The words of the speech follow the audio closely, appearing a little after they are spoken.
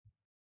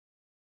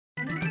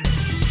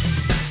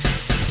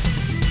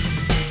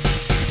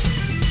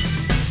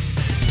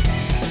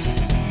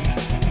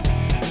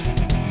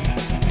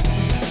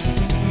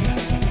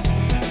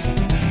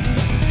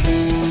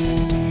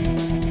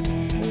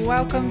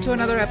welcome to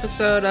another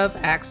episode of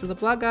Axe of the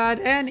Blood God,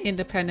 an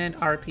independent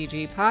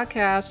RPG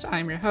podcast.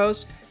 I'm your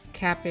host,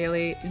 Kat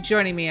Bailey.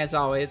 Joining me, as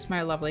always,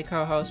 my lovely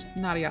co-host,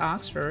 Nadia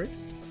Oxford.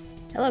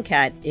 Hello,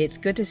 Kat. It's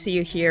good to see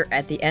you here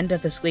at the end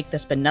of this week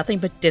that's been nothing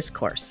but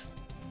discourse.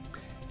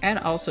 And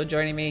also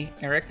joining me,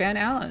 Eric Van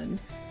Allen.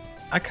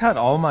 I cut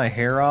all my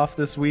hair off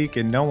this week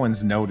and no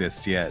one's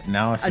noticed yet.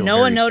 Now I feel no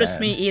one noticed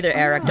sad. me either,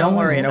 Eric. Don't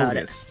worry about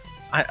it.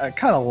 I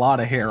cut a lot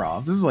of hair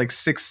off. This is like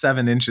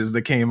 6-7 inches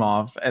that came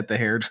off at the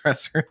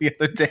hairdresser the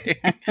other day.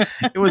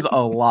 It was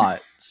a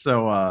lot.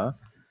 So,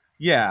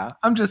 yeah,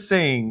 I'm just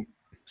saying,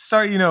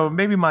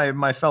 maybe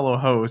my fellow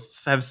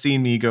hosts have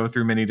seen me go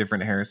through many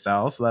different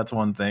hairstyles. So that's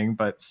one thing.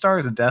 But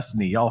Stars of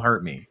Destiny, y'all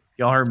hurt me.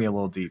 Y'all hurt me a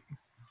little deep.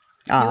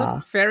 You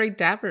look very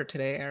dapper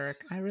today,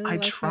 Eric. I really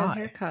like that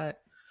haircut.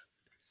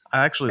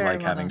 I actually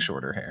like having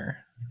shorter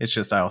hair. It's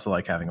just I also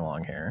like having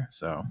long hair.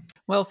 So,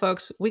 well,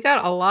 folks, we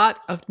got a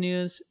lot of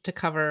news to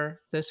cover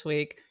this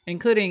week,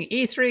 including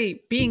E3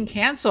 being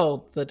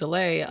canceled, the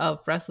delay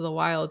of Breath of the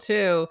Wild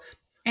 2,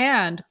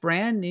 and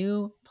brand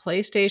new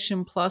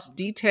PlayStation Plus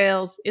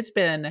details. It's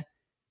been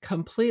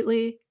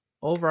completely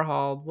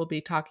overhauled. We'll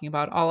be talking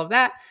about all of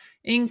that,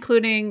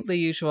 including the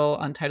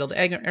usual Untitled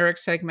Eric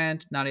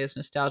segment, Nadia's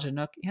Nostalgia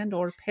Nook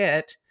and/or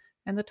Pit,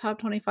 and the Top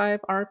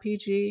 25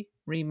 RPG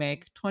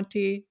Remake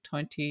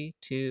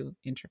 2022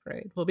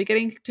 Intergrade. We'll be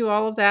getting to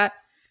all of that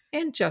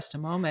in just a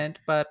moment,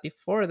 but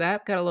before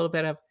that, got a little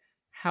bit of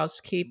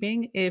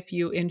housekeeping. If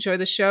you enjoy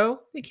the show,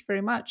 thank you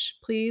very much.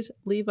 Please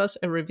leave us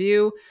a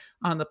review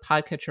on the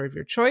podcatcher of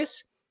your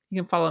choice.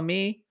 You can follow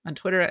me on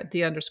Twitter at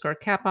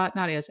 @the_Catbot.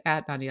 Nadia's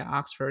at Nadia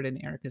Oxford,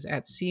 and Eric is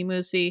at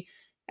CMoosie,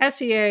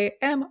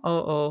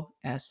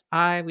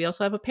 SEAMOOSI. We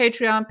also have a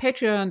Patreon,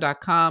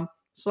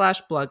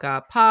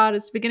 patreon.com/BloodGodPod.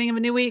 It's the beginning of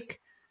a new week.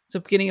 It's the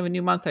beginning of a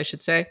new month, I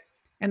should say.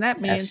 And that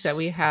means that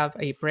we have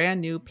a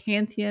brand new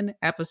Pantheon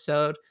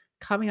episode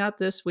coming out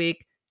this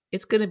week.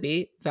 It's going to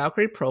be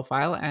Valkyrie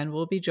Profile, and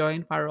we'll be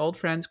joined by our old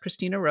friends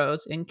Christina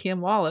Rose and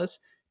Kim Wallace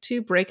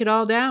to break it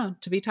all down,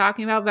 to be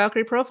talking about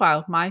Valkyrie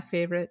Profile, my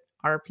favorite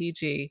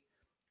RPG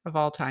of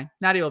all time.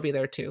 Nadia will be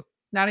there too.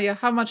 Nadia,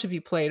 how much have you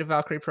played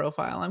Valkyrie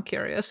Profile? I'm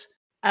curious.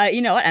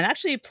 You know what? I'm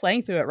actually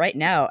playing through it right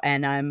now,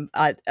 and I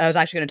was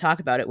actually going to talk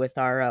about it with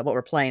our what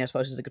we're playing. I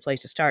suppose is a good place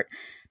to start.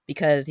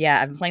 Because,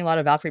 yeah, I've been playing a lot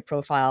of Valkyrie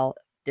Profile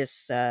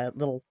this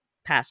little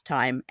past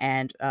time,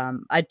 and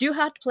I do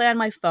have to play on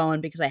my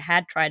phone because I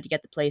had tried to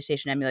get the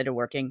PlayStation emulator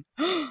working,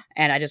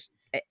 and I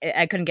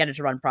couldn't get it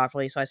to run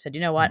properly, so I said, you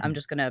know what, I'm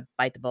just going to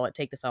bite the bullet,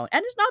 take the phone.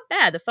 And it's not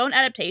bad. The phone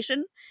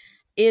adaptation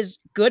is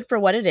good for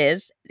what it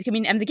is. I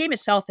mean, and the game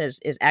itself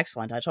is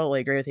excellent. I totally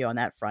agree with you on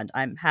that front.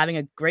 I'm having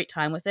a great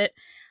time with it.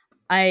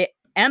 I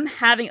am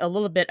having a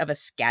little bit of a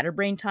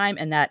scatterbrain time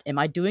in that, am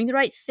I doing the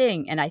right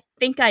thing? And I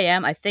think I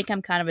am. I think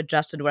I'm kind of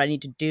adjusted to what I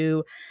need to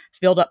do,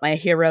 build up my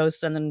heroes,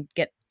 send them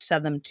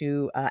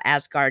to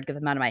Asgard, get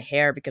them out of my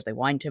hair because they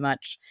whine too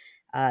much.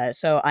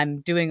 So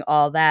I'm doing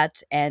all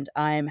that, and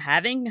I'm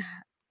having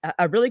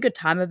a really good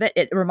time of it.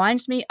 It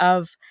reminds me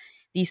of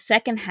the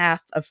second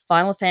half of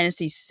Final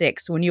Fantasy VI,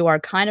 when you are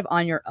kind of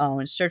on your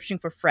own, searching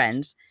for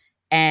friends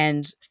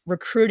and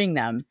recruiting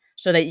them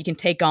so that you can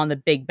take on the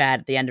big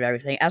bad at the end of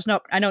everything. I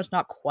know it's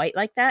not quite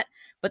like that,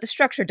 but the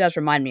structure does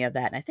remind me of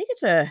that. And I think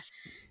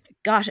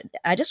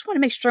I just want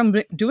to make sure I'm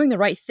doing the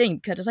right thing,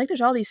 because it's like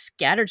there's all these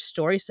scattered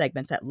story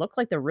segments that look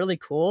like they're really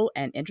cool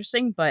and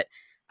interesting, but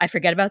I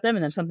forget about them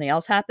and then something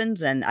else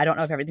happens and I don't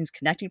know if everything's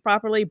connecting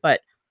properly,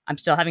 but I'm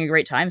still having a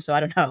great time, so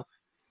I don't know.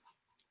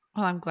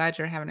 Well, I'm glad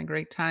you're having a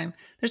great time.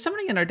 There's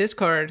somebody in our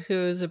Discord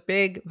who's a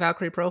big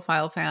Valkyrie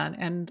Profile fan,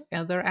 and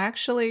they're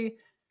actually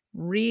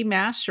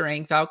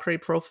remastering Valkyrie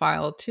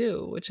Profile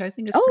 2, which I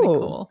think is pretty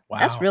cool. Wow.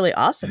 That's really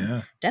awesome.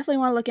 Yeah. Definitely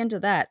want to look into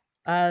that.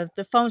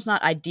 The phone's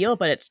not ideal,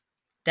 but it's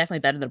definitely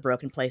better than a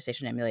broken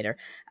PlayStation emulator.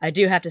 I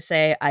do have to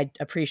say I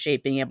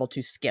appreciate being able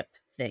to skip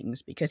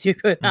things, because you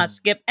could not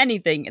skip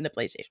anything in the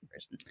PlayStation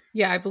version.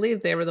 Yeah, I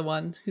believe they were the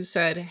ones who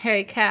said,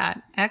 hey,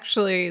 Kat,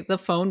 actually the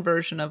phone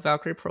version of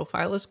Valkyrie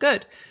Profile is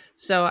good.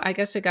 So I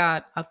guess it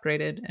got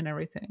upgraded and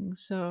everything.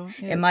 So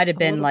it might have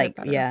been like,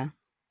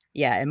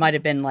 it might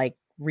have been like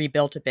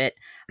rebuilt a bit.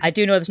 I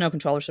do know there's no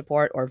controller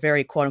support, or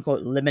very quote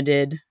unquote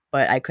limited,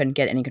 but I couldn't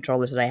get any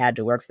controllers that I had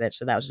to work with it,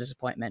 so that was a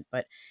disappointment.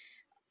 But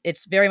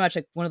it's very much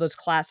like one of those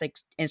classic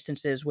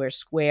instances where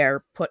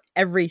Square put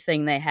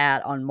everything they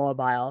had on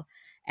mobile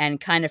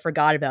and kind of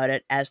forgot about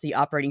it as the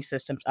operating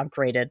systems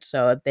upgraded,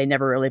 so they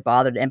never really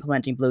bothered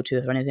implementing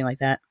Bluetooth or anything like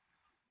that.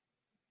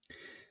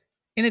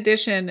 In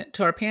addition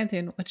to our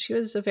Pantheon, which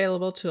is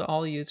available to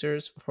all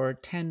users for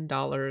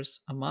 $10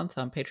 a month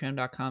on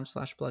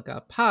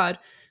patreon.com/BloodGodPod,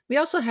 we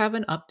also have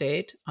an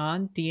update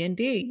on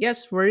D&D.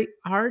 Yes, we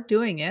are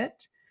doing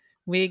it.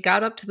 We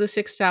got up to the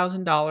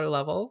 $6,000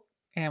 level,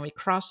 and we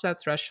crossed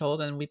that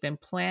threshold, and we've been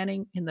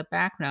planning in the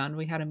background.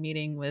 We had a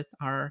meeting with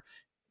our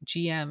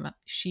GM,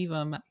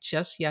 Shivam,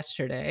 just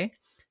yesterday.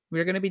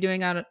 We're going to be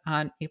doing it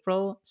on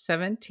April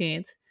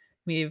 17th.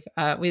 We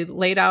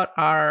laid out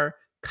our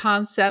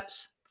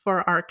concepts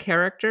for our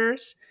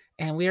characters,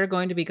 and we are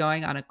going to be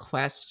going on a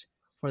quest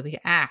for the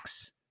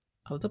axe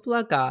of the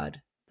Blood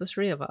God, the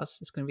three of us.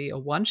 It's going to be a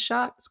one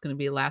shot. It's going to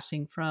be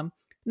lasting from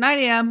 9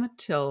 a.m.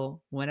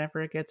 till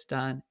whenever it gets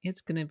done.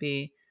 It's going to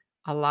be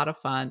a lot of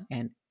fun,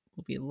 and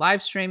we'll be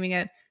live streaming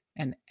it,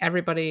 and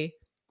everybody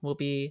will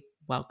be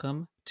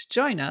welcome to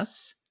join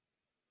us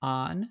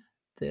on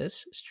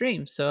this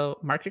stream. So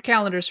mark your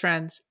calendars,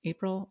 friends,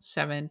 April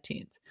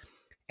 17th.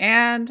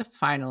 And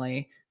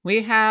finally,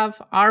 we have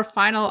our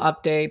final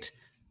update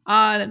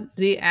on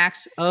the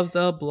Acts of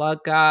the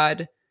Blood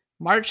God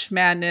March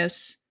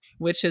Madness,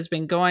 which has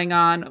been going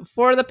on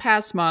for the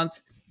past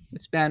month.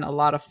 It's been a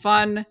lot of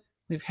fun.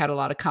 We've had a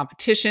lot of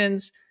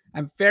competitions.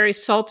 I'm very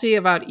salty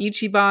about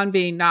Ichiban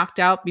being knocked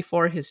out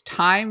before his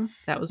time.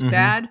 That was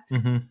bad.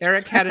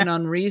 Eric had an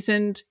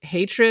unreasoned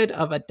hatred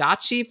of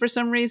Adachi for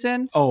some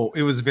reason. Oh,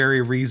 it was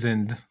very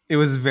reasoned. It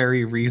was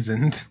very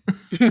reasoned.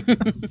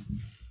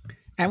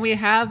 And we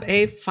have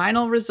a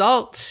final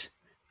result.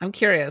 I'm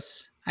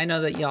curious. I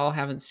know that y'all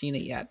haven't seen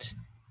it yet.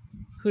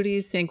 Who do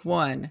you think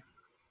won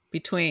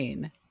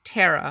between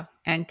Terra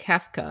and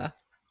Kefka?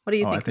 What do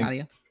you think,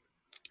 Nadia?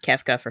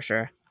 Kefka for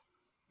sure.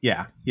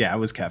 Yeah, it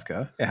was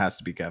Kefka. It has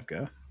to be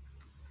Kefka.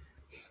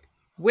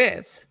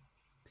 With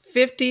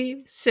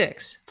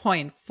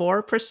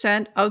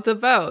 56.4% of the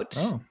vote,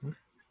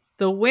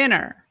 the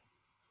winner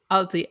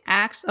of the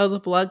Acts of the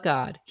Blood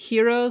God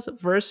Heroes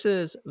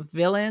versus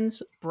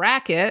Villains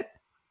bracket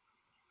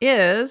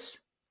is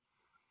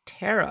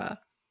Terra.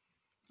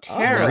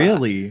 Terra. Oh,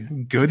 really?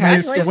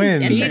 Goodness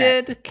wins.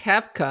 Defeated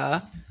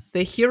Kefka.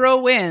 The hero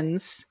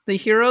wins. The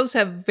heroes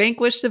have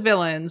vanquished the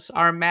villains.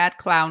 Our mad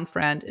clown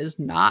friend is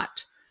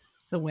not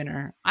the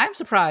winner. I'm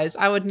surprised.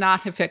 I would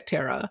not have picked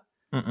Terra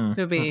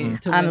to win.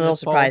 I'm a little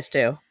surprised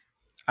too.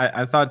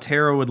 I thought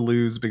Terra would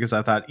lose because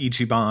I thought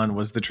Ichiban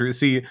was the true.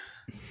 See,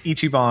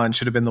 Ichiban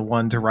should have been the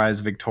one to rise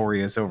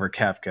victorious over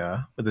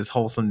Kefka with his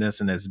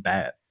wholesomeness and his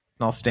bat.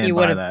 And I'll stand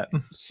by that.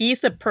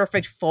 He's the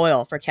perfect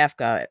foil for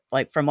Kefka.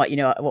 Like from what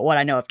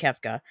I know of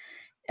Kefka,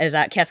 is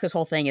that Kefka's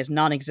whole thing is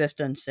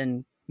non-existence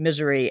and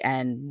misery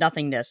and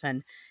nothingness,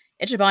 and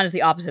Ichiban is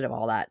the opposite of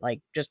all that. Like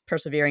just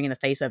persevering in the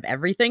face of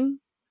everything,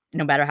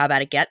 no matter how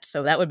bad it gets.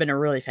 So that would have been a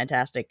really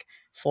fantastic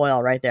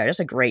foil right there. Just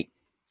a great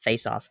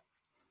face-off.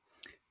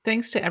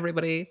 Thanks to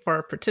everybody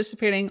for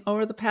participating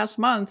over the past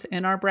month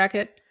in our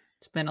bracket.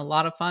 It's been a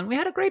lot of fun. We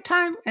had a great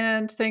time,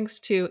 and thanks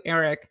to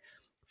Eric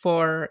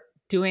for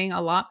doing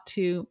a lot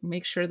to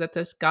make sure that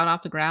this got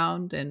off the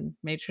ground and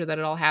made sure that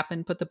it all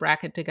happened, put the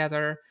bracket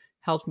together,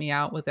 helped me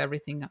out with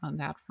everything on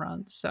that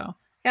front. So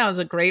yeah, it was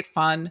a great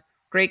fun,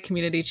 great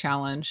community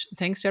challenge.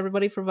 Thanks to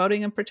everybody for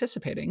voting and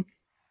participating.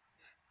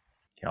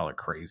 Y'all are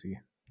crazy.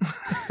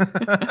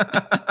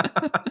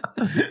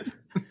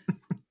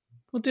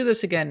 We'll do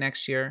this again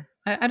next year.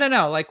 I don't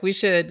know. Like we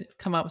should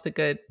come up with a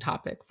good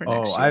topic for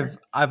next year.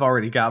 I've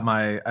already got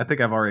I think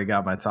I've already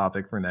got my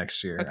topic for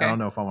next year. Okay. I don't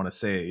know if I want to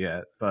say it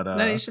yet, but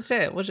no, you should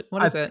say it. What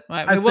is it?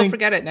 We'll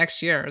forget it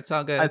next year. It's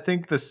all good. I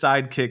think the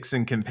sidekicks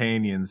and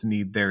companions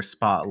need their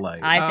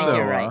spotlight. I think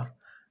you're right.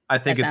 I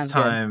think it's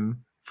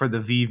time for the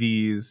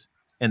VVs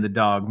and the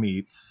dog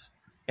meats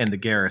and the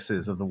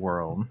Garruses of the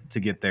world to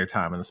get their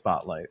time in the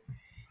spotlight.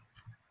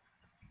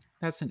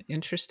 That's an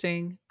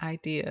interesting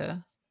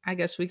idea. I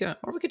guess we could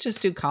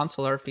just do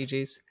console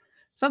RPGs,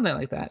 something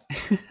like that.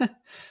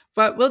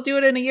 But we'll do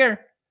it in a year.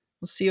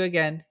 We'll see you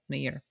again in a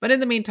year. But in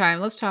the meantime,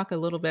 let's talk a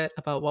little bit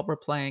about what we're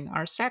playing,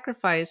 our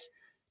sacrifice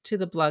to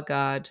the Blood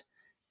God.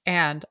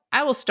 And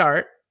I will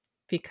start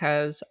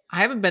because I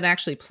haven't been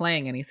actually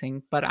playing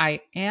anything, but I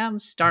am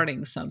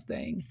starting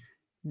something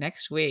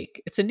next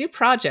week. It's a new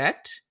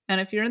project. And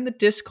if you're in the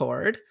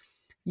Discord,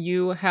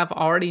 you have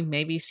already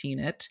maybe seen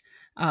it.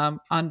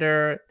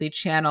 Under the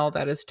channel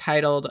that is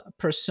titled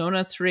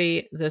Persona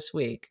 3 This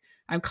Week.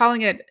 I'm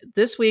calling it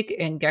This Week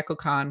in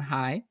Gekkoukan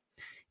High,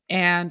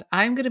 and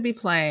I'm going to be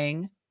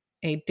playing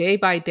a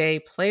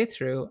day-by-day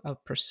playthrough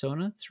of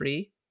Persona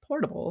 3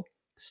 Portable,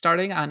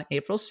 starting on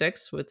April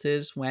 6th, which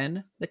is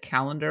when the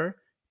calendar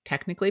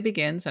technically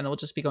begins, and it will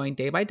just be going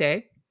day by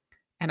day,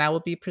 and I will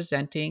be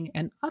presenting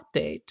an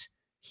update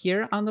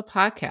here on the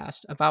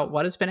podcast about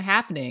what has been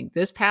happening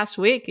this past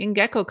week in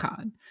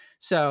Gekkoukan.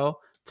 So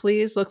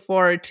please look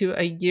forward to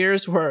a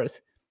year's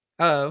worth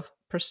of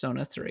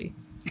Persona 3.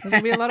 This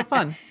will be a lot of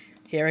fun.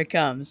 Here it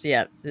comes.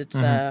 Yeah, it's.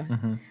 I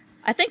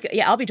think.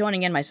 Yeah, I'll be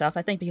joining in myself.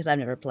 I think because I've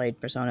never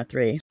played Persona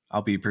 3.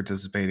 I'll be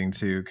participating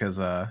too because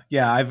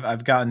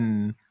I've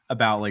gotten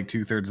about like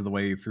 2/3 of the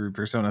way through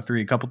Persona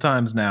 3 a couple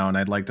times now, and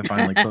I'd like to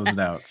finally close it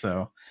out.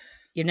 So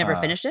you've never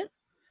finished it?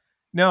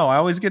 No, I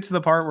always get to the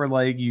part where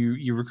like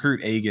you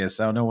recruit Aegis.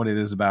 I don't know what it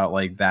is about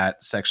like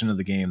that section of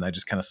the game that I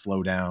just kind of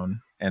slow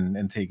down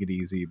and take it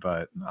easy,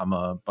 but I'm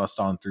gonna bust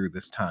on through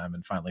this time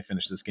and finally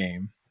finish this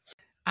game.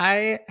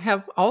 I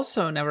have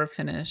also never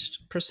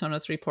finished Persona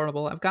 3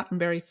 Portable. I've gotten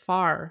very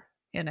far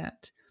in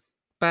it,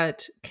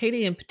 but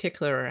Katie in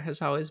particular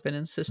has always been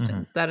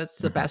insistent that it's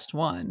the best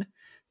one.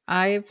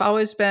 I've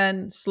always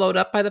been slowed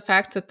up by the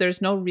fact that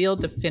there's no real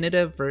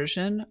definitive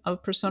version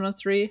of Persona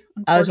 3.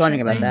 I was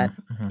wondering about that.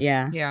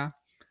 Yeah.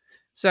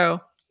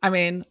 So, I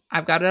mean,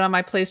 I've got it on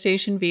my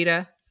PlayStation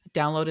Vita. I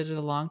downloaded it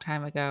a long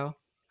time ago.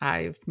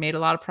 I've made a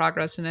lot of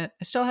progress in it.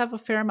 I still have a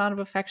fair amount of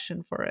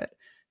affection for it.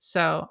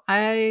 So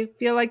I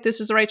feel like this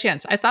is the right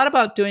chance. I thought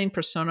about doing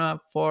Persona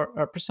 4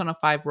 or Persona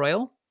 5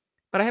 Royal,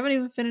 but I haven't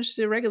even finished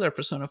the regular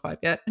Persona 5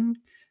 yet. And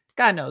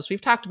God knows,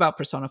 we've talked about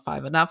Persona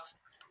 5 enough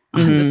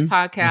on this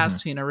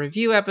podcast,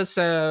 review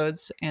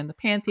episodes and the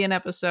Pantheon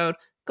episode.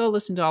 Go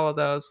listen to all of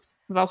those.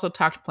 We've also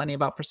talked plenty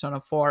about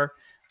Persona 4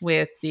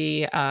 with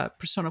the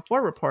Persona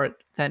 4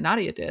 report that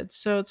Nadia did.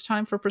 So it's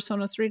time for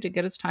Persona 3 to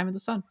get its time in the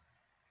sun.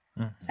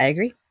 I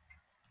agree.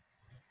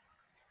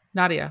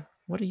 Nadia,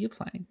 what are you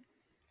playing?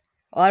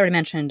 Well, I already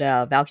mentioned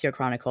Valkyrie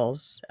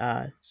Chronicles.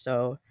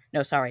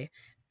 Valkyrie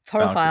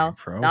Profile.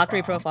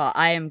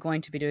 I am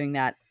going to be doing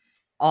that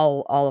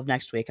all of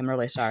next week. I'm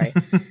really sorry.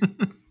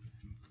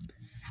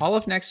 All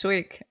of next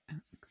week.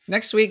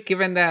 Next week,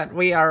 given that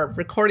we are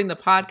recording the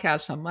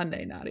podcast on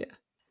Monday, Nadia.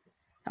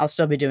 I'll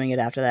still be doing it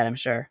after that, I'm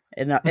sure.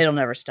 It'll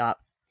never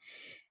stop.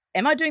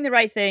 Am I doing the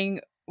right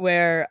thing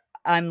where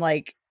I'm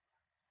like,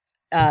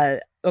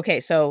 okay,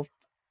 so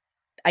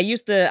I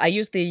use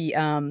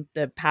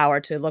the power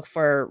to look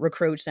for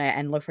recruits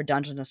and look for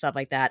dungeons and stuff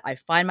like that. I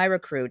find my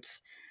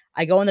recruits,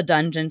 I go in the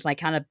dungeons, and I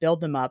kind of build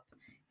them up,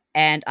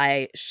 and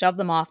I shove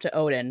them off to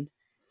Odin,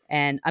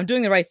 and I'm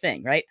doing the right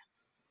thing, right?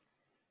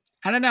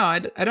 I don't know. I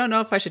don't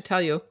know if I should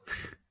tell you.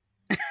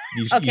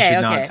 You should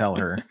not tell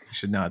her. You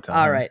should not tell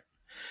her. All right.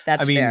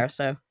 That's fair.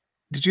 So,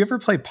 did you ever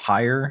play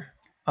Pyre,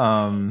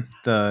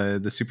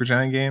 the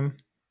Supergiant game?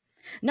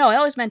 No, I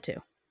always meant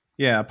to.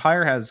 Yeah,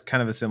 Pyre has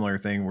kind of a similar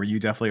thing where you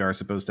definitely are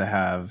supposed to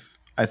have,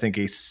 I think,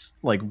 a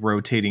like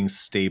rotating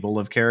stable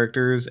of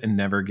characters and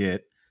never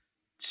get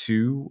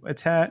too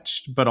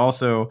attached. But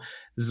also,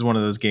 this is one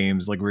of those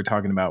games like we were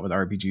talking about with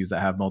RPGs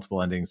that have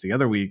multiple endings the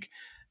other week.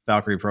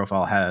 Valkyrie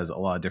Profile has a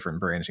lot of different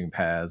branching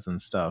paths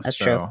and stuff. That's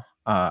true.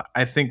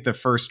 I think the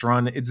first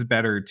run, it's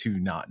better to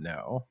not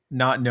know.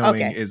 Not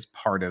knowing is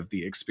part of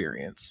the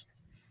experience.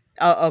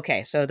 Oh,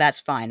 okay. So that's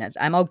fine.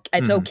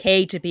 It's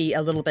okay to be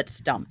a little bit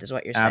stumped, is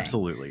what you're saying.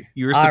 Absolutely.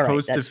 You're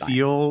supposed to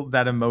feel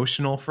that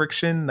emotional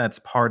friction. That's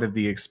part of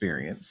the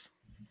experience.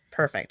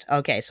 Perfect.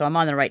 Okay, so I'm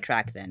on the right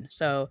track then.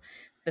 So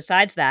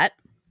besides that,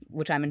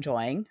 which I'm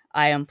enjoying,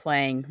 I am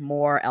playing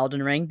more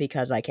Elden Ring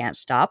because I can't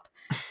stop.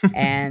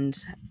 And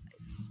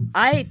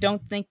I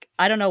don't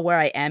know where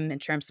I am in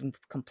terms of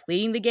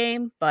completing the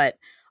game, but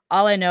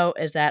all I know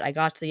is that I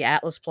got to the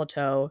Atlas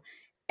Plateau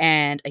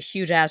and a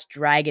huge ass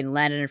dragon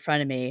landed in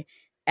front of me.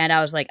 And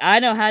I was like, I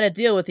know how to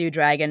deal with you,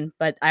 dragon.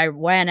 But I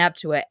ran up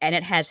to it and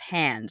it has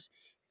hands.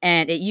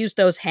 And it used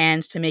those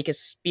hands to make a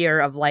spear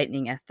of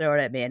lightning and throw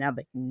it at me. And I'm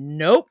like,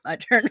 nope. I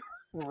turned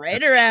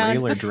That's around.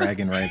 Trailer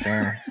dragon right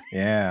there.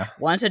 Yeah.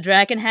 Once a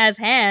dragon has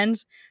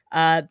hands,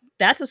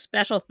 that's a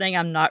special thing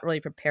I'm not really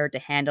prepared to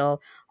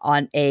handle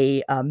on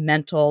a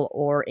mental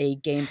or a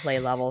gameplay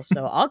level.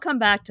 So I'll come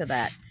back to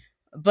that.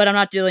 But I'm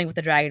not dealing with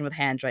the dragon with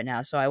hands right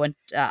now. So I'm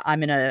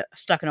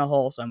stuck in a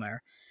hole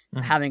somewhere,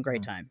 having a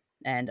great time.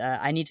 And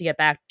I need to get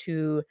back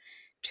to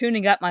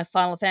tuning up my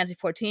Final Fantasy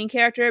 14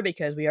 character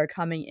because we are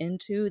coming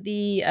into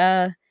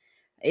the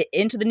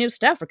new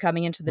stuff. We're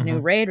coming into the new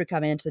raid. We're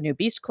coming into the new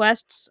beast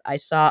quests. I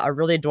saw a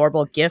really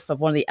adorable gif of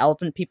one of the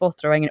elephant people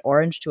throwing an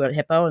orange to a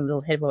hippo, and the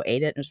little hippo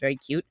ate it, and it was very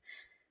cute.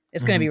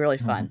 It's going to be really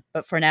fun.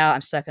 But for now,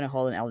 I'm stuck in a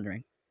hole in Elden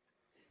Ring.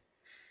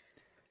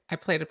 I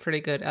played a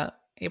pretty good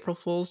April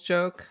Fool's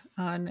joke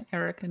on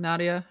Eric and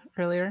Nadia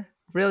earlier.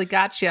 Really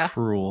got ya.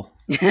 Cruel.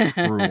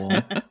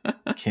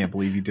 Can't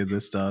believe you did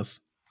this to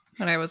us.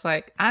 And I was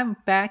like, I'm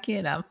back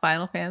in on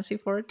Final Fantasy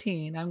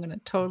 14. I'm going to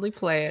totally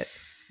play it.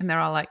 And they're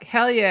all like,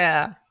 hell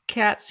yeah,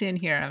 Cat's in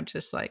here. I'm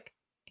just like,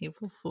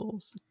 April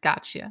Fools,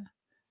 gotcha.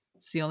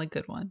 It's the only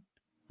good one.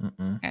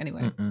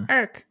 Anyway,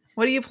 Eric,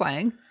 what are you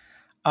playing?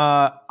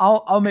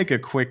 I'll make a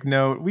quick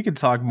note. We could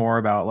talk more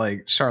about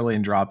like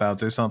Charlene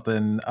dropouts or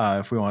something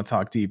if we want to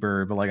talk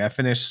deeper. But like I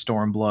finished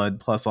Stormblood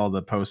plus all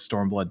the post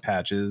Stormblood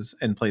patches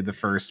and played the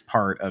first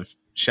part of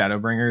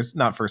Shadowbringers.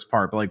 Not first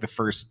part, but like the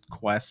first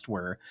quest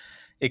where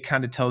it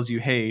kind of tells you,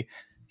 hey,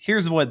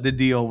 here's what the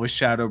deal with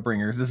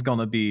Shadowbringers is going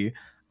to be.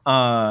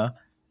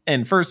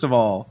 And first of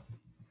all,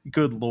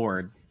 good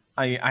Lord,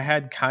 I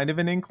had kind of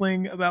an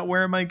inkling about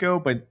where it might go,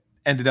 but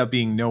ended up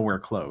being nowhere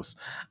close.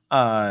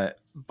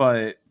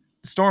 But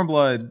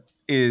Stormblood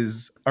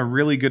is a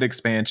really good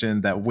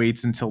expansion that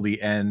waits until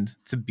the end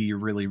to be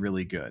really,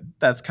 really good.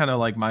 That's kind of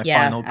like my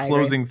final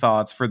closing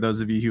thoughts for those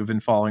of you who have been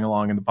following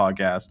along in the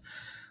podcast.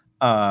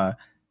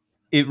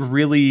 It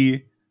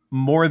really,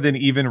 more than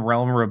even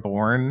Realm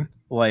Reborn,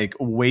 like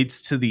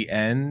waits to the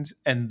end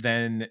and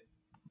then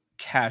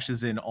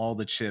cashes in all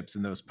the chips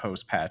in those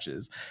post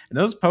patches. And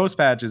those post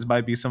patches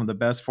might be some of the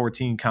best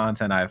 14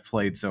 content I've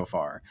played so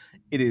far.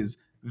 It is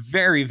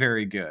very,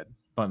 very good,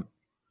 but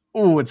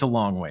it's a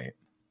long wait.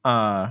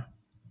 But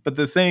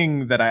the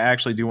thing that I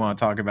actually do want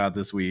to talk about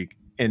this week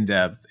in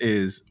depth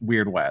is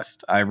Weird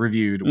West. I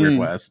reviewed Weird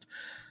West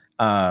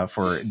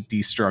for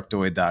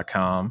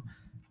Destructoid.com.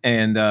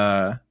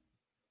 And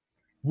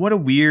what a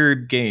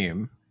weird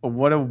game.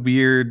 What a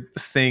weird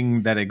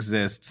thing that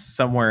exists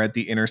somewhere at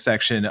the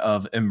intersection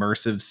of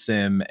immersive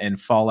sim and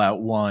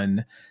Fallout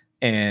 1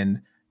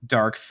 and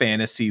dark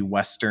fantasy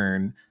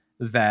Western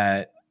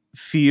that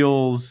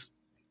feels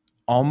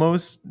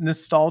almost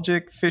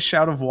nostalgic, fish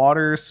out of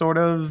water sort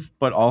of,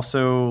 but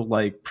also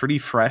like pretty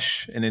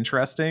fresh and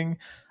interesting.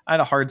 I had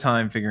a hard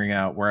time figuring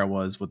out where I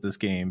was with this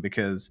game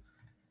because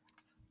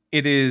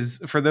it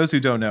is, for those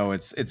who don't know,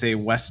 it's a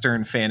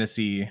Western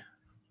fantasy,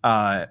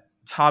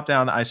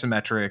 top-down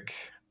isometric,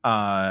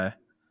 I'd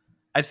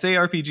say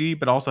RPG,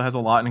 but also has a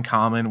lot in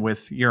common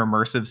with your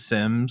immersive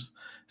sims.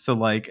 So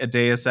like a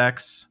Deus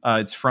Ex,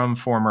 it's from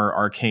former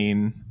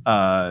Arcane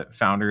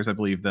founders, I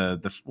believe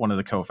the one of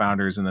the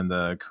co-founders and then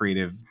the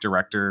creative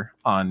director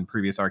on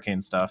previous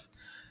Arcane stuff.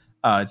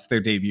 It's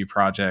their debut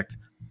project,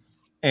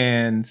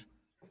 and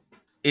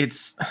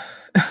it's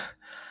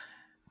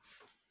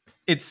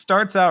it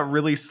starts out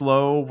really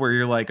slow where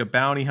you're like a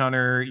bounty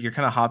hunter. You're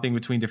kind of hopping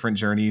between different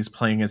journeys,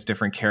 playing as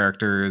different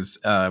characters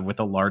with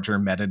a larger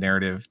meta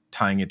narrative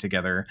tying it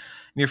together.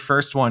 And your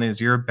first one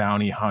is you're a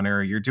bounty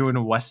hunter. You're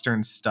doing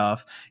Western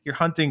stuff. You're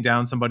hunting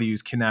down somebody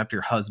who's kidnapped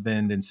your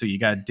husband. And so you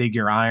got to dig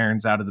your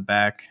irons out of the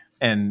back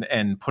and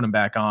put them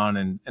back on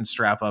and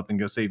strap up and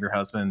go save your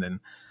husband.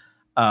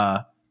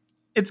 And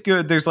it's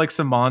good. There's like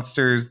some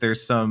monsters,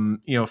 there's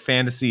some,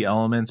 fantasy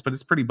elements, but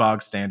it's pretty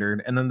bog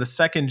standard. And then the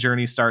second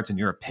journey starts and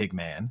you're a pig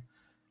man.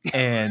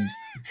 And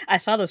I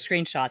saw those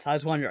screenshots. I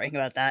was wondering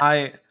about that.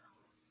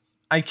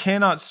 I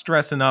cannot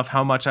stress enough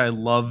how much I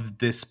love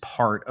this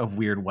part of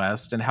Weird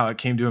West and how it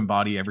came to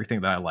embody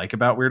everything that I like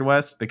about Weird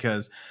West,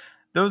 because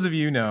those of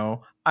you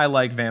know, I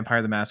like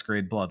Vampire the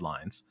Masquerade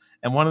Bloodlines.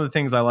 And one of the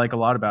things I like a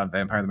lot about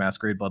Vampire the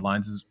Masquerade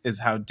Bloodlines is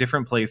how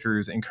different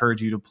playthroughs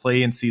encourage you to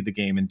play and see the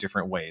game in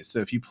different ways. So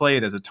if you play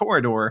it as a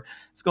Toreador,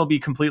 it's going to be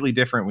completely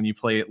different when you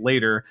play it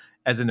later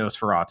as a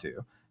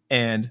Nosferatu.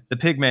 And the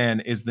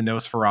Pigman is the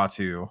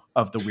Nosferatu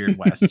of the Weird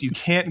West. You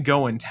can't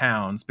go in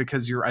towns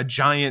because you're a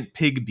giant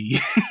pig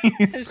beast.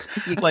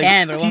 You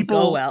can, but it won't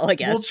go well, I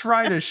guess. Will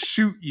try to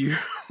shoot you.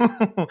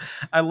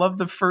 I love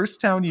the first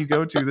town you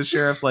go to, the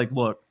sheriff's like,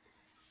 look,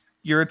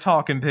 you're a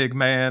talking pig,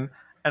 man.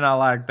 And I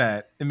like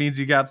that. It means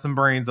you got some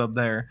brains up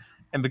there.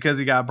 And because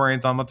you got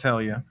brains, I'm going to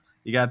tell you,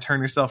 you got to turn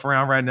yourself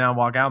around right now and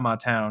walk out of my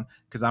town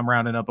because I'm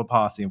rounding up a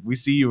posse. If we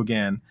see you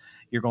again,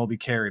 you're going to be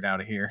carried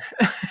out of here.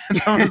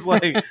 And I was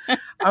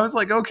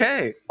like,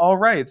 okay, all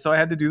right. So I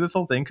had to do this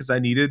whole thing because I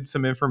needed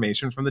some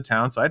information from the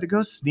town. So I had to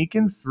go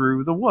sneaking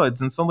through the woods.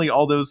 And suddenly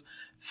all those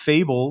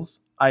fables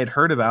I had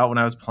heard about when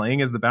I was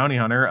playing as the bounty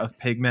hunter of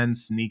pigmen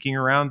sneaking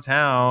around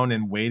town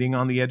and waiting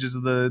on the edges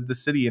of the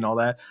city and all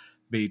that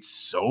made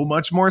so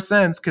much more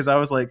sense, because I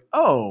was like,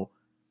 oh,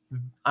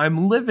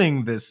 I'm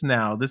living this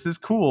now. This is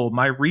cool.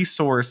 My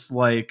resource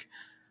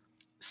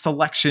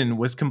selection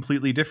was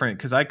completely different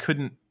because I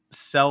couldn't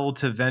sell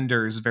to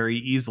vendors very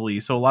easily.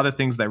 So a lot of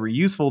things that were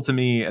useful to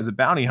me as a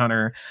bounty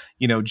hunter,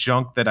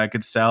 junk that I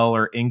could sell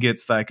or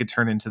ingots that I could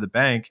turn into the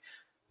bank,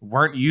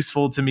 weren't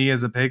useful to me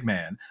as a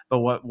pigman. But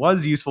what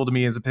was useful to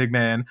me as a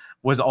pigman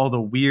was all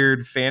the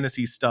weird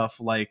fantasy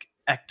stuff like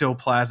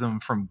ectoplasm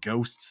from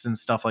ghosts and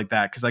stuff like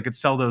that, because I could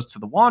sell those to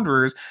the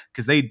Wanderers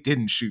because they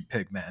didn't shoot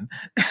pigmen.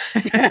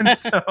 And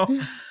so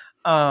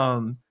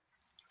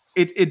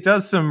it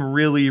does some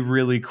really,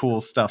 really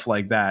cool stuff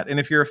like that. And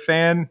if you're a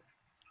fan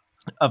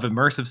of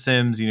immersive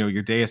sims,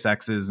 your Deus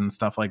Exes and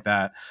stuff like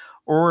that,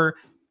 or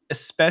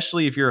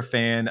especially if you're a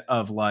fan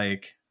of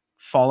like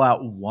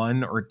Fallout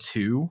 1 or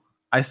 2,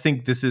 I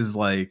think this is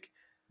like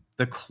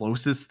the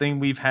closest thing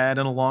we've had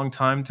in a long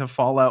time to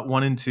Fallout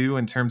 1 and 2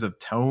 in terms of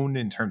tone,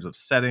 in terms of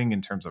setting,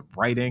 in terms of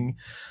writing.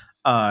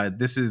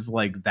 This is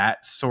like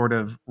that sort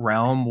of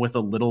realm with a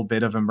little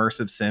bit of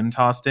immersive sim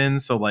tossed in.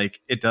 So like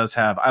it does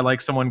have, I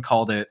like someone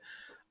called it,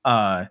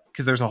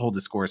 because there's a whole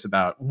discourse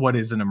about what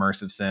is an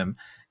immersive sim.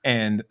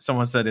 And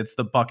someone said it's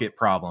the bucket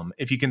problem.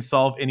 If you can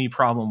solve any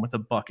problem with a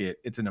bucket,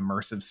 it's an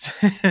immersive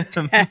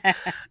sim.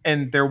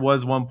 And there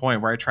was one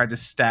point where I tried to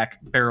stack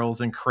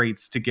barrels and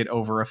crates to get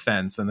over a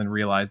fence and then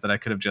realized that I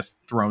could have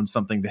just thrown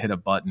something to hit a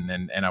button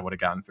and I would have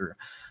gotten through.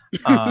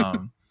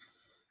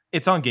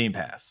 It's on Game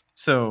Pass.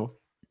 So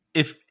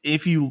if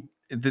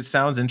this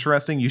sounds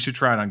interesting, you should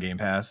try it on Game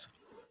Pass.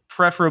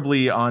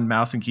 Preferably on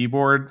mouse and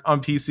keyboard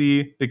on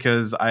PC,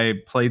 because I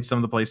played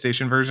some of the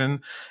PlayStation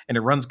version and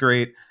it runs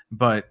great,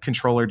 but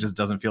controller just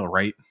doesn't feel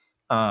right.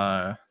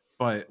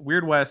 But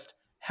Weird West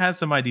has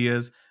some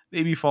ideas,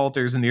 maybe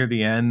falters near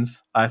the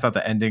ends. I thought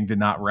the ending did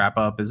not wrap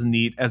up as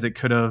neat as it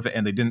could have,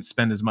 and they didn't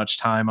spend as much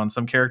time on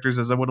some characters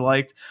as I would have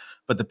liked.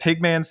 But the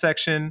Pigman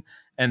section,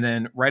 and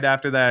then right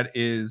after that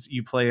is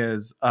you play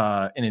as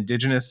an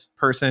indigenous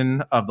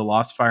person of the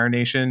Lost Fire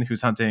Nation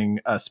who's hunting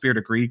a spirit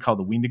of greed called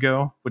the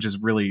Wendigo, which is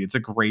it's a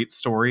great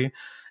story.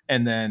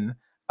 And then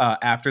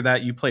after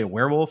that, you play a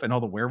werewolf, and all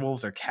the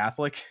werewolves are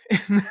Catholic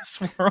in this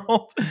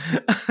world.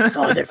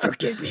 Father,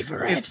 forgive me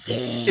for I've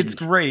sinned. It's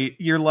great.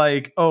 You're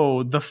like,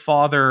 oh, the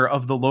father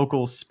of the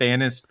local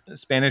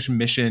Spanish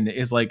mission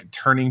is like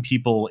turning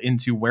people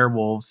into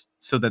werewolves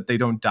so that they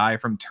don't die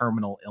from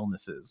terminal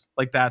illnesses.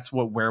 Like that's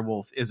what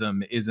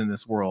werewolfism is in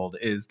this world.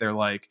 Is they're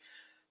like,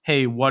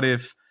 hey, what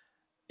if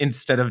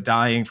instead of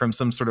dying from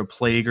some sort of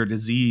plague or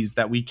disease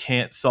that we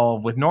can't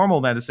solve with normal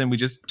medicine, we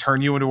just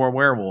turn you into a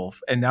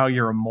werewolf and now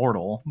you're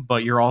immortal,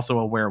 but you're also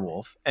a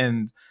werewolf.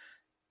 And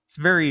it's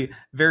very,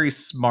 very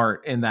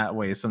smart in that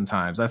way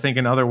sometimes. I think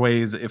in other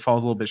ways it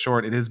falls a little bit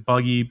short. It is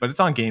buggy, but it's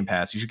on Game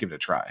Pass. You should give it a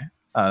try.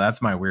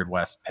 That's my Weird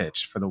West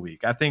pitch for the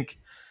week. I think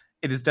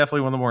it is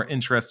definitely one of the more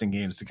interesting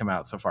games to come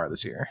out so far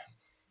this year.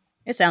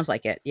 It sounds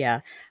like it,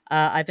 yeah.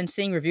 I've been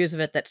seeing reviews of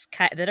it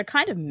that are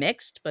kind of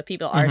mixed, but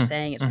people are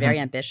saying it's very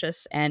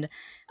ambitious. And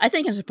I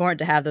think it's important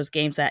to have those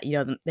games that,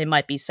 they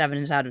might be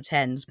 7s out of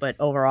 10s, but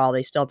overall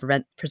they still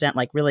present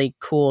like really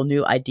cool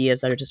new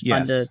ideas that are just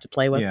fun to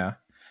play with. Yeah.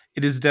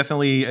 It is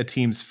definitely a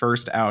team's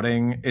first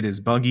outing. It is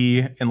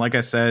buggy. And like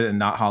I said, and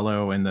Not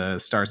Hollow in the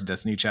Stars of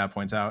Destiny chat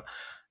points out,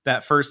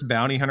 that first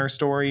bounty hunter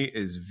story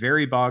is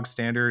very bog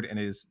standard and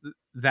is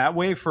that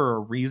way for a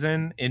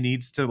reason. It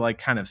needs to like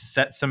kind of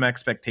set some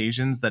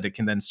expectations that it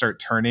can then start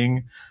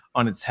turning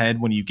on its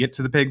head when you get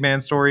to the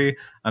Pigman story.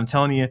 I'm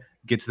telling you,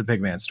 get to the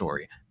Pigman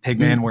story.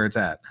 Pigman where it's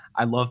at.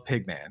 I love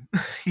Pigman.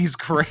 He's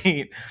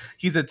great.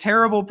 He's a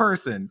terrible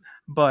person,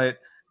 but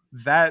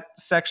that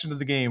section of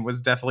the game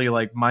was definitely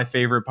like my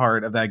favorite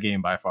part of that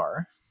game by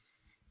far.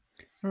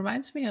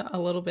 Reminds me a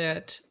little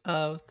bit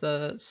of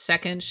the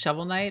second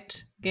Shovel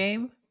Knight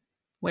game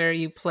where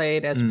you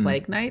played as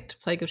Plague Knight,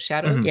 Plague of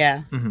Shadows.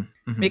 Yeah.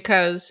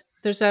 Because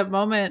there's that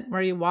moment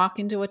where you walk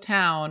into a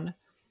town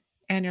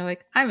and you're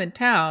like, I'm in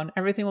town,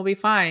 everything will be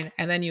fine.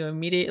 And then you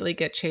immediately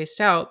get chased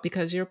out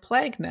because you're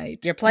Plague Knight.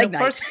 You're Plague Knight.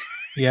 Of course,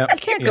 yeah, I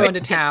can't go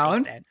into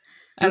town.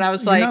 And I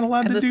was like,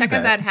 and the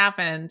second that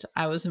happened,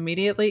 I was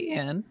immediately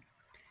in.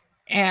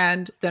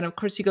 And then, of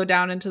course, you go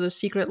down into the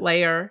secret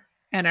lair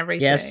and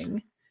everything. Yes.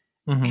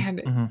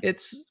 And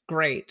it's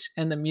great.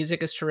 And the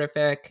music is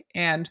terrific.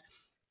 And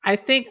I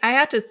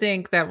have to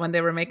think that when they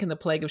were making the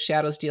Plague of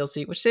Shadows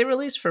DLC, which they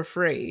released for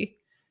free,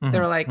 they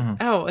were like,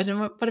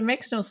 but it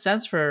makes no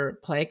sense for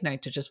Plague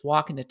Knight to just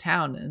walk into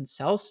town and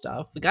sell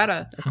stuff. We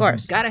gotta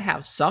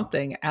have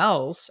something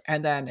else.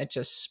 And then it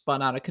just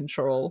spun out of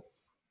control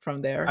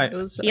from there.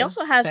 He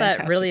also has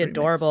that really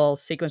adorable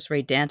sequence where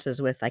he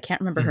dances with, I can't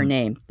remember her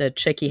name, the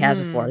chick he has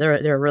it for.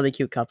 They're a really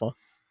cute couple.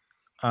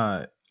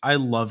 I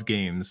love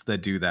games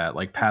that do that,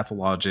 like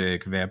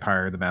Pathologic,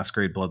 Vampire the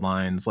Masquerade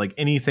Bloodlines, like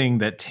anything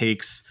that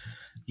takes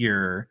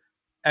your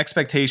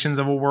expectations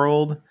of a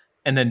world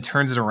and then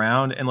turns it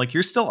around, and like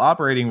you're still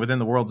operating within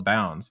the world's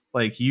bounds.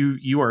 Like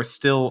you are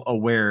still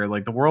aware,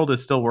 like the world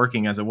is still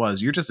working as it was.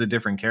 You're just a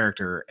different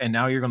character, and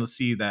now you're going to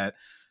see that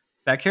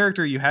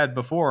character you had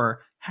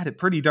before had it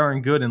pretty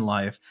darn good in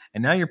life,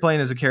 and now you're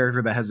playing as a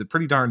character that has it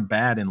pretty darn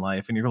bad in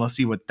life, and you're going to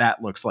see what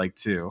that looks like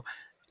too.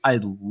 I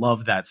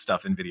love that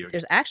stuff in video games.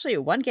 There's actually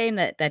one game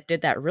that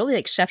did that really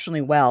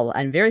exceptionally well,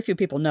 and very few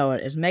people know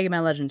it, is Mega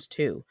Man Legends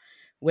 2,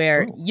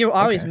 where you're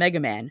always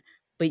Mega Man,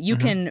 but you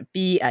can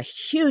be a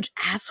huge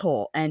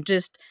asshole and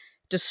just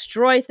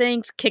destroy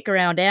things, kick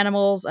around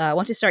animals.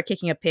 Once you start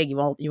kicking a pig, you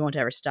won't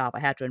ever stop, I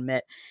have to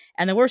admit.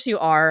 And the worse you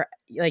are,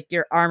 like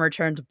your armor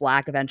turns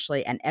black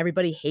eventually, and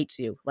everybody hates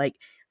you. Like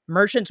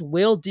merchants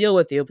will deal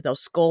with you, but they'll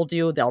scold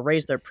you, they'll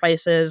raise their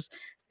prices.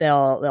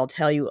 They'll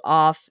tell you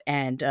off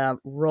and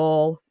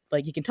roll.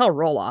 Like you can tell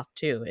roll off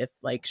too. If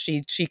like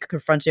she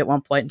confronts you at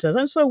one point and says,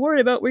 "I'm so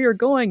worried about where you're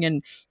going,"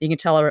 and you can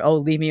tell her, "Oh,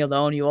 leave me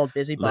alone, you old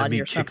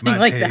busybody," or something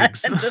like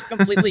that, and just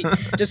completely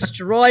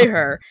destroy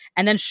her.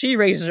 And then she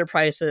raises her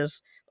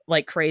prices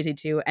like crazy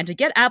too. And to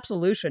get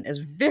absolution is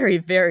very,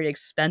 very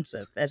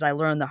expensive, as I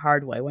learned the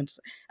hard way. Once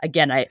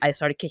again, I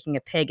started kicking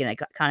a pig and I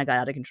kind of got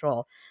out of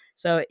control.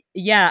 So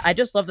yeah, I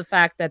just love the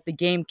fact that the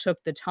game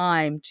took the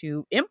time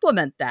to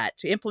implement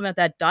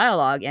that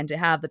dialogue, and to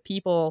have the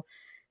people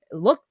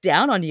look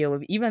down on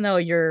you, even though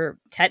you're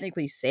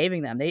technically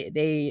saving them.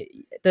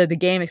 The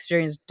game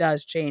experience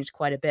does change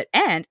quite a bit,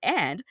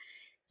 and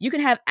you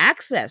can have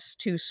access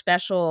to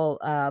special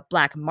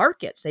black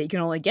markets that you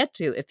can only get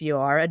to if you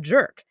are a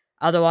jerk.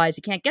 Otherwise,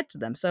 you can't get to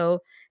them.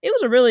 So it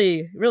was a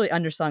really, really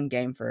undersung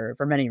game for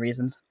many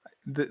reasons.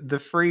 The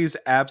phrase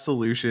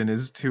absolution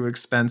is too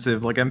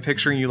expensive. Like I'm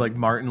picturing you like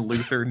Martin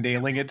Luther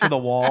nailing it to the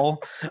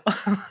wall.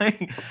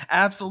 Like,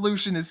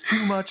 absolution is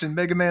too much in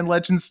Mega Man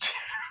Legends 2.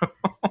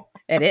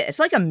 It's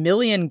like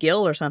 1,000,000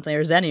 gil or something,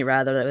 or zenny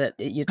rather, that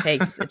you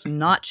take. It's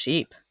not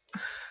cheap.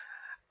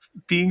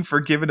 Being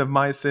forgiven of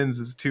my sins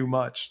is too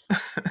much.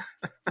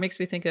 Makes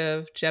me think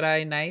of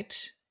Jedi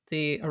Knight,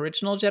 the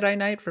original Jedi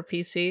Knight for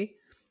PC,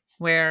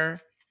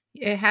 where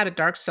it had a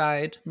dark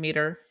side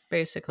meter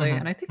basically,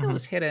 and I think it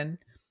was hidden.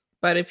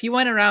 But if you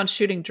went around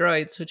shooting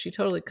droids, which you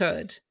totally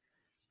could,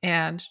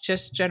 and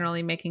just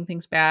generally making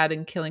things bad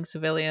and killing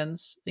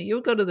civilians, you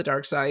would go to the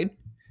dark side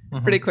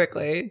pretty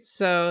quickly.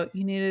 So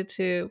you needed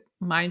to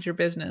mind your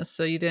business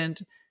so you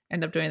didn't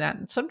end up doing that.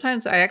 And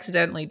sometimes I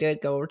accidentally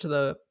did go over to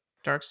the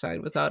dark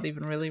side without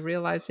even really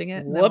realizing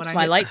it. And whoops,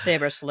 my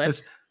lightsaber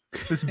slipped.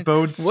 This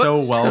bodes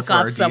so well for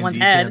our D&D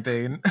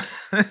campaign.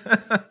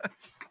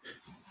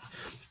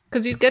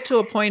 Because you'd get to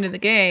a point in the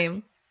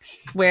game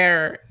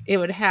where it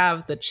would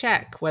have the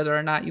check whether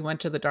or not you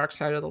went to the dark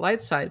side or the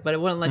light side, but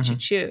it wouldn't let you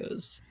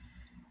choose,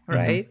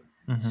 right?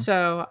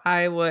 So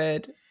I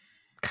would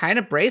kind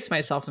of brace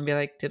myself and be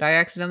like, did I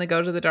accidentally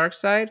go to the dark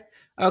side?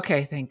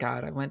 Okay, thank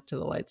God I went to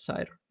the light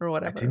side or I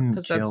whatever, didn't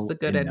because that's kill the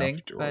good enough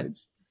ending.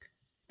 droids.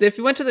 But if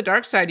you went to the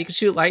dark side, you could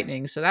shoot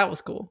lightning, so that was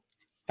cool.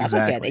 That's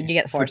Exactly. okay. You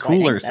get It's the force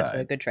cooler lightning. side. That's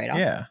a good trade-off.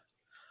 Yeah.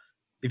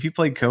 If you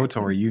played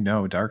KOTOR, you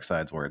know dark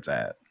side's where it's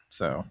at.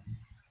 So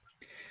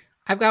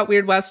I've got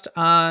Weird West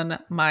on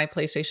my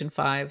PlayStation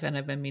 5, and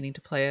I've been meaning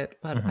to play it,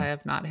 but I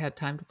have not had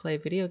time to play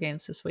video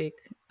games this week,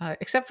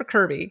 except for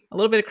Kirby. A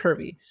little bit of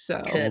Kirby. So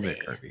a little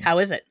bit Kirby. How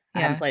is it? I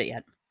Yeah. haven't played it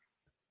yet.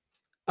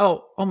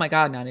 Oh my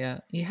God,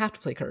 Nadia, you have to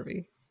play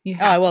Kirby. You Oh,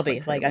 have I to will play be.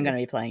 Like, Kirby. I'm going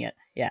to be playing it.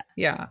 Yeah.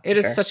 Yeah, it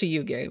is Sure. such a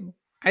you game.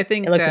 I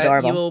think It looks that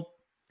adorable.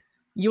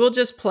 you will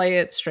just play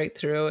it straight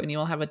through, and you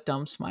will have a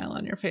dumb smile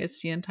on your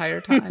face the entire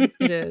time.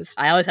 It is.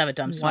 I always have a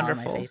dumb smile on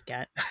wonderful. my face,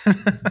 Kat.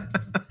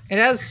 It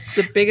has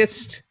the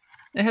biggest.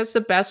 It has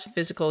the best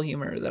physical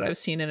humor that I've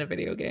seen in a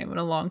video game in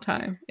a long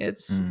time.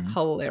 It's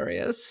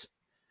hilarious.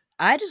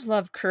 I just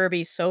love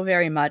Kirby so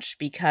very much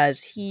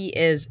because he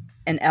is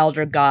an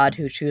elder god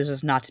who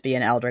chooses not to be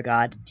an elder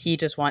god. He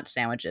just wants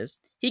sandwiches.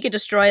 He could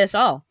destroy us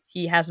all.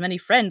 He has many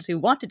friends who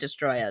want to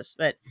destroy us,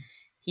 but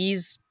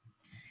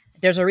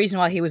there's a reason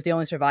why he was the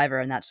only survivor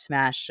in that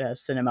Smash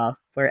cinema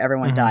where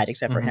everyone died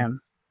except for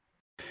him.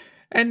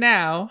 And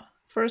now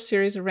for a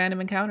series of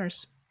random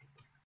encounters.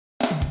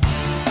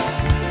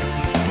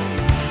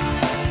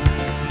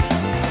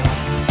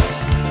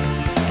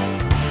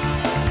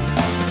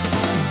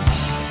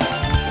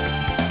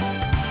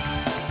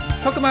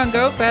 Pokemon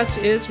Go Fest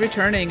is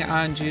returning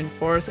on June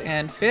 4th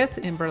and 5th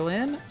in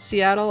Berlin,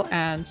 Seattle,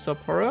 and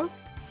Sapporo.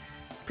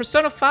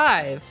 Persona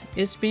 5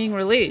 is being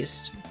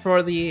released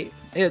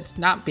it's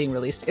not being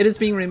released. It is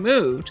being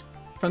removed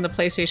from the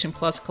PlayStation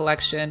Plus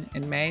collection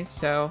in May,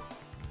 so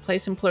play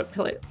some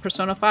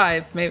Persona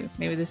 5.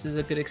 Maybe this is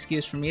a good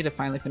excuse for me to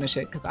finally finish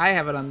it, because I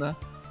have it on the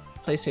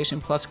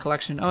PlayStation Plus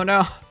collection. Oh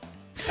no.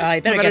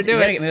 You better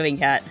get moving,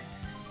 Kat.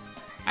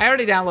 I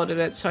already downloaded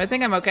it, so I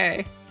think I'm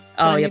okay.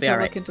 Oh, you'll be all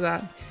right. Look into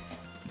that.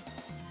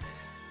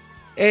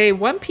 A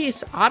One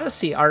Piece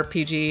Odyssey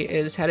RPG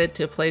is headed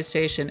to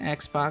PlayStation,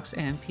 Xbox,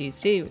 and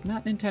PC,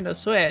 not Nintendo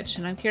Switch.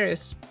 And I'm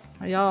curious,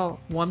 are y'all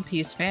One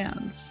Piece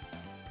fans?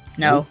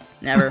 No,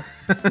 never.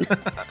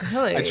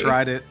 Really? I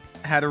tried it.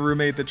 Had a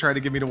roommate that tried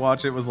to get me to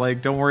watch it. Was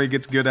like, don't worry, it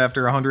gets good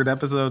after 100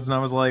 episodes. And I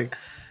was like,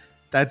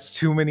 that's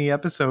too many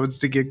episodes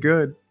to get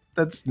good.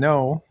 That's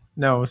no,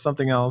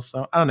 something else.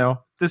 So I don't know.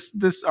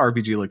 This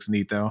RPG looks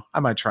neat though. I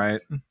might try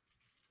it.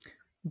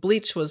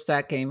 Bleach was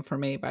that game for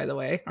me, by the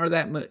way, or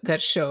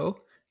that show.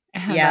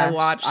 And yeah,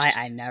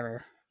 I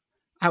never.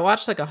 I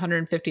watched like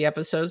 150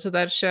 episodes of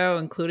that show,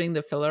 including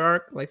the filler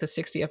arc, like the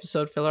 60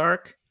 episode filler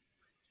arc.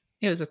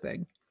 It was a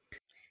thing.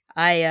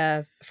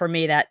 For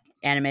me, that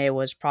anime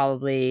was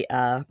probably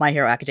My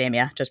Hero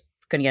Academia. Just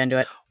couldn't get into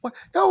it. What?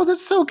 No,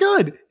 that's so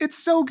good. It's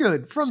so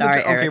good.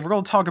 Sorry, okay, we're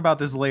going to talk about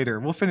this later.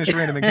 We'll finish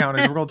Random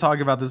Encounters. We're going to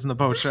talk about this in the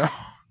post show.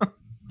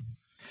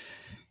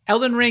 The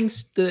Elden Ring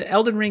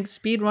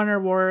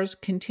Speedrunner Wars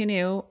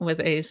continue with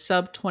a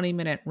sub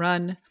 20-minute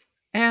run,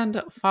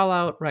 and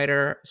Fallout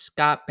writer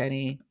Scott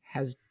Benny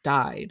has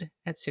died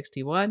at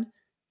 61.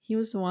 He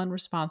was the one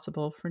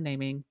responsible for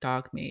naming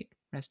Dogmeat.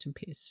 Rest in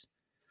peace.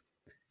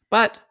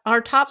 But our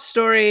top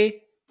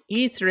story,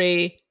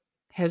 E3,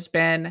 has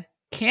been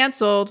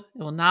canceled.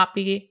 It will not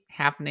be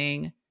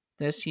happening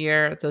this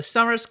year. The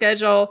summer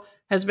schedule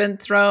has been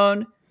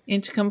thrown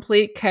into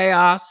complete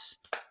chaos.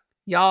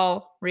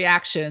 Y'all,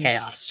 reactions.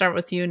 Chaos. Start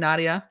with you,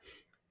 Nadia.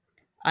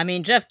 I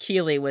mean, Jeff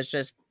Keighley was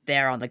just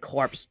there on the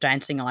corpse,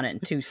 dancing on it in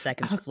 2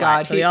 seconds flat. God,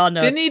 so we all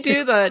know. Didn't he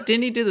do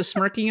the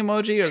smirking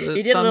emoji or the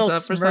he did a thumbs little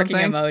up or smirking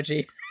something?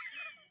 emoji.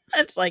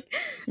 It's like,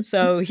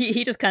 so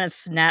he just kind of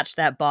snatched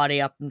that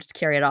body up and just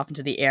carried it off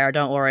into the air.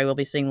 Don't worry, we'll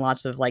be seeing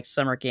lots of like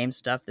summer game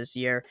stuff this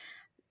year.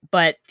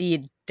 But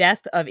the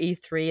death of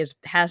E3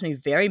 has me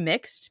very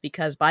mixed,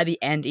 because by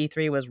the end,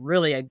 E3 was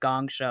really a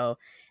gong show.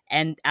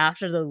 And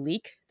after the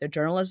leak, the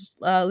journalist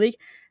leak,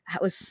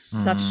 that was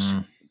such...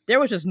 There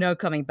was just no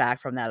coming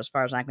back from that as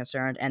far as I'm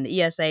concerned. And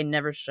the ESA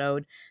never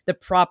showed the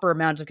proper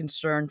amount of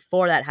concern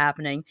for that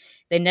happening.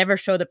 They never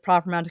showed the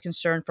proper amount of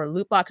concern for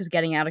loot boxes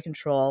getting out of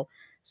control.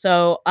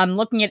 So I'm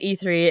looking at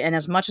E3, and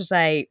as much as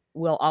I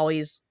will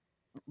always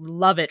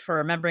love it for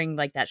remembering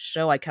like that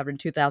show I covered in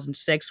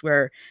 2006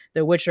 where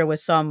The Witcher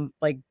was some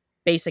like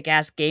basic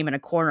ass game in a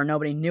corner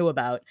nobody knew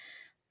about,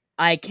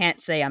 I can't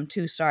say I'm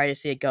too sorry to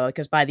see it go,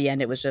 because by the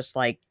end it was just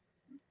like,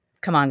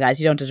 come on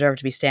guys, you don't deserve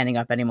to be standing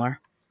up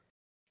anymore.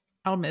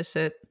 I'll miss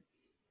it.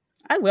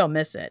 I will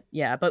miss it,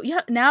 yeah. But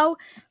yeah, now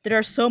there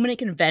are so many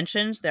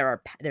conventions.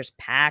 There's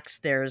PAX.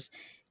 There's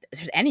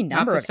any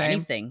number of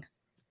anything.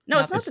 No,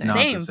 it's not the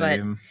same. But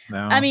no.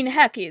 I mean,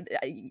 heck,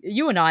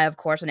 you and I, of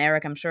course, and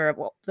Eric, I'm sure.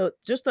 Well,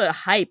 just the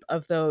hype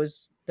of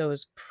those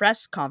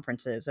press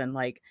conferences and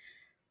like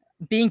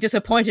being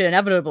disappointed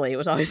inevitably. It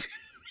was always.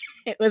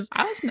 I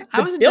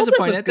wasn't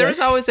disappointed. There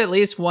was always at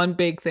least one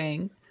big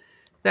thing.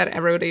 that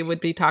everybody would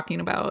be talking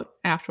about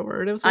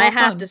afterward. It was a lot I of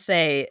have fun. to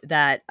say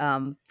that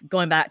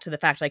going back to the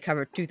fact that I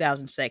covered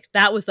 2006,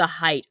 that was the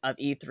height of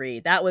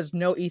E3. That was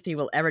no E3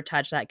 will ever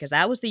touch that, because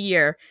that was the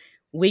year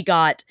we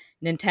got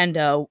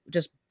Nintendo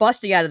just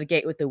busting out of the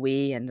gate with the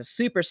Wii and the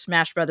Super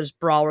Smash Brothers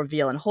Brawl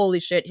reveal, and holy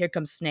shit, here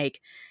comes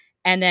Snake.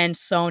 And then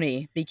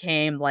Sony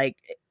became like,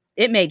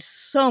 it made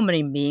so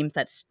many memes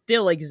that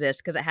still exist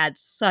because it had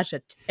such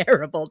a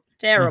terrible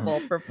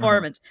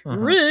performance.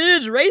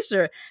 Ridge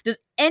Racer. Does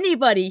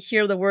anybody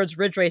hear the words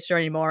Ridge Racer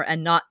anymore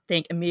and not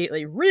think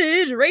immediately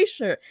Ridge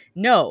Racer?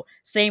 No.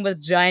 Same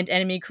with Giant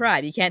Enemy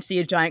Crab. You can't see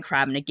a giant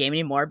crab in a game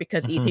anymore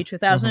because E3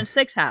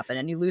 2006 happened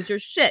and you lose your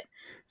shit.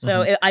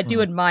 So I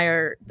do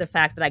admire the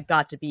fact that I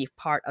got to be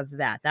part of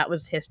that. That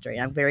was history.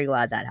 And I'm very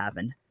glad that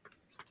happened.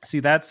 See,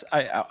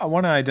 I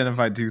want to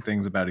identify two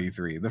things about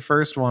E3. The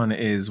first one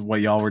is what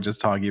y'all were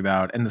just talking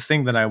about, and the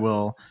thing that I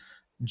will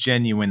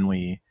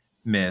genuinely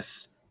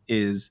miss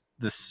is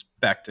the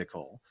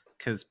spectacle,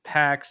 because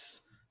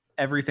PAX,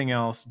 everything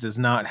else does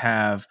not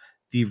have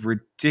the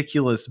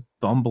ridiculous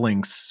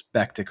bumbling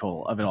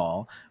spectacle of it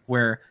all,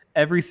 where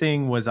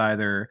everything was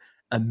either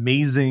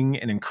amazing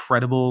and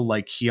incredible,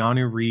 like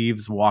Keanu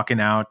Reeves walking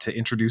out to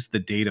introduce the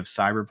date of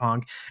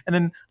Cyberpunk, and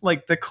then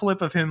like the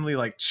clip of him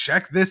like,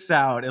 check this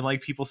out, and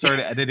like people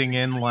started editing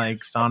in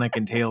like Sonic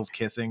and Tails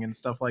kissing and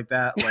stuff like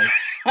that. Like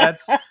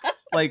that's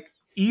like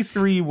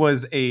E3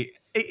 was a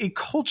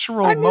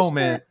cultural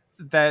moment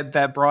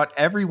that brought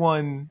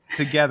everyone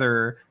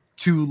together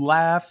to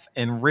laugh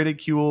and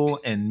ridicule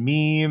and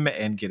meme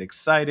and get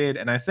excited.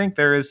 And I think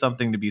there is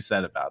something to be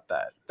said about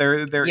that.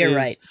 You're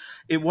right.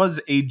 It was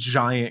a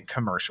giant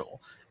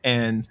commercial.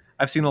 And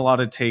I've seen a lot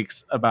of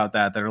takes about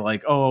that are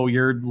like, oh,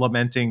 you're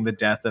lamenting the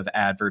death of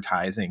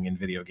advertising in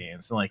video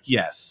games. And like,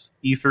 yes,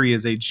 E3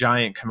 is a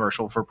giant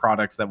commercial for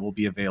products that will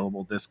be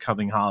available this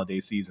coming holiday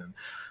season.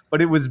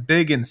 But it was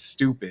big and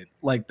stupid,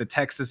 like the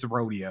Texas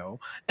rodeo.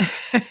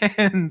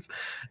 And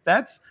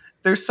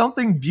there's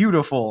something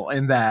beautiful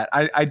in that.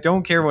 I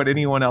don't care what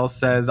anyone else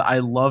says. I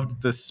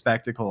loved the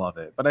spectacle of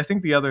it. But I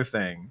think the other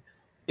thing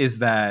is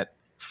that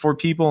for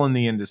people in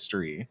the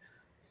industry,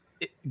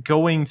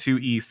 going to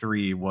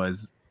E3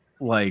 was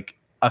like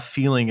a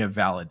feeling of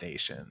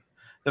validation.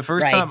 The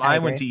first time I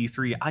went to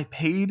E3, I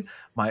paid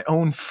my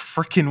own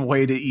freaking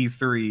way to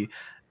E3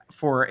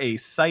 for a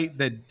site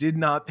that did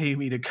not pay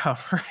me to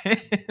cover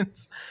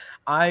it.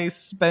 I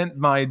spent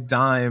my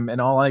dime and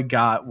all I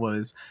got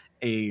was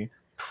a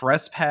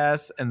press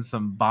pass and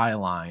some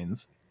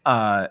bylines.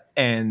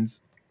 And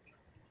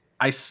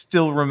I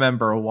still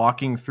remember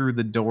walking through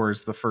the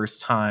doors the first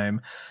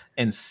time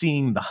and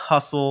seeing the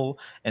hustle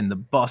and the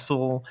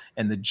bustle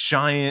and the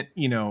giant,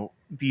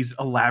 these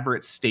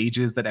elaborate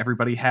stages that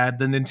everybody had.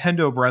 The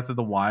Nintendo Breath of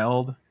the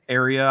Wild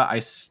area, I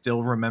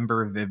still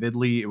remember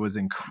vividly. It was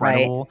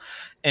incredible.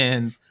 Right.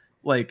 And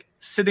like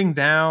sitting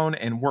down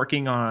and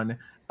working on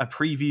a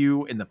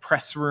preview in the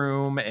press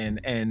room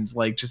and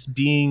like just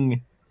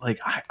being like,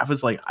 I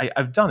was like,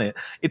 I've done it.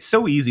 It's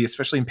so easy,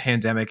 especially in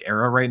pandemic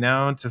era right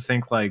now, to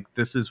think like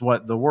this is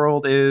what the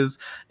world is.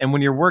 And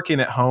when you're working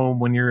at home,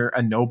 when you're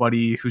a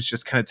nobody who's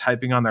just kind of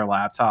typing on their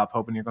laptop,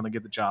 hoping you're going to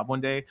get the job one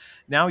day,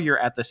 now you're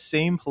at the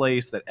same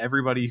place that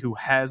everybody who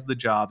has the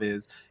job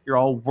is. You're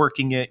all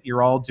working it.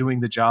 You're all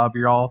doing the job.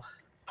 You're all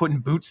putting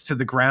boots to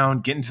the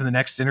ground, getting to the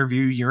next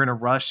interview. You're in a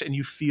rush and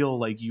you feel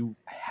like you've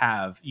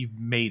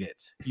made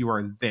it. You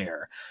are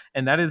there.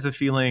 And that is a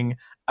feeling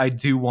I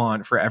do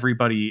want for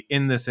everybody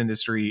in this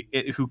industry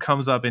who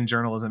comes up in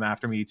journalism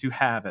after me to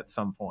have at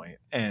some point.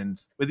 And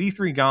with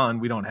E3 gone,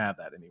 we don't have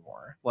that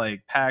anymore.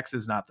 Like PAX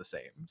is not the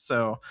same.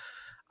 So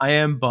I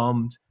am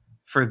bummed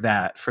for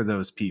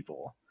those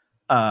people.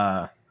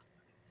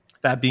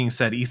 That being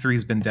said, E3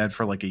 has been dead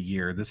for like a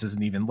year. This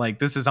isn't even like,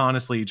 this is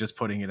honestly just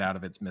putting it out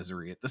of its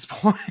misery at this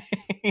point.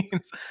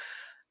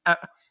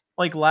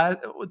 Like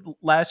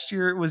last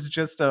year, it was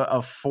just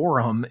a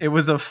forum. It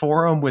was a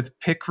forum with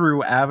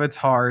Picrew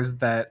avatars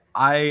that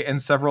I and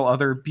several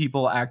other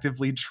people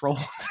actively trolled.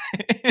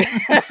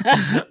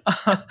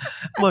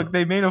 Look,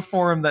 they made a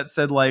forum that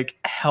said like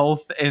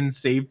health and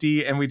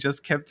safety, and we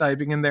just kept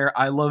typing in there,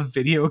 I love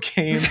video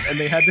games, and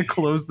they had to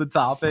close the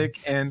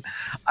topic. And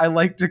I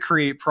like to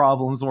create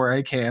problems where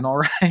I can, all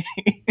right?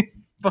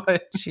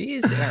 But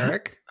jeez,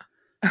 Eric.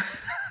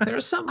 There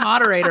was some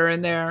moderator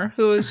in there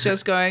who was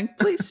just going,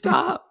 please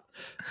stop.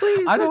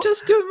 Please, I'm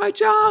just doing my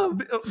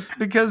job.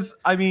 Because,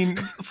 I mean,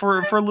 for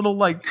a little,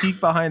 like, peek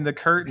behind the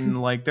curtain,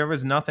 like, there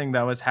was nothing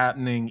that was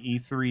happening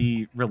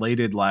E3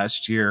 related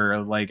last year.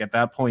 Like, at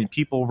that point,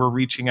 people were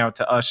reaching out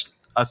to us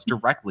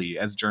directly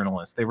as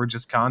journalists. They were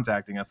just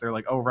contacting us. They're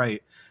like, oh,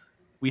 right,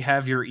 we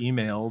have your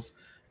emails.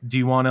 Do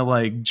you want to,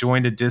 like,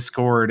 join a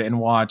Discord and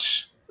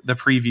watch the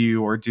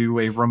preview or do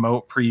a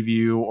remote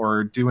preview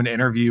or do an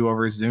interview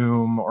over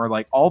Zoom or,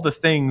 like, all the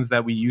things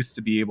that we used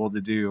to be able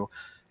to do?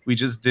 We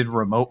just did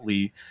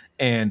remotely,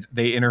 and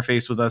they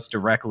interface with us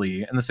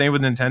directly. And the same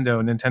with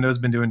Nintendo. Nintendo's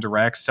been doing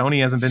direct.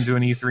 Sony hasn't been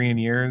doing E3 in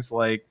years.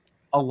 Like,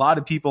 a lot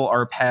of people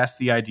are past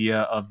the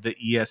idea of the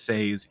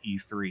ESA's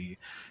E3.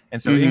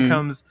 And so in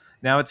comes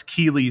Now it's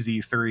Keeley's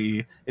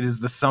E3. It is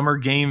the Summer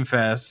Game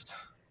Fest,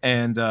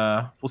 and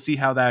we'll see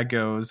how that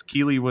goes.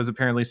 Keeley was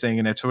apparently saying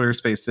in a Twitter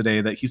space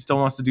today that he still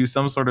wants to do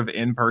some sort of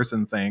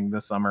in-person thing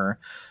this summer.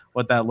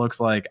 What that looks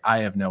like, I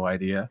have no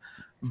idea.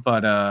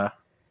 But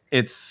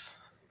it's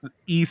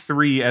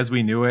E3 as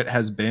we knew it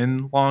has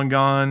been long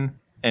gone,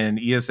 and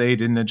ESA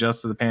didn't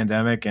adjust to the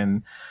pandemic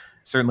and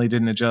certainly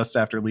didn't adjust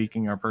after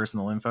leaking our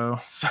personal info.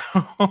 So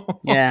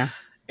Yeah.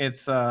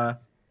 it's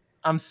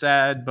I'm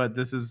sad, but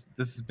this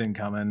has been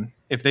coming.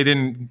 If they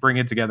didn't bring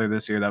it together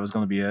this year, that was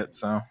going to be it.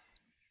 So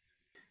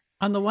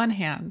On the one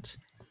hand,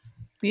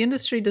 the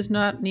industry does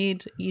not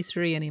need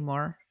E3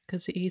 anymore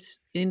because the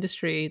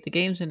industry, the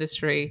games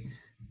industry,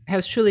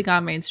 has truly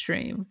gone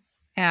mainstream,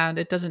 and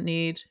it doesn't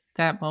need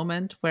that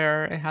moment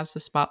where it has the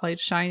spotlight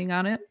shining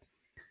on it.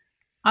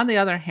 On the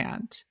other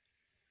hand,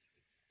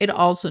 it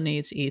also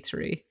needs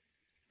E3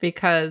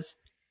 because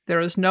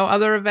there is no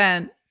other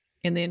event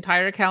in the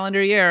entire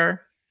calendar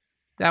year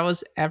that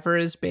was ever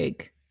as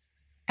big,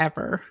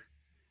 ever.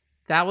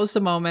 That was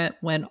the moment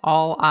when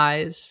all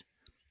eyes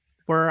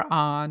were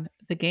on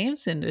the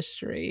games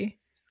industry,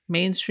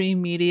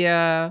 mainstream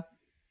media,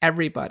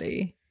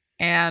 everybody.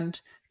 And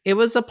it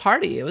was a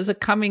party. It was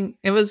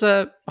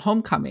a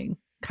homecoming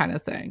kind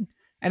of thing.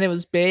 And it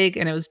was big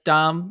and it was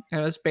dumb. And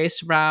it was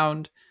based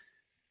around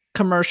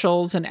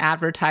commercials and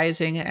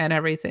advertising and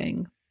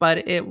everything.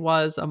 But it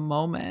was a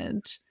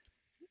moment.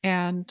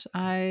 And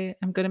I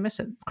am going to miss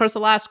it. Of course, the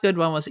last good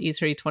one was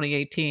E3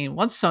 2018.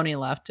 Once Sony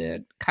left,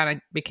 it kind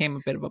of became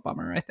a bit of a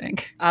bummer, I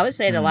think. I would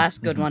say the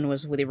last good one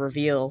was with the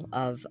reveal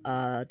of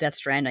Death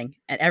Stranding,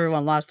 and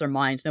everyone lost their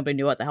minds. Nobody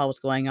knew what the hell was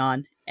going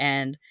on.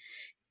 And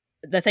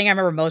the thing I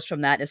remember most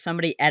from that is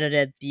somebody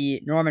edited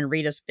the Norman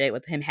Reedus bit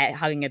with him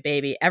hugging a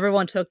baby.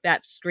 Everyone took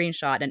that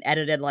screenshot and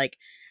edited, like,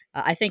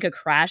 I think a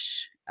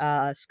Crash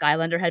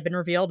Skylander had been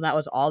revealed, and that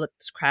was all that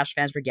Crash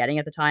fans were getting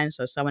at the time.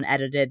 So someone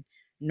edited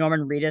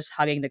Norman Reedus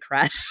hugging the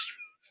Crash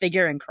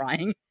figure and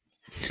crying.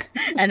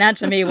 And that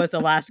to me was the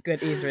last good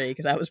E3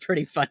 because that was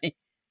pretty funny.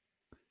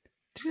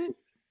 Didn't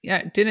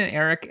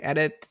Eric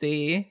edit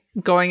the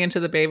going into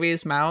the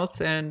baby's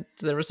mouth and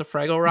there was a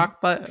Fraggle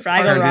Rock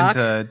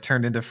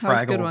turned into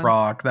Fraggle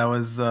Rock. That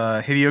was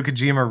Hideo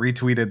Kojima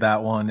retweeted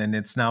that one, and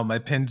it's now my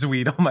pinned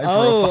tweet on my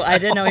profile. Oh, I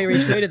didn't know he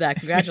retweeted that.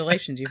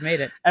 Congratulations, you've made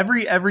it.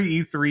 Every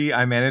E3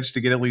 I managed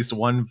to get at least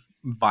one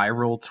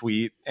viral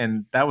tweet,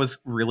 and that was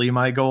really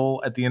my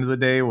goal at the end of the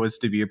day, was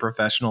to be a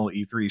professional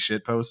E3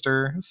 shit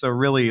poster. So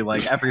really,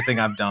 like,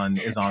 everything I've done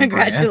is on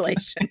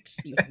Congratulations,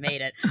 you've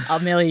made it. I'll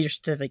mail you your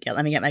certificate.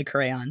 Let me get my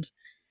crayons.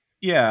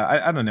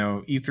 Yeah, I don't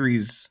know.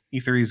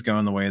 E3's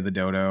going the way of the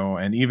dodo,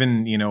 and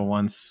even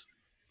once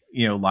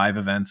live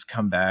events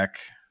come back,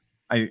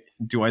 I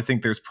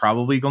think there's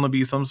probably going to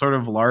be some sort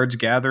of large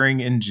gathering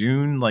in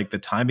June. Like, the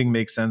timing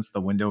makes sense,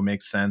 the window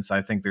makes sense.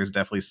 I think there's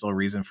definitely still a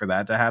reason for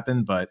that to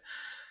happen, but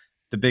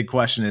the big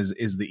question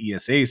is the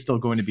ESA still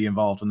going to be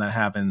involved when that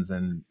happens?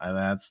 And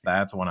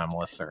that's what I'm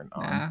less certain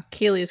on.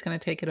 Keeley's going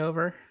to take it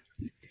over.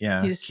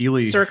 Yeah, he's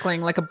Keeley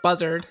circling like a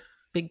buzzard,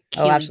 big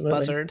Keeley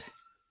buzzard.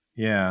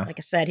 Yeah. Like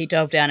I said, he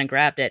dove down and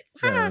grabbed it.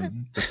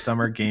 The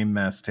summer game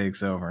mess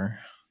takes over.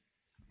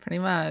 Pretty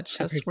much.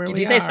 Did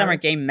you say summer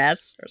game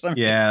mess or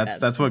something? Yeah,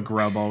 that's what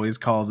Grub always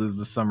calls is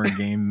the summer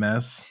game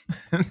mess.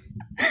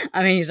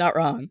 I mean, he's not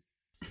wrong.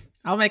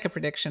 I'll make a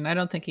prediction. I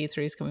don't think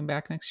E3 is coming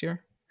back next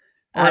year.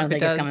 I don't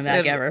think it's coming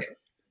back ever.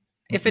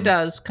 If it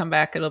does come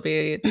back, it'll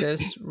be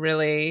this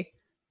really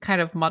kind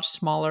of much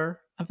smaller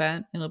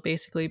event. It'll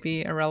basically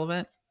be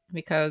irrelevant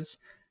because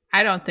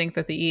I don't think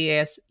that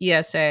the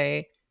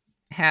ESA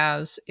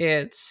has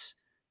its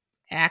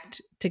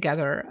act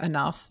together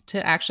enough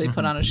to actually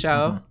put on a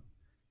show.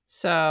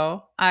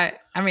 So I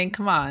mean,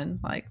 come on,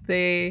 like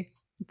they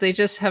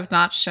just have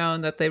not shown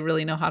that they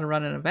really know how to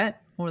run an event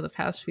over the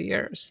past few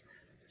years.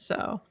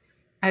 So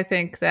I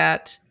think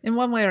that in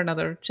one way or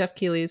another, Jeff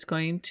Keighley is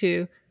going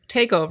to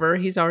take over.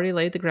 He's already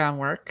laid the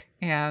groundwork,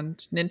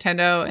 and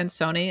Nintendo and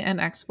Sony and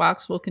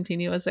Xbox will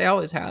continue as they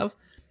always have,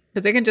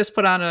 because they can just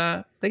put on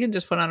a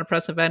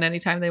press event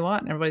anytime they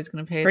want, and everybody's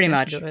going to pay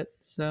attention to it.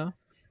 So,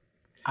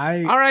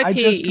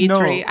 R.I.P.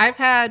 E3. I've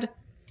had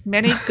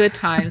many good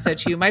times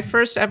at you. My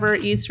first ever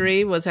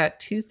E3 was at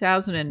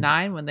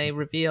 2009 when they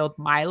revealed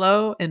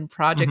Milo and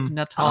Project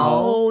Natal.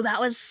 Oh, that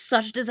was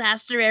such a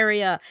disaster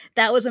area.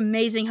 That was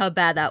amazing how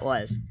bad that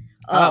was.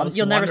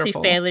 You'll never see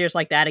failures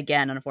like that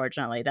again,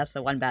 unfortunately. That's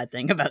the one bad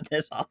thing about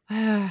this all.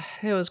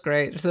 It was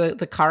great.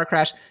 The car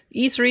crash.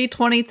 E3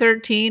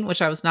 2013,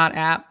 which I was not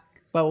at,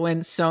 but when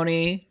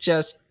Sony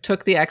just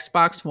took the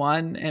Xbox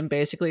One and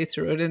basically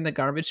threw it in the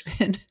garbage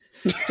bin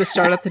to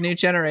start up the new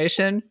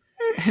generation.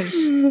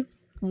 And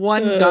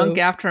one dunk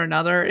after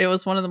another. It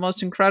was one of the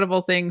most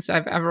incredible things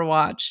I've ever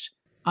watched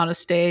on a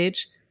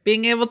stage.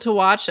 Being able to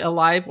watch a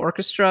live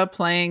orchestra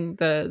playing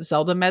the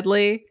Zelda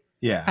medley.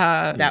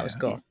 Yeah. That was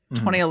cool.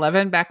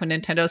 2011, back when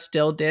Nintendo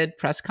still did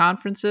press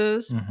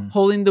conferences,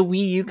 holding the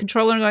Wii U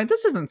controller and going,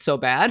 this isn't so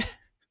bad.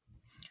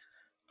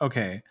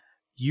 Okay.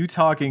 You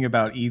talking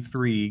about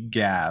E3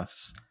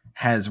 gaffes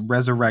has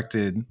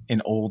resurrected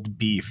an old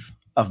beef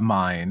of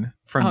mine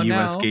from Oh,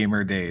 US no.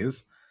 Gamer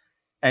days.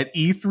 At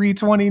E3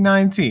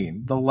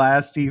 2019, the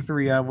last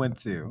E3 I went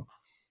to,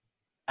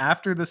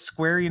 after the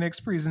Square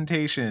Enix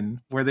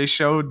presentation where they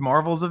showed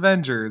Marvel's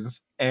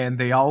Avengers and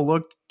they all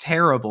looked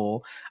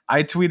terrible,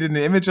 I tweeted an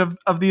image of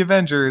the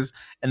Avengers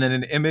and then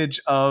an image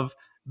of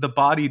the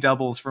body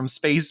doubles from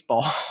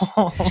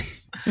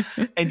Spaceballs.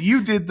 And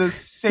you did the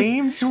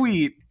same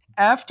tweet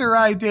after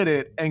I did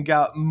it and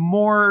got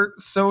more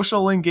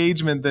social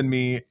engagement than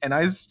me, and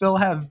I still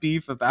have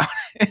beef about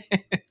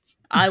it.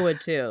 I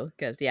would too,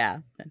 because you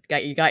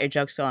got your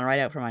joke stolen right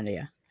out from under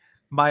you.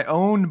 My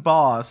own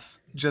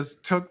boss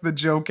just took the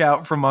joke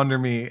out from under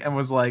me and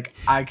was like,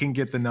 I can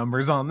get the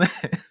numbers on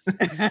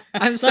this.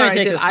 I'm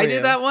sorry, did I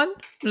do that one?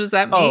 Was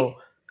that me?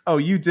 Oh,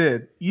 you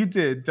did. You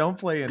did. Don't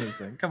play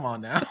innocent. Come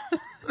on now.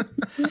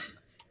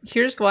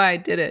 Here's why I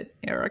did it,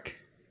 Eric.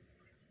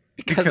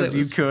 Because it was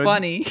you could.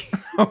 Funny.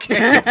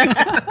 Okay.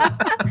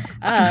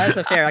 That's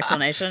a fair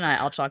explanation.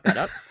 I'll chalk that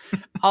up.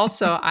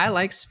 Also, I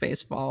like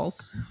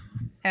Spaceballs.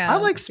 And I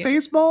like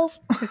Spaceballs.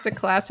 It's a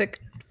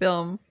classic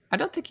film. I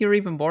don't think you were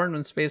even born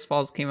when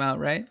Spaceballs came out,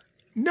 right?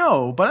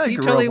 No, but I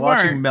grew up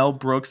watching Mel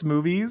Brooks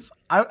movies.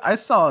 I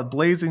saw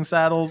Blazing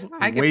Saddles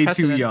way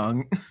too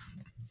young.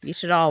 You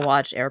should all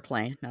watch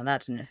Airplane. Now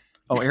that's new.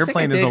 Oh,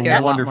 Airplane is a wonderful film. I did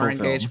get a lot more film.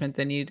 Engagement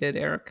than you did,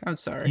 Eric. I'm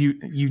sorry.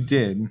 You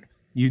did.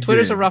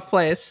 Twitter's a rough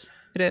place.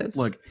 It is.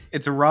 Look,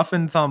 it's a rough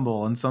and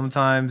tumble, and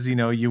sometimes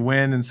you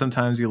win and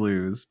sometimes you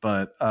lose.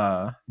 But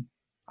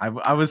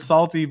I was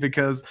salty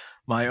because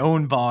my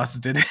own boss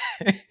did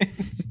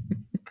it.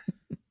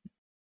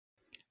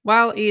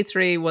 While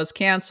E3 was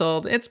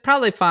canceled, it's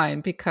probably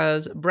fine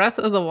because Breath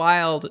of the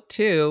Wild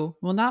 2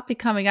 will not be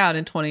coming out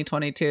in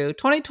 2022.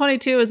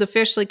 2022 is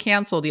officially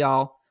canceled,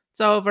 y'all. It's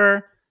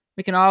over.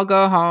 We can all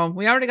go home.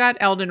 We already got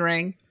Elden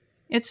Ring.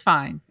 It's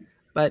fine.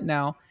 But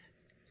no.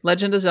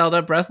 Legend of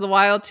Zelda Breath of the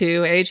Wild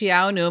 2, Eiji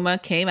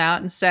Aonuma came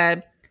out and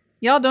said,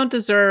 y'all don't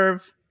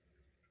deserve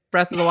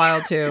Breath of the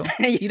Wild 2.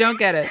 You don't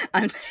get it.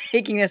 I'm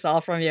taking this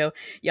all from you.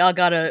 Y'all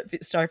gotta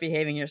start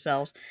behaving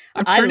yourselves.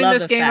 I'm turning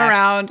this game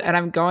around and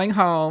I'm going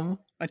home.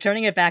 I'm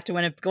turning it back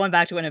to going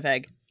back to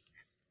Winnipeg.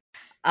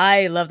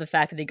 I love the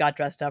fact that he got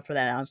dressed up for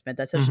that announcement.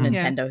 That's such a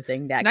Nintendo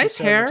thing. That nice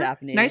hair,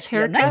 Japanese. Nice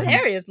haircut. Nice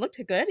hair. It looked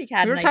good. He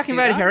had. We were talking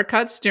about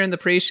haircuts during the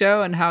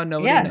pre-show and how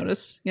nobody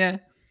noticed. Yeah.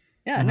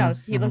 No,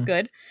 he looked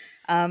good.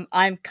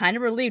 I'm kind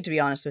of relieved, to be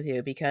honest with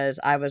you, because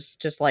I was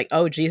just like,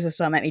 oh, Jesus,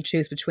 so let me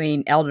choose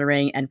between Elden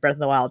Ring and Breath of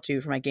the Wild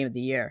 2 for my game of the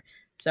year.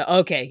 So,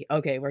 okay,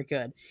 we're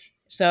good.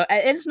 So,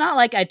 it's not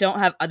like I don't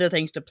have other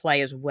things to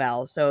play as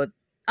well. So,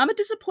 I'm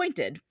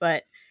disappointed,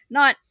 but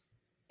not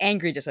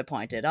angry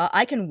disappointed.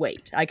 I can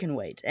wait.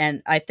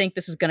 And I think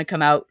this is going to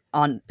come out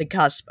on the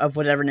cusp of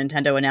whatever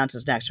Nintendo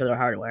announces next for their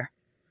hardware.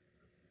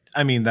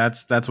 I mean,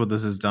 that's what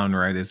this has done,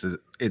 right?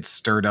 It's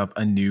stirred up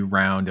a new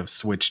round of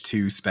Switch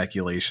 2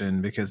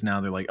 speculation because now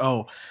they're like,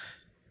 oh,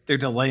 they're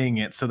delaying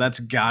it, so that's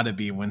got to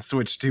be when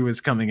Switch 2 is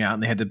coming out,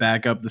 and they had to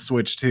back up the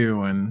Switch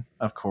 2, and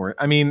of course,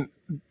 I mean,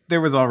 there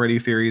was already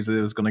theories that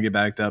it was going to get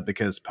backed up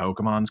because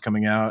Pokemon's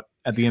coming out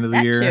at the end of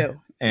the year.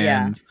 Too.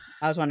 And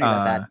I was wondering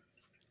about that.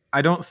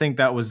 I don't think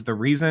that was the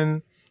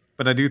reason,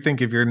 but I do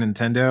think if you're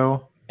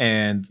Nintendo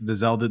and the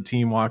Zelda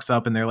team walks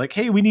up and they're like,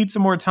 hey, we need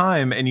some more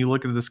time. And you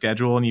look at the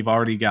schedule and you've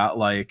already got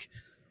like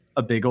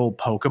a big old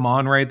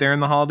Pokemon right there in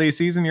the holiday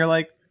season. You're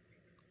like,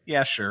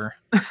 yeah, sure.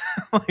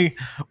 Like,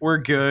 we're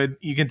good.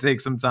 You can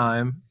take some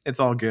time. It's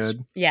all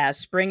good. Yeah,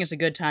 spring is a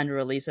good time to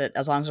release it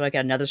as long as I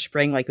get another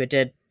spring like we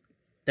did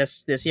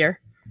this year.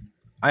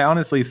 I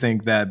honestly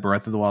think that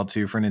Breath of the Wild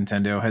 2 for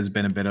Nintendo has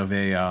been a bit of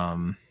a,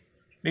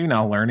 maybe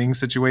not a learning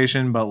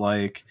situation, but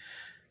like,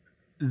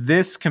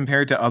 this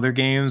compared to other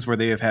games where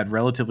they have had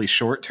relatively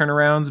short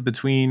turnarounds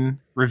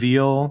between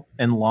reveal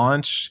and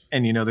launch.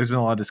 And, there's been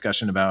a lot of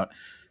discussion about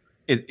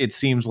it. It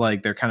seems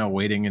like they're kind of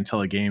waiting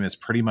until a game is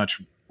pretty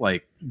much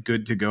like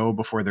good to go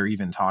before they're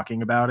even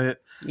talking about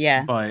it.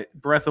 Yeah. But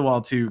Breath of the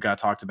Wild 2 got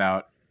talked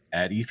about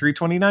at E3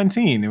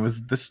 2019. It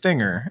was the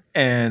stinger.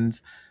 And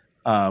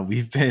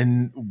we've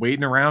been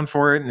waiting around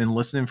for it and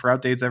listening for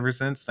updates ever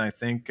since. And I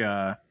think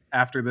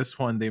after this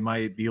one, they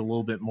might be a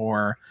little bit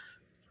more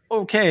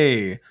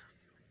okay.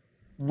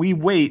 We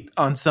wait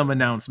on some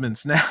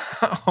announcements now.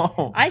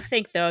 I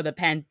think, though,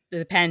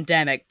 the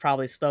pandemic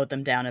probably slowed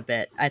them down a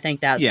bit. I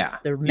think that's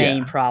the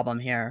main problem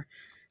here.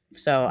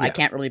 So I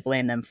can't really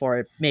blame them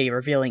for maybe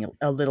revealing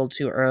a little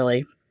too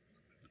early.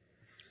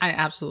 I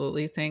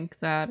absolutely think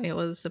that it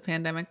was the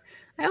pandemic.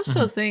 I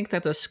also think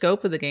that the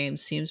scope of the game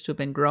seems to have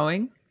been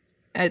growing.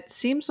 It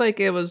seems like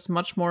it was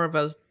much more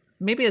of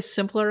maybe a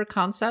simpler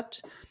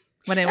concept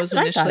when it was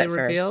initially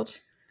revealed.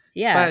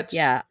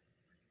 Yeah,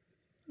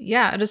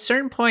 Yeah, at a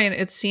certain point,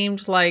 it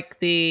seemed like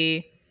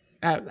they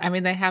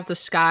have the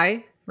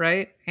sky,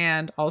 right?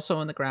 And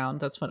also in the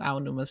ground. That's what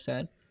Aonuma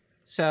said.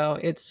 So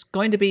it's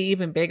going to be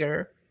even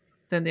bigger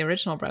than the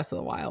original Breath of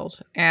the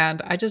Wild.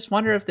 And I just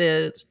wonder if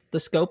the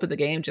scope of the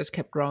game just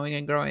kept growing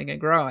and growing and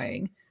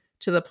growing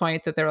to the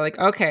point that they were like,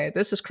 okay,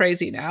 this is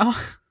crazy now.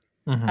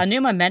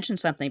 Anuma mentioned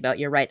something about,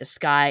 you're right, the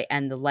sky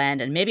and the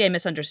land, and maybe I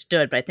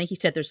misunderstood, but I think he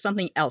said there's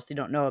something else you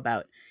don't know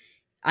about.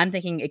 I'm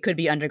thinking it could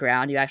be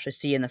underground. You actually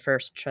see in the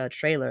first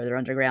trailer they're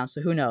underground,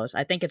 so who knows?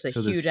 I think it's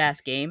a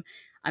huge-ass game.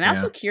 I'm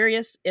also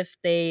curious if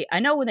I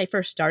know when they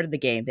first started the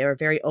game, they were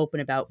very open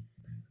about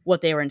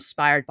what they were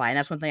inspired by, and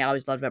that's one thing I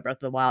always loved about Breath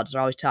of the Wild, is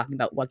they're always talking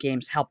about what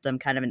games helped them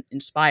kind of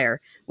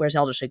inspire where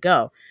Zelda should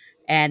go.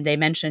 And they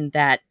mentioned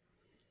that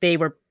they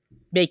were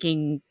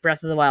making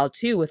Breath of the Wild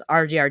 2 with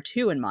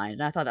RDR2 in mind,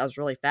 and I thought that was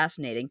really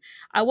fascinating.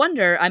 I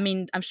wonder, I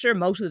mean, I'm sure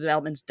most of the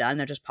development's done,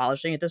 they're just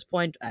polishing at this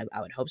point. I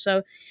would hope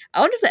so.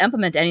 I wonder if they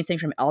implement anything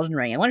from Elden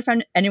Ring. I wonder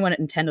if anyone at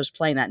Nintendo's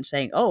playing that and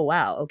saying, oh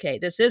wow, okay,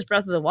 this is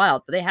Breath of the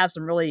Wild, but they have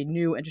some really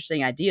new,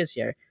 interesting ideas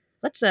here.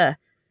 Let's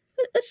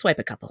swipe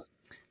a couple.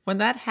 When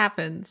that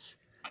happens,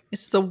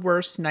 it's the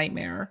worst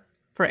nightmare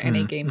for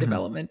any game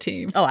development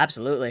team. Oh,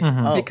 absolutely.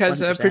 Because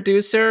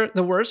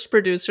the worst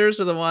producers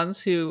are the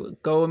ones who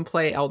go and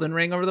play Elden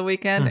Ring over the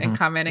weekend and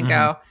come in and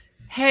go,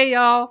 hey,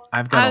 y'all,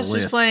 I was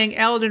just playing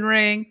Elden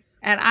Ring,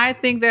 and I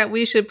think that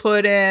we should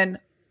put in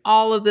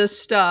all of this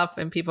stuff.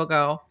 And people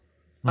go,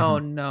 oh,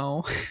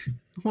 no.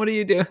 What are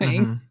you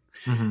doing?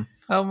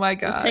 Oh, my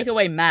God. Let's take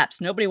away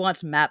maps. Nobody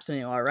wants maps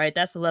anymore, right?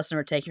 That's the lesson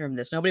we're taking from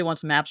this. Nobody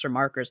wants maps or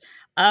markers.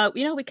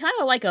 We kind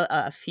of like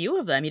a few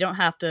of them. You don't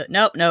have to...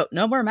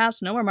 No more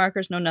maps, no more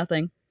markers, no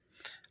nothing.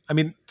 I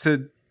mean,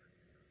 to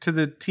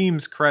the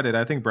team's credit,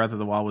 I think Breath of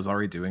the Wild was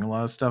already doing a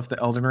lot of stuff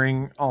that Elden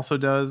Ring also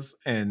does.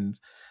 And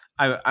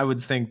I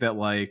would think that,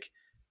 like,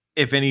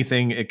 if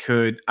anything, it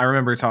could... I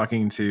remember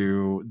talking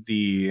to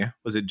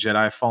was it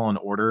Jedi Fallen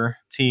Order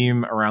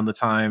team around the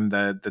time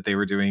that they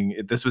were doing...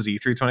 This was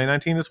E3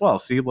 2019 as well.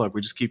 See, look,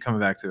 we just keep coming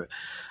back to it.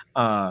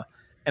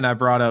 And I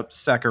brought up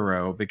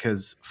Sekiro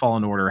because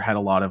Fallen Order had a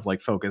lot of,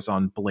 like, focus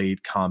on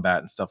blade combat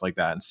and stuff like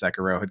that. And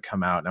Sekiro had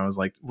come out. And I was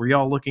like, were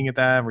y'all looking at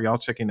that? Were y'all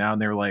checking out?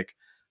 And they were like,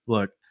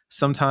 look,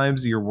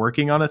 sometimes you're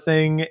working on a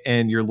thing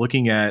and you're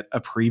looking at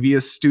a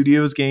previous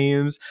studio's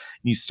games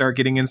and you start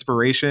getting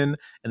inspiration,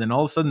 and then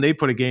all of a sudden they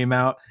put a game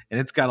out and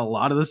it's got a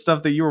lot of the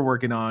stuff that you were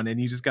working on, and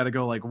you just got to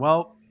go like,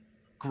 well,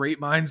 great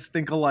minds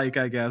think alike,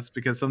 I guess,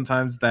 because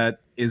sometimes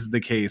that is the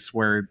case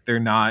where they're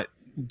not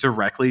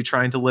directly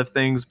trying to lift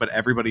things, but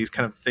everybody's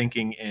kind of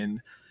thinking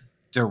in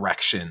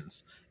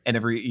directions, and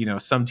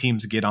some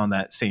teams get on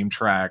that same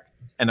track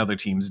and other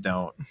teams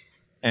don't.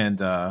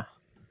 And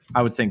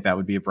I would think that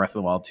would be a Breath of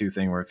the Wild 2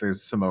 thing, where if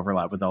there's some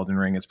overlap with Elden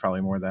Ring, it's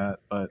probably more that.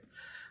 But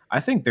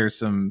I think there's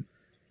some,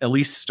 at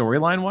least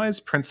storyline-wise,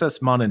 Princess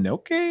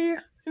Mononoke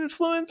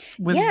influence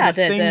with the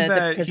thing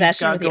that he's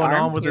got going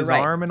on with his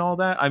arm and all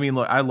that. I mean,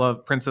 look, I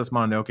love Princess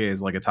Mononoke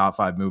is like a top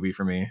 5 movie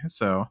for me.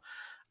 So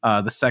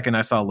the second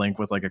I saw Link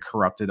with like a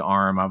corrupted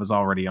arm, I was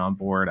already on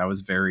board. I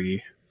was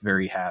very,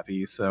 very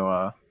happy.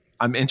 So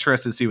I'm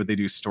interested to see what they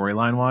do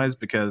storyline-wise,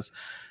 because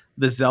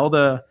the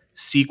Zelda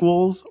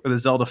sequels or the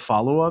Zelda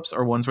follow-ups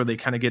are ones where they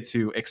kind of get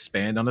to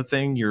expand on a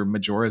thing. Your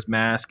Majora's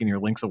Mask and your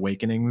Link's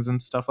Awakenings and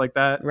stuff like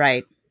that,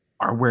 right,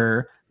 are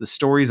where the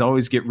stories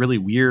always get really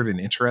weird and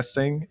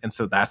interesting. And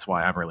so that's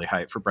why I'm really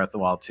hyped for Breath of the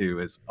Wild 2,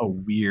 is a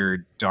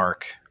weird,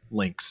 dark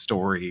Link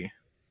story.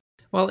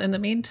 Well, in the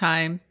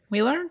meantime,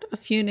 we learned a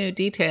few new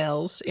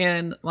details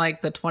in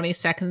like the 20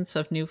 seconds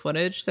of new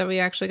footage that we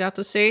actually got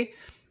to see.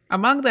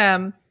 Among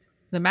them,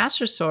 the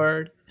Master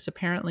Sword is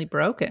apparently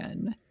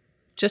broken.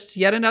 Just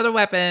yet another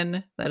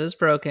weapon that is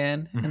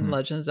broken in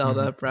Legend of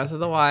Zelda Breath of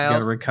the Wild. You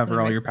gotta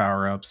recover all your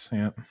power-ups.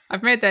 Yeah,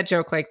 I've made that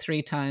joke like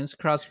 3 times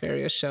across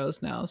various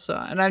shows now.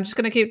 And I'm just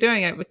gonna keep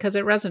doing it because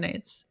it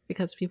resonates.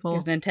 Because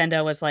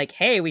Nintendo was like,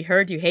 hey, we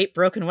heard you hate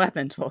broken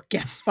weapons. Well,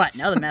 guess what?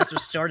 Now the Master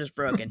Sword is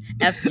broken.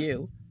 F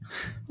you.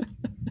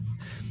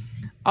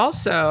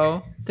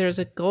 Also, there's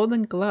a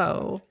golden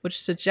glow,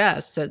 which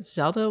suggests that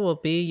Zelda will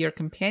be your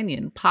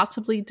companion,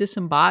 possibly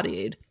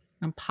disembodied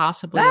and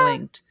possibly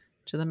linked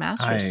to the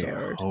Master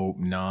Sword. I hope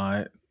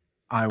not.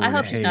 I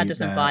hope she's not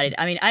disembodied.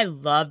 I mean, I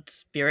loved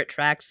Spirit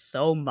Tracks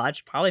so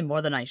much, probably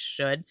more than I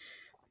should.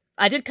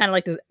 I did kind of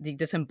like the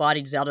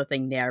disembodied Zelda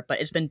thing there, but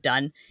it's been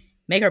done.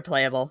 Make her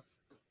playable.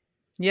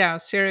 Yeah,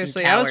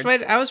 seriously. I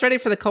was ready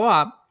for the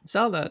co-op.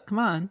 Zelda, come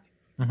on.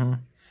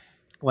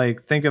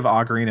 Like, think of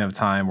Ocarina of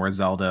Time, where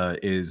Zelda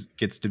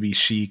gets to be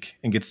chic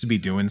and gets to be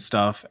doing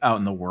stuff out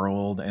in the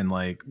world, and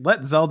like,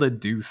 let Zelda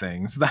do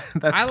things.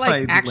 That's I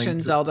like action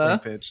Zelda.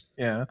 Pitch.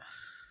 Yeah.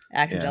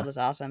 Action Zelda's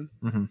awesome.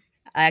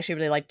 I actually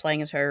really like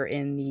playing as her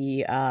in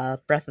the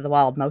Breath of the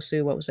Wild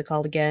Mosu. What was it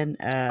called again?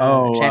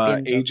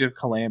 Age of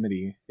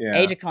Calamity. Yeah.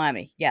 Age of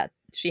Calamity. Yeah.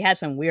 She had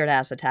some weird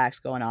ass attacks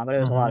going on, but it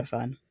was a lot of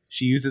fun.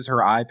 She uses her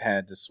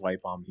iPad to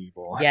swipe on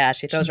people. Yeah,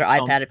 she throws her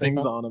iPad at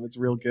things people. On them. It's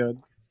real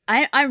good.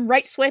 I'm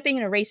right swiping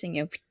and erasing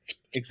you.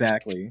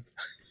 Exactly.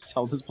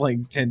 Zelda's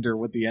playing Tinder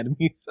with the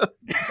enemies of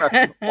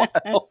Breath of the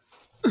Wild.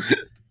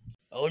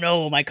 Oh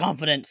no, my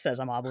confidence, says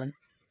a moblin.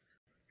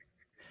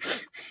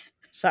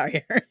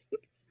 Sorry, Eric.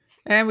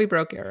 And we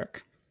broke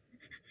Eric.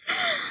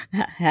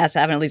 Has to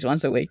happen at least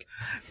once a week.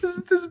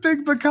 This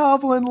big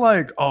bokoblin,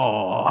 like,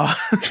 oh.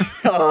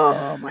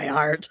 Oh, my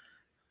heart.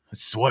 I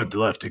swiped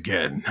left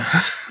again.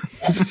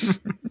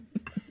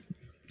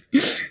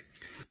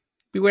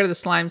 Beware the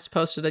Slimes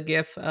posted a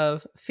gif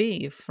of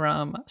Fee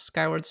from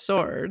Skyward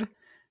Sword,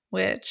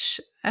 which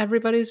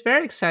everybody's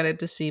very excited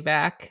to see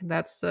back.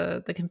 That's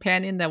the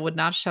companion that would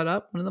not shut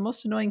up. One of the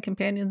most annoying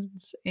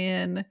companions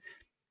in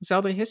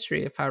Zelda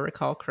history, if I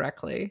recall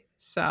correctly.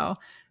 So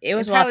It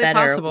was it's a lot highly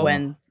better possible.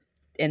 when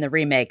in the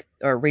remake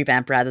or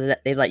revamp rather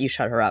that they let you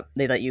shut her up.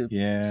 They let you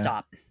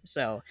stop.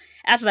 So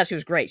after that, she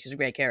was great. She's a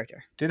great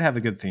character. Did have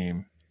a good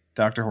theme.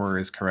 Dr. Horror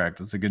is correct.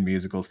 It's a good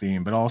musical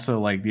theme, but also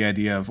like the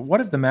idea of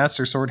what if the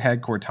Master Sword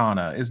had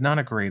Cortana is not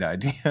a great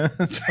idea.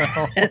 So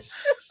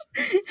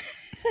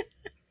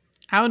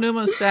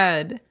Aonuma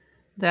said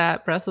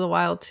that Breath of the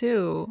Wild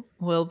 2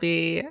 will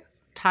be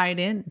tied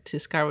in to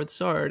Skyward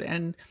Sword.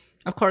 And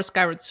of course,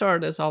 Skyward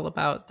Sword is all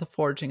about the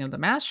forging of the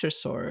Master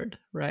Sword,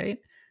 right?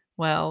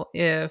 Well,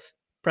 if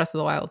Breath of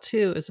the Wild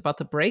 2 is about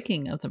the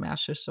breaking of the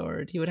Master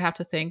Sword, you would have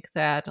to think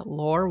that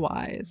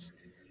lore-wise,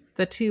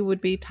 the two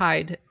would be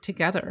tied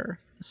together.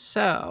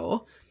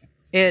 So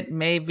it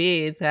may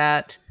be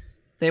that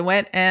they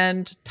went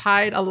and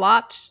tied a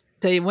lot.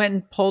 They went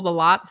and pulled a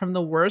lot from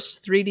the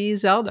worst 3D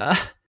Zelda.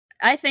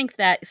 I think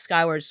that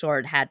Skyward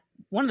Sword had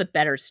one of the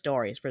better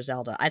stories for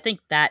Zelda. I think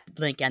that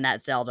Link and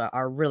that Zelda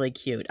are really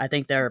cute. I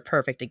think they're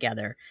perfect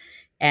together.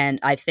 And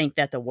I think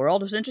that the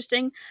world was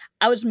interesting.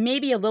 I was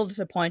maybe a little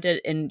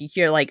disappointed in you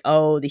hear like,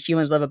 oh, the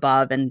humans live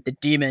above and the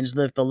demons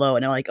live below.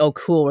 And they're like, oh,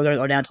 cool, we're going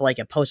to go down to like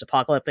a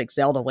post-apocalyptic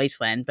Zelda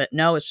wasteland. But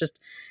no, it's just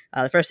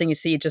the first thing you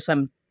see is just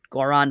some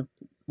Goron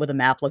with a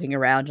map looking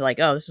around. You're like,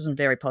 oh, this isn't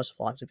very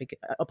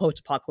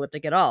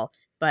post-apocalyptic at all.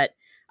 But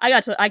I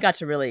got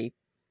to really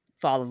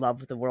fall in love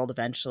with the world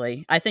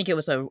eventually. I think it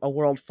was a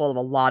world full of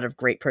a lot of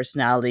great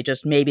personality.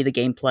 Just maybe the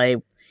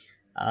gameplay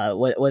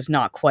was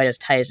not quite as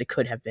tight as it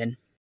could have been.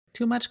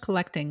 Too much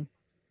collecting.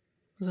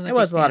 It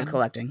was a lot of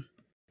collecting.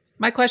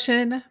 My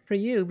question for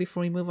you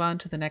before we move on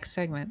to the next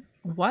segment.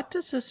 What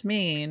does this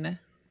mean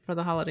for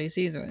the holiday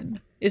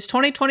season? Is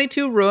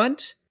 2022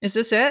 ruined? Is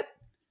this it?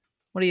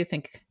 What do you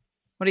think?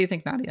 What do you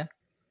think, Nadia?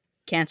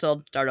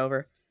 Canceled. Start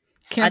over.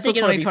 Cancel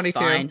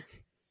 2022.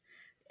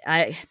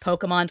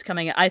 Pokemon's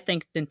coming. I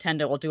think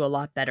Nintendo will do a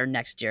lot better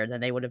next year than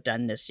they would have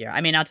done this year.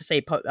 I mean, not to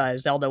say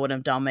Zelda would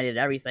have dominated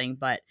everything,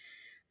 but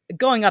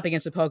going up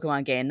against a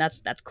Pokemon game,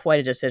 that's quite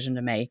a decision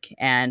to make,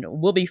 and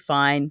we'll be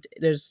fine.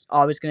 There's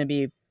always going to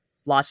be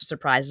lots of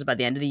surprises by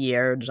the end of the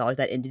year. There's always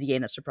that indie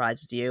game that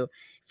surprises you.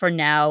 For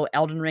now,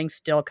 Elden Ring's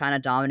still kind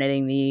of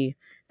dominating the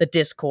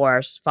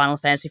discourse. Final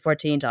Fantasy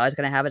 14 is always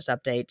going to have its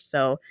updates,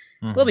 so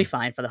we'll be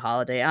fine for the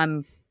holiday.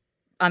 I'm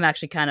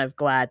actually kind of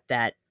glad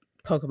that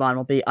Pokemon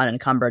will be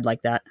unencumbered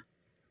like that.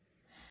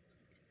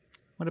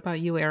 What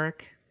about you,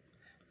 Eric?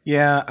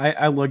 Yeah,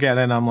 I look at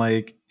it and I'm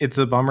like, it's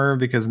a bummer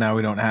because now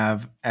we don't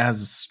have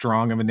as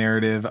strong of a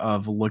narrative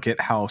of look at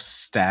how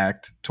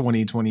stacked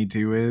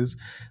 2022 is.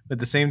 But at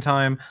the same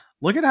time,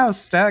 look at how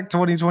stacked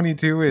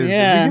 2022 is.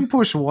 Yeah. If we can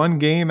push one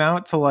game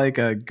out to like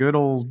a good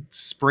old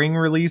spring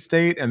release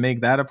date and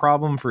make that a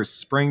problem for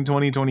spring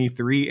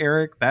 2023,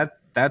 Eric, that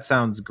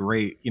sounds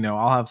great. You know,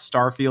 I'll have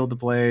Starfield to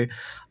play.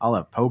 I'll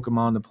have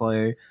Pokemon to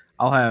play.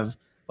 I'll have,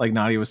 like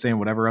Nadia was saying,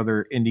 whatever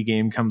other indie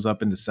game comes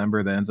up in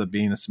December that ends up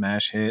being a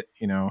smash hit.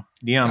 You know,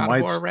 Neon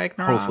White's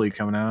hopefully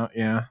coming out.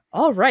 Yeah.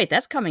 All right,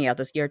 that's coming out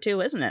this year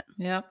too, isn't it?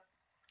 Yep.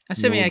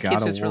 Assuming it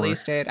keeps its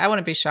release date. I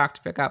wouldn't be shocked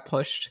if it got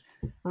pushed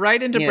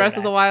right into Breath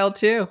of the Wild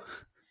too.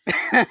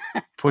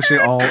 Push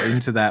it all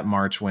into that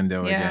March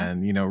window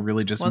again. You know,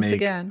 really just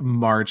make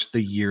March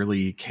the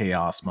yearly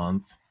chaos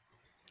month.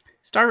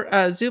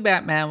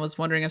 Zubatman was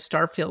wondering if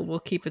Starfield will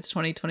keep its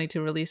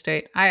 2022 release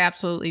date. I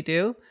absolutely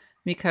do,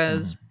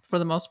 because for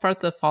the most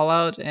part, the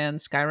Fallout and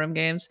Skyrim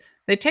games,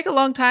 they take a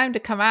long time to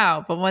come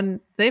out, but when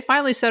they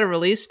finally set a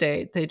release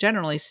date, they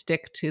generally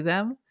stick to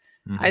them.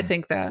 I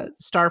think that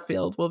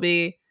Starfield will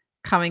be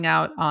coming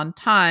out on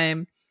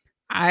time.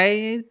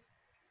 I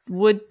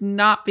would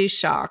not be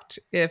shocked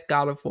if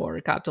God of War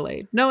got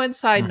delayed. No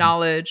inside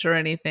knowledge or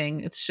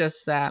anything. It's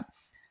just that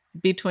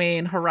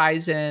between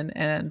Horizon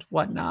and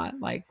whatnot,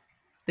 like,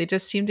 they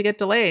just seem to get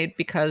delayed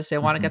because they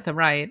want to get them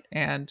right,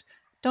 and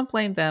don't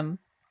blame them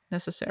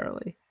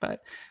necessarily.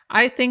 But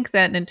I think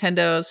that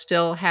Nintendo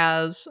still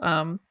has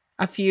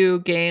a few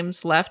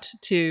games left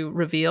to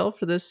reveal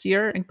for this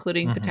year,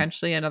 including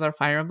potentially another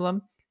Fire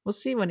Emblem. We'll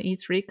see when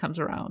E3 comes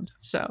around.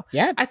 So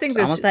yeah, I think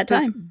it's almost that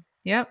time.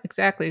 Yeah,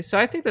 exactly. So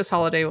I think this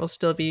holiday will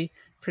still be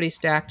pretty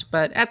stacked,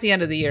 but at the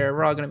end of the year,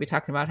 we're all going to be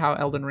talking about how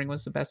Elden Ring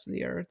was the best of the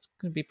year. It's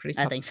going to be pretty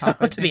tough. I think so,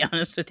 to be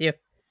honest with you.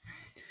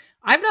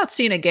 I've not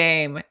seen a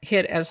game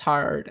hit as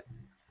hard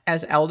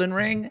as Elden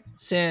Ring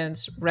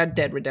since Red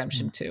Dead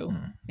Redemption 2.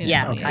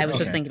 I was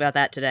just thinking about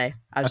that today.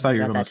 I thought you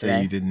were going to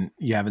say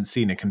you haven't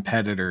seen a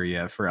competitor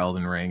yet for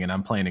Elden Ring, and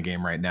I'm playing a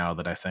game right now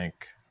that I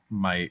think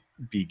might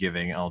be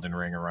giving Elden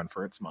Ring a run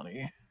for its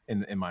money.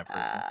 In my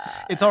person,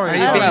 it's already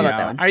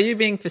out. Are you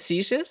being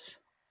facetious?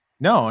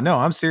 No,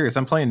 I'm serious.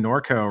 I'm playing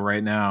Norco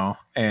right now,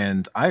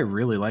 and I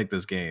really like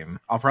this game.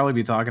 I'll probably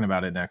be talking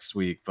about it next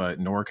week, but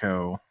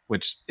Norco,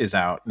 which is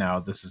out now,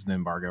 this is an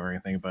embargo or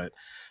anything, but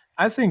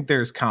I think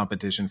there's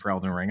competition for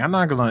Elden Ring. I'm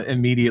not going to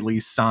immediately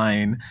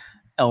sign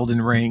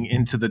Elden Ring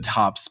into the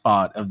top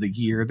spot of the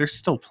year, there's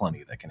still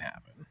plenty that can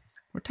happen.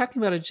 We're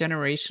talking about a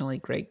generationally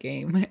great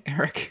game,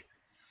 Eric.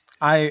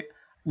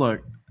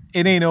 Look,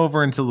 it ain't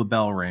over until the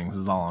bell rings,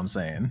 is all I'm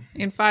saying.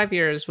 In 5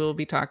 years, we'll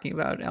be talking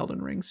about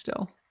Elden Ring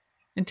still.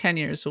 In 10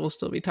 years, we'll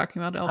still be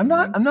talking about Elden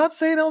Ring. I'm not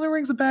saying Elden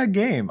Ring's a bad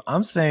game.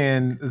 I'm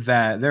saying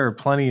that there are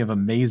plenty of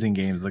amazing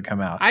games that come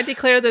out. I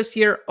declare this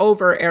year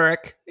over,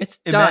 Eric. It's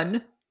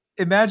done.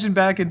 Imagine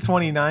back in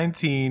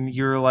 2019,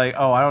 you're like,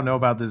 oh, I don't know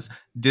about this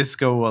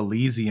Disco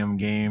Elysium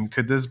game.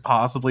 Could this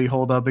possibly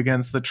hold up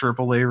against the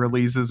AAA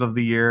releases of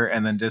the year?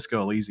 And then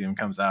Disco Elysium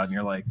comes out and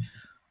you're like,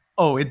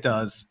 oh, it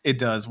does. It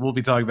does. We'll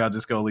be talking about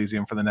Disco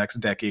Elysium for the next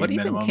decade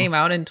minimum. What even came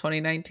out in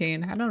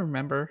 2019? I don't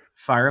remember.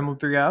 Fire Emblem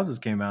Three Houses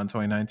came out in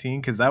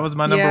 2019 because that was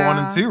my number 1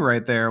 and 2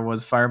 right there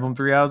was Fire Emblem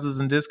Three Houses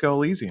and Disco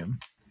Elysium.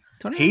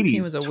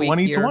 Hades was a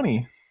 2020.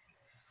 Year.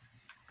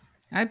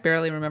 I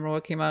barely remember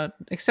what came out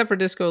except for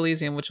Disco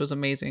Elysium, which was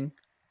amazing.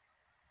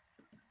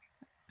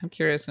 I'm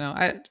curious now.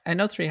 I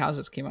know Three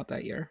Houses came out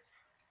that year.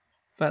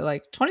 But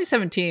like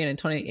 2017 and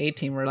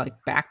 2018 were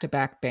like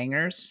back-to-back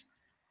bangers.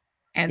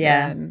 And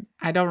then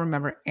I don't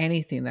remember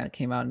anything that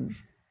came out in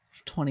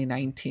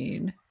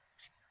 2019.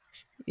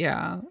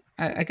 Yeah.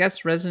 I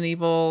guess Resident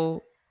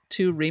Evil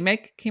 2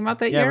 Remake came out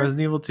that year. Yeah,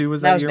 Resident Evil 2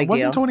 was that year.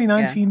 Wasn't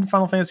 2019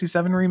 Final Fantasy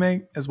 7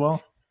 Remake as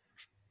well?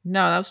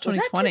 No, that was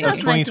 2020. That was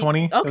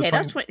 2020? Okay,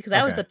 that was 20 because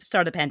that was the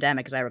start of the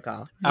pandemic, as I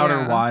recall.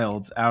 Outer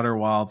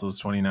Wilds was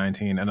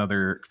 2019.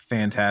 Another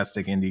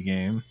fantastic indie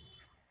game.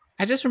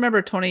 I just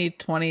remember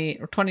 2020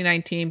 or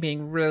 2019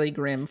 being really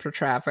grim for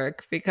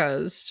Traffic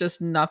because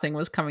just nothing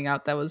was coming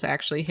out that was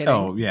actually hitting.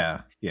 Oh,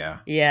 yeah.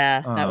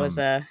 That was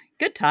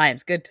good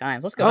times.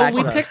 Let's go back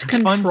to we picked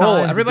Control.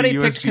 Everybody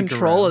picked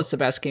Control as the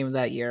best game of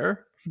that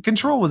year.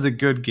 Control was a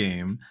good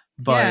game,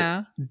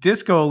 but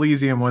Disco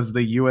Elysium was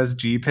the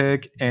USG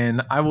pick,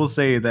 and I will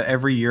say that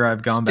every year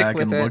I've gone back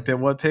and looked at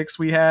what picks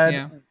we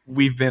had,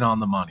 we've been on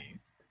the money.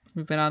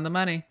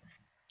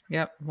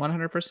 Yep,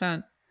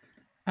 100%.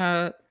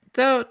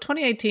 Though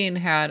 2018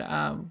 had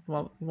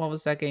what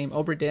was that game?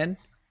 Obra Dinn?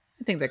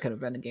 I think that could have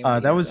been a game.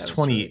 That was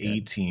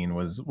 2018.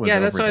 Was yeah,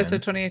 Obra that's what Dinn. I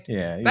said. 2018.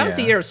 Yeah, that was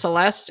the year of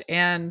Celeste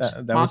and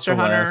Monster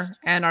Hunter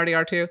and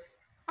RDR2.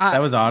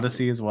 That was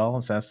Odyssey as well.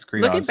 Assassin's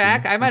Creed. Looking Odyssey,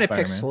 back, I might have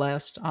picked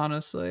Celeste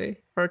honestly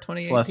for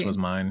 2018. Celeste was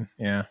mine.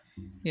 Yeah.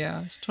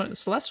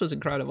 Celeste was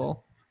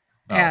incredible,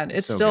 and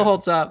it still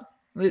holds up.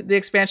 The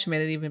expansion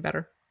made it even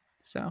better.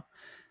 So,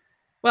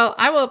 well,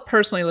 I will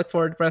personally look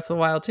forward to Breath of the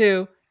Wild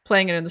 2,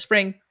 playing it in the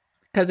spring.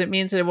 Because it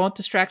means that it won't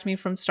distract me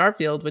from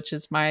Starfield, which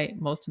is my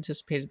most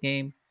anticipated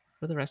game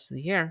for the rest of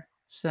the year.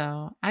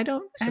 So I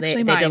don't. So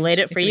they delayed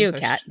it for you,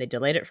 Kat. They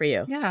delayed it for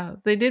you. Yeah,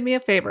 they did me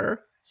a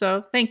favor.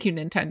 So thank you,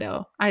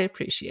 Nintendo. I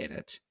appreciate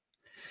it.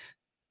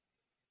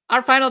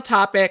 Our final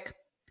topic: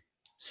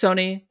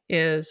 Sony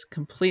is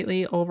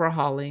completely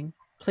overhauling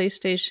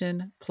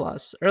PlayStation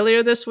Plus.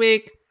 Earlier this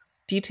week,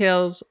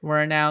 details were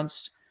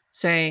announced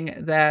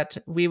saying that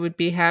we would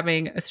be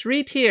having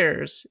 3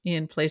 tiers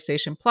in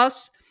PlayStation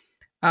Plus.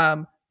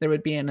 There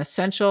would be an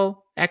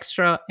essential,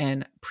 extra,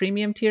 and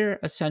premium tier.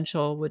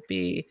 Essential would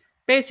be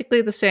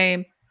basically the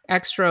same.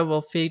 Extra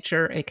will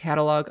feature a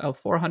catalog of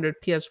 400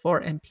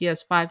 PS4 and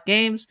PS5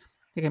 games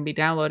that can be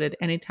downloaded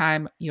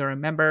anytime you're a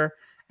member.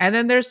 And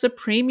then there's the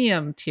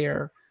premium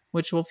tier,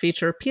 which will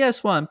feature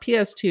PS1,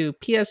 PS2,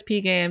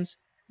 PSP games,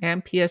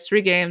 and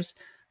PS3 games,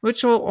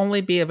 which will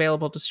only be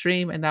available to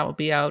stream, and that will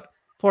be out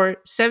for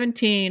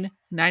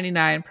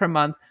 $17.99 per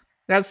month.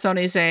 That's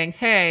Sony saying,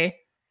 hey,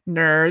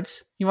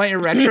 nerds, you want your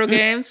retro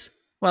games?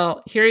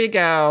 Well, here you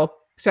go.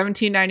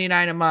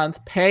 $17.99 a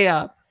month. Pay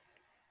up.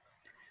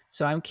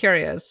 So I'm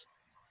curious.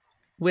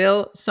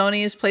 Will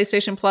Sony's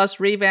PlayStation Plus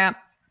revamp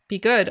be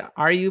good?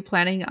 Are you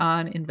planning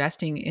on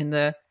investing in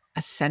the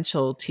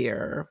essential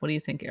tier? What do you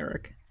think,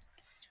 Eric?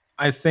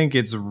 I think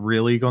it's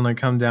really going to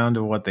come down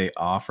to what they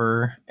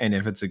offer and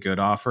if it's a good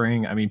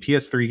offering. I mean,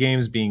 PS3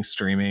 games being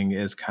streaming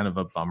is kind of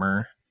a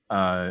bummer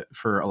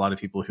for a lot of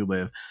people who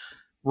live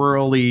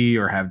rurally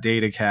or have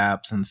data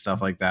caps and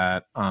stuff like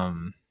that.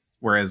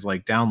 Whereas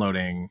like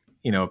downloading,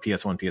 a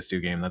PS1,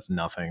 PS2 game, that's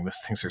nothing. Those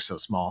things are so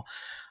small.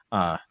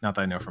 Not that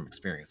I know from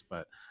experience,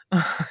 but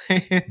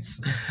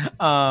it's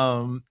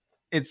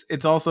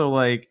also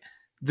like,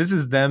 this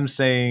is them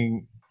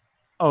saying,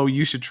 oh,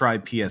 you should try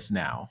PS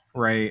Now,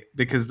 right?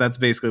 Because that's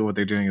basically what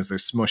they're doing is they're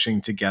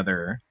smushing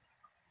together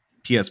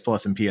PS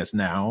Plus and PS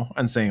Now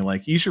and saying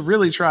like, you should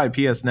really try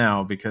PS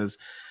Now because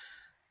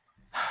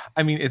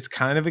I mean, it's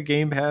kind of a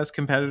Game Pass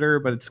competitor,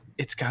 but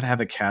it's got to have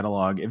a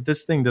catalog. If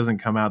this thing doesn't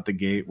come out the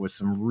gate with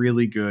some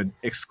really good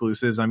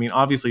exclusives, I mean,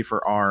 obviously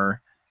for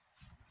our,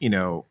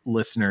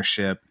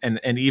 listenership and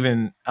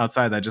even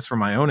outside that, just for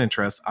my own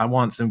interests, I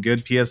want some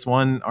good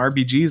PS1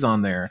 RPGs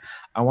on there.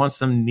 I want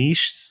some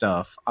niche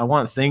stuff. I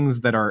want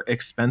things that are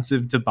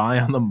expensive to buy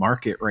on the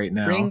market right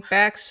now. Bring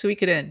back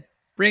Suikoden.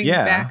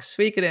 Back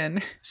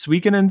Suikoden.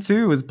 Suikoden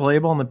 2 is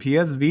playable on the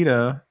PS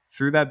Vita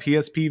through that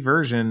PSP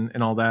version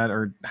and all that,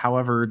 or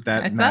however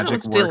that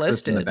magic works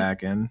that's in the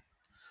back end.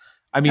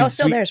 I mean, it's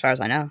still there as far as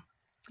I know.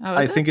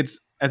 I think it's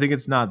I think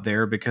it's not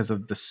there because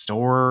of the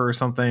store or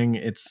something.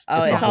 It's Oh,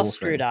 a it's all whole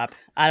screwed thing. up.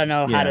 I don't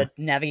know how Yeah. to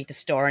navigate the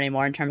store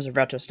anymore in terms of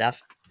retro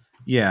stuff.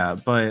 Yeah,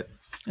 but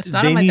It's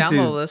not they on my need download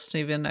to list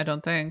even, I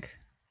don't think.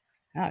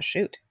 Oh,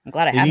 shoot. I'm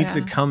glad I they have need it. to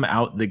Yeah. come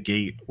out the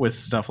gate with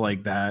stuff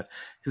like that,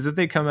 because if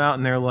they come out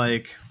and they're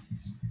like,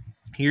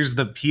 here's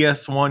the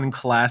PS1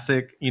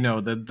 classic,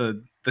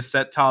 the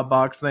set top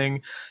box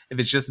thing, if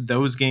it's just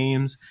those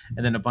games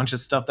and then a bunch of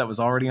stuff that was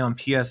already on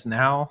PS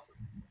Now,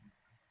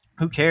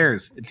 who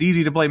cares? It's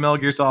easy to play Metal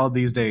Gear Solid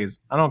these days.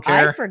 I don't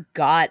I care.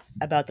 forgot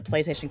about the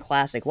PlayStation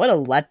Classic. What a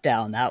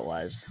letdown that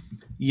was.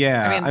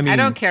 Yeah, I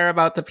don't care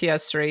about the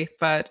PS3,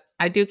 but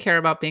I do care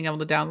about being able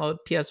to download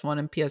PS1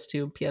 and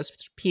PS2 and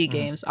PSP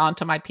games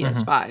onto my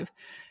PS5.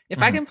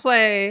 If I can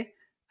play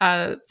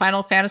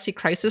Final Fantasy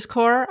Crisis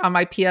Core on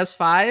my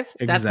PS5,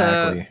 that's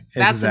an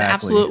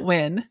absolute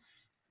win.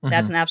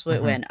 That's an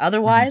absolute win.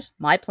 Otherwise,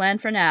 my plan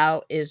for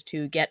now is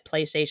to get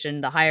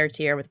PlayStation, the higher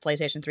tier with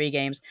PlayStation 3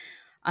 games.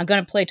 I'm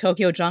going to play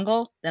Tokyo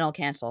Jungle, then I'll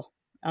cancel.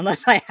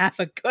 Unless I have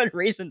a good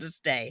reason to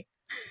stay.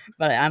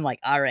 But I'm like,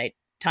 all right,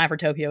 time for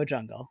Tokyo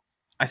Jungle.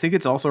 I think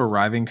it's also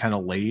arriving kind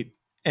of late.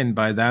 And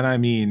by that, I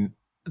mean,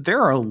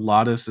 there are a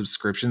lot of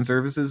subscription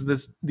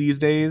services these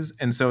days.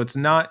 And so it's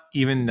not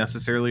even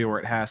necessarily where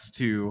it has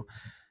to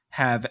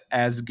have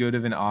as good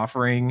of an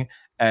offering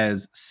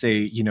as,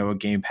 say, a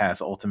Game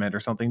Pass Ultimate or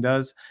something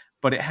does.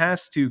 But it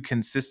has to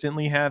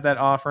consistently have that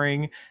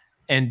offering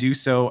and do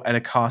so at a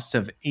cost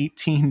of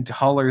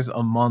 $18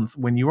 a month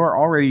when you are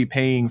already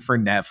paying for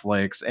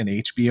Netflix and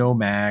HBO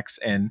Max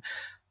and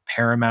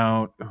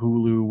Paramount,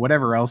 Hulu,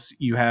 whatever else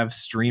you have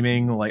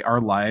streaming. Like, our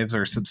lives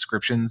are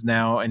subscriptions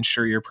now, and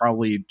sure, you're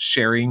probably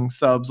sharing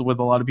subs with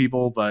a lot of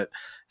people, but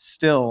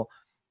still,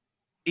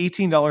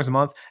 $18 a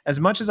month. As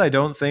much as I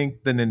don't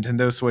think the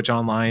Nintendo Switch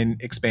Online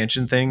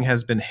expansion thing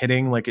has been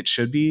hitting like it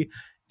should be,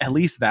 at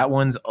least that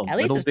one's a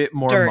little bit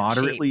more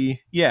moderately cheap.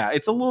 Yeah,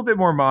 it's a little bit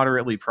more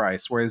moderately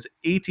priced, whereas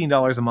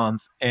 $18 a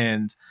month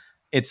and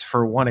it's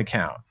for one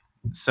account.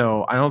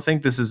 So I don't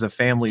think this is a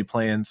family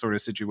plan sort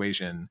of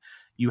situation.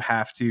 You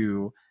have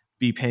to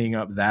be paying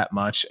up that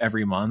much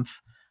every month.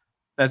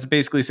 That's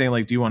basically saying,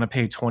 like, do you want to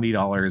pay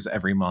 $20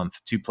 every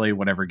month to play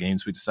whatever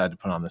games we decide to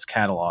put on this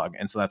catalog?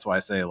 And so that's why I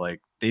say,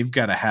 like, they've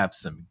got to have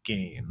some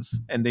games,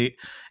 and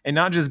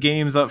not just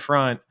games up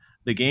front,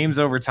 the games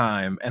over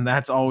time. And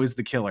that's always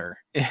the killer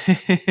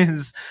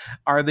is,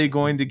 are they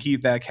going to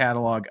keep that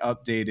catalog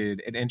updated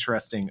and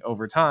interesting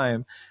over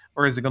time?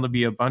 Or is it going to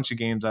be a bunch of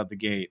games out the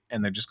gate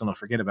and they're just going to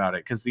forget about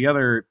it? Because the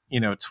other,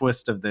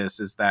 twist of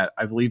this is that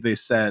I believe they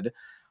said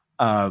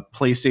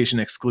PlayStation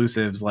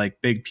exclusives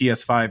like big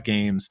PS5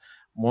 games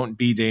won't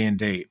be day and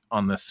date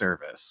on this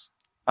service.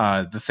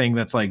 The thing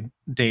that's like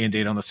day and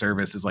date on the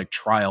service is like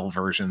trial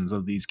versions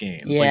of these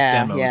games, like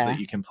demos that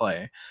you can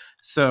play.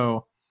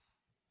 So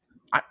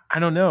I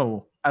don't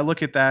know. I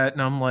look at that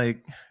and I'm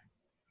like,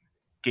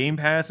 Game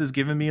Pass is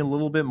giving me a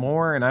little bit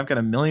more and I've got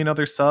a million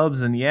other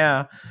subs, and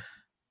yeah,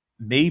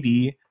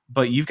 maybe,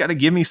 but you've got to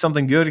give me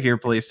something good here,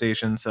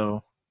 PlayStation.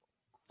 So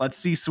let's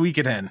see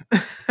Suikoden.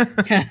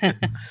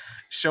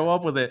 Show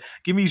up with it.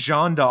 Give me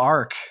Jeanne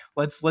d'Arc.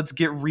 Let's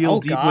get real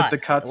deep with the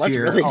cuts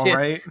here. All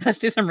right. Let's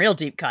do some real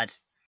deep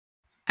cuts.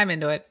 I'm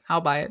into it.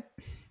 I'll buy it.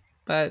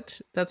 But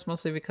that's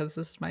mostly because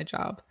this is my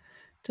job,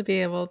 to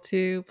be able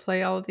to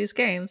play all of these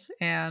games.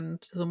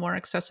 And the more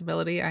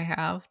accessibility I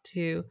have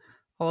to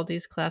all of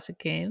these classic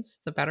games,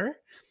 the better.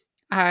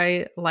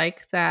 I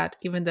like that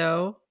even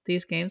though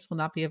these games will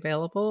not be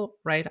available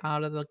right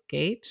out of the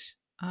gate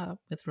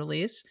with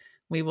release,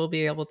 we will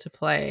be able to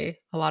play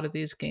a lot of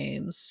these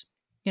games,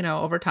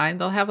 over time.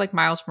 They'll have like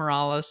Miles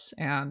Morales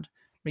and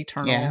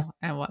Returnal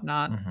and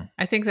whatnot.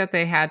 I think that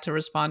they had to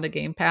respond to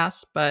Game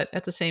Pass, but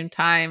at the same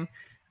time,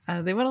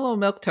 they went a little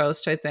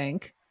milquetoast, I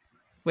think,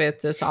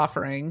 with this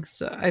offering.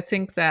 So I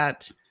think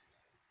Xbox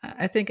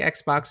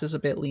is a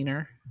bit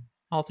leaner,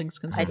 all things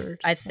considered.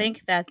 I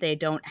think that they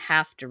don't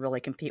have to really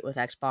compete with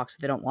Xbox if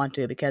they don't want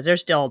to, because they're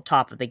still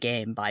top of the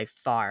game by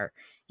far.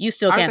 You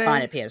still can't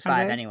find a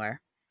PS5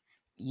 anywhere.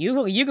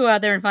 You go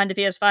out there and find a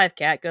PS5,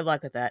 Kat. Good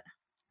luck with that.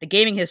 The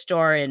gaming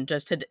historian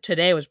just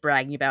today was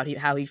bragging about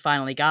how he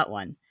finally got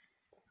one.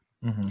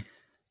 I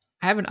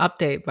have an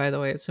update, by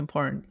the way. It's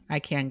important. I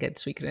can get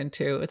Suikoden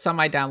 2. It's on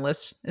my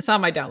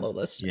download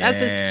list.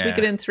 As is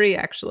Suikoden 3,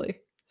 actually.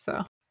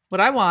 So what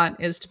I want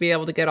is to be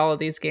able to get all of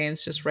these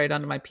games just right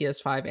onto my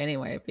PS5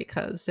 anyway,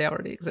 because they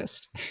already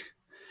exist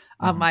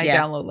on my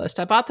download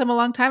list. I bought them a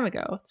long time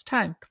ago. It's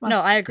time. Come on. No,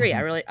 I agree. I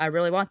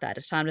really want that.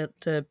 It's time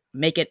to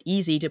make it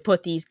easy to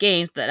put these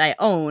games that I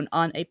own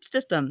on a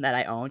system that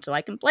I own so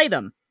I can play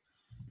them.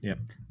 Yep.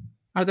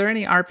 Are there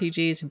any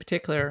RPGs in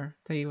particular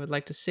that you would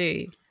like to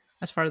see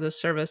as part of this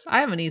service? I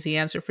have an easy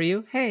answer for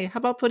you. Hey, how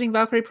about putting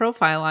Valkyrie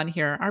Profile on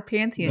here, our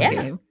Pantheon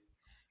game?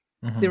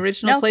 The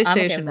original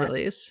PlayStation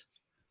release.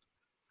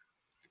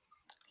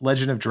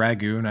 Legend of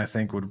Dragoon, I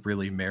think, would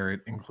really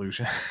merit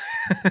inclusion.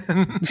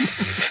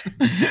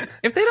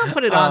 If they don't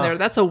put it on there,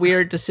 that's a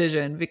weird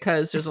decision,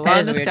 because there's a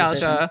lot of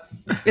nostalgia.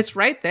 It's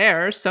right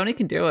there. Sony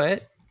can do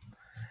it.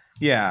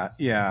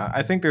 Yeah.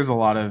 I think there's a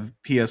lot of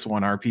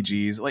PS1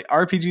 RPGs, like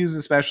RPGs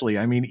especially.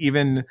 I mean,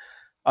 even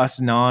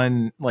us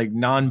non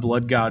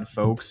Blood God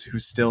folks who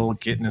still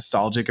get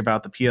nostalgic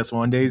about the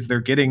PS1 days, they're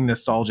getting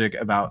nostalgic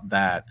about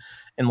that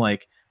and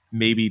like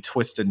maybe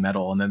Twisted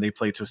Metal, and then they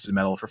play Twisted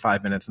Metal for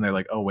 5 minutes and they're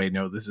like, oh wait,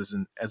 no, this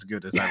isn't as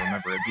good as I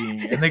remember it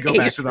being, and It's they go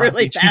back to the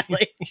really RPGs.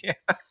 badly. Yeah.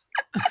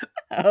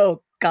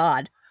 Oh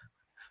God.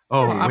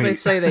 Oh Well, wait,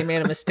 obviously they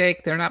made a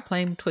mistake. They're not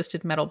playing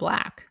Twisted Metal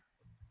Black.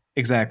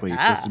 exactly.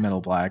 Ah. Twisted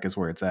Metal Black is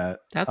where it's at.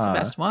 That's the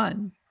best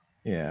one.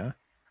 Yeah.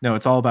 No,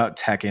 it's all about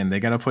Tekken. They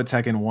got to put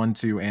Tekken 1,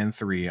 2, and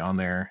 3 on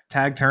their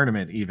tag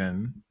tournament,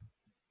 even.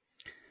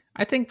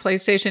 I think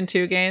PlayStation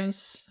 2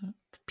 games,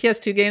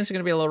 PS2 games are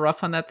going to be a little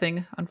rough on that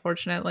thing,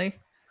 unfortunately.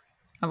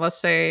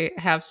 Unless they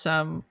have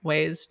some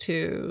ways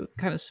to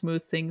kind of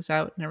smooth things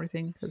out and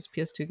everything, because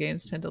PS2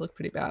 games tend to look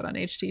pretty bad on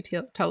HD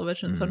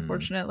televisions,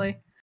 unfortunately.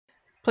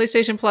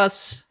 PlayStation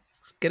Plus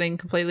is getting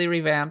completely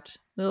revamped.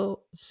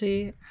 We'll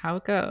see how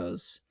it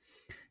goes.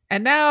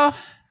 And now,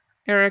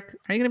 Eric,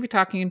 are you going to be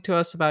talking to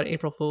us about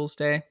April Fool's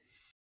Day?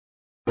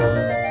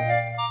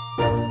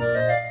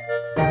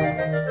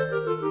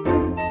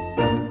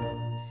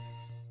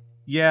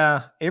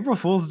 Yeah, April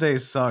Fool's Day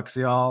sucks,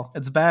 y'all.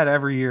 It's bad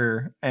every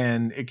year,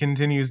 and it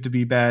continues to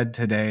be bad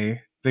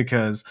today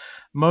because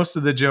most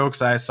of the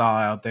jokes I saw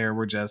out there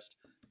were just,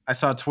 I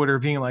saw Twitter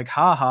being like,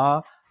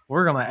 haha,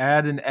 we're going to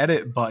add an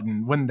edit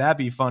button. Wouldn't that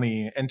be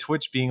funny? And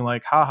Twitch being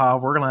like, haha,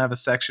 we're going to have a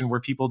section where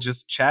people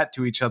just chat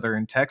to each other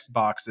in text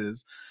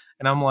boxes.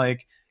 And I'm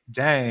like,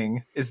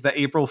 dang, is the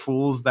April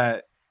Fool's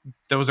that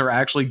those are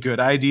actually good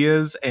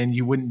ideas and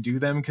you wouldn't do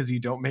them because you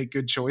don't make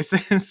good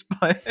choices?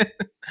 But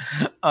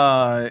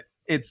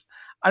it's,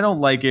 I don't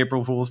like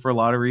April Fools for a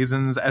lot of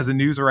reasons. As a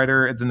news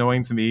writer, it's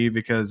annoying to me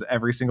because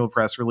every single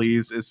press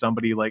release is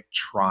somebody like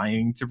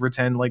trying to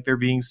pretend like they're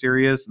being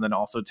serious and then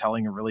also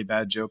telling a really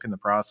bad joke in the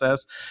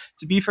process.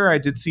 To be fair, I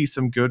did see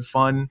some good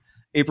fun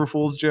April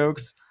Fools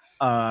jokes.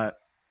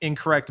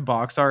 Incorrect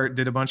Box Art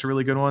did a bunch of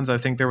really good ones. I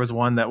think there was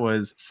one that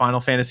was Final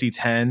Fantasy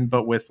X,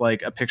 but with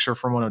like a picture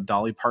from one of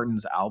Dolly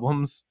Parton's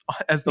albums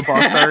as the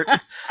box art.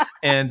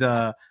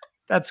 And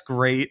that's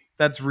great.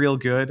 That's real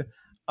good.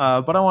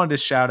 But I wanted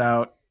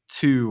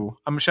to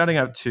I'm shouting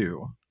out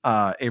two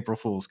April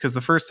Fools, because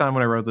the first time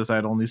when I wrote this, I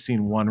had only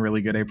seen one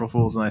really good April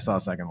Fools, and I saw a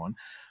second one.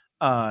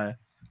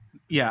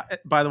 Yeah,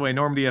 by the way,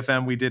 Normandy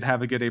FM, we did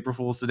have a good April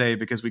Fool's today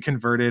because we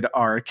converted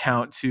our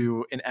account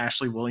to an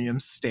Ashley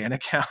Williams Stan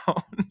account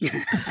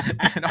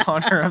in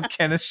honor of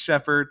Kenneth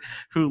Shepard,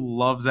 who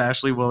loves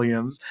Ashley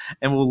Williams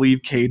and will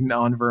leave Caden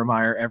on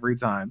Vermeer every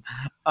time.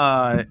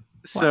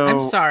 So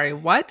I'm sorry,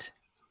 what?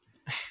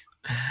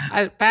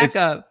 Back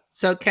up.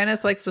 So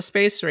Kenneth likes the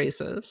space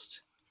racist.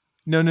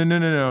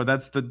 No.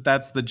 That's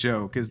the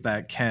joke, is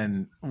that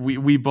Ken,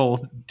 we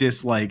both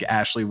dislike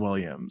Ashley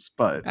Williams,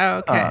 but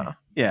okay.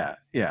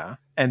 Yeah.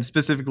 And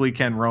specifically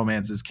Ken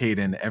romances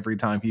Caden every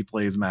time he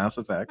plays Mass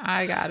Effect.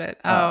 I got it.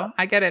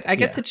 I get it. I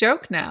get the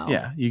joke now.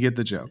 Yeah, you get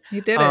the joke.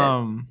 You did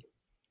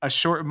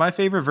it. My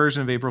favorite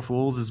version of April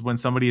Fools is when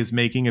somebody is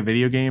making a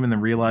video game and then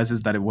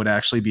realizes that it would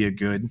actually be a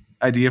good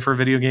idea for a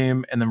video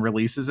game and then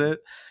releases it.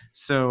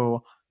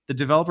 So the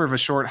developer of A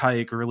Short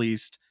Hike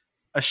released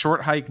A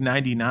Short Hike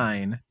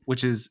 99,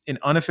 which is an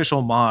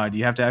unofficial mod.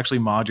 You have to actually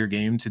mod your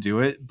game to do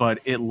it, but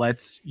it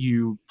lets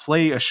you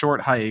play a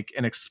short hike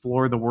and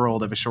explore the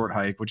world of A Short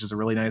Hike, which is a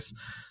really nice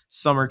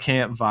summer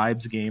camp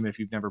vibes game if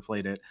you've never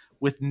played it,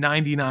 with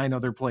 99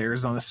 other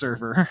players on a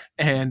server.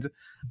 And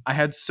I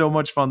had so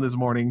much fun this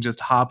morning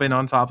just hopping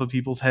on top of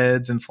people's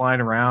heads and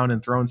flying around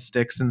and throwing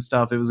sticks and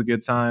stuff. It was a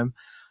good time.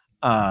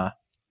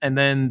 And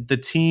then the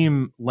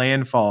team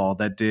Landfall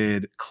that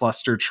did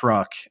Cluster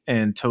Truck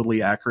and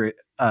Totally Accurate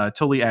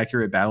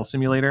Battle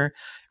Simulator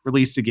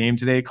released a game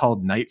today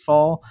called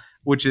Nightfall,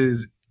 which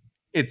is,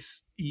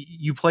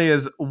 you play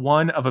as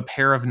one of a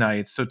pair of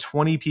knights. So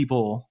 20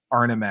 people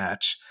are in a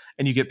match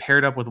and you get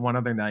paired up with one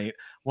other knight.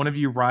 One of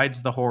you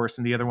rides the horse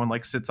and the other one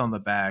like sits on the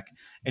back,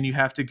 and you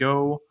have to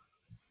go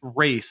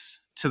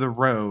race to the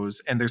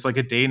rows, and there's like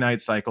a day-night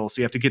cycle,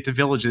 so you have to get to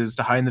villages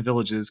to hide in the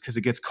villages because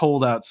it gets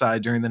cold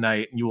outside during the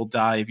night and you will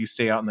die if you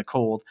stay out in the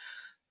cold.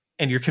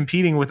 And you're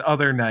competing with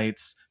other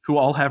knights who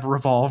all have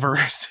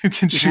revolvers who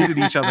can shoot at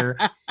each other.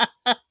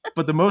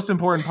 But the most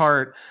important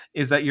part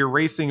is that you're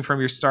racing from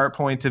your start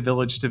point to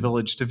village to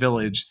village to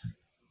village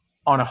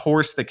on a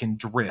horse that can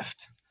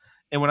drift.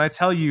 And when I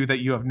tell you that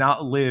you have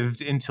not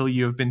lived until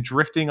you have been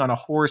drifting on a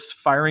horse,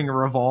 firing a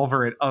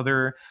revolver at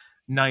other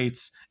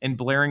knights and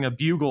blaring a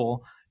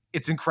bugle,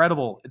 it's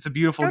incredible. It's a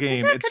beautiful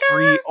game. It's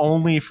free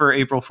only for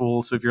April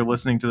Fools. So if you're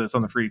listening to this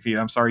on the free feed,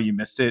 I'm sorry you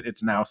missed it.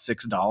 It's now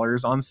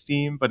 $6 on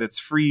Steam, but it's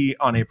free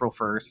on April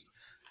 1st.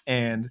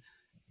 And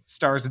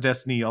Stars of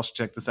Destiny, y'all should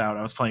check this out.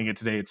 I was playing it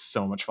today. It's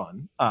so much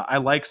fun. I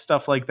like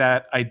stuff like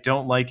that. I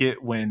don't like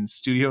it when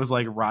studios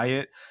like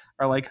Riot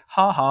are like,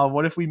 haha,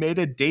 what if we made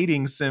a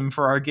dating sim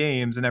for our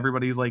games? And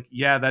everybody's like,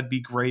 yeah, that'd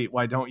be great.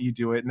 Why don't you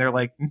do it? And they're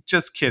like,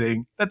 just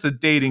kidding. That's a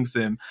dating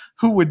sim.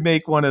 Who would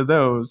make one of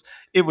those?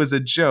 It was a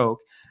joke.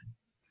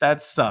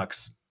 That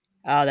sucks.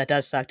 Oh, that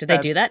does suck. Did they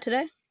do that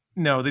today?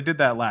 No, they did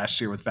that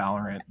last year with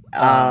Valorant.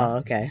 Oh,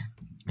 okay.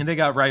 And they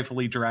got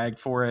rightfully dragged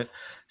for it.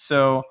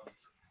 So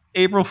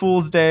April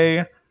Fool's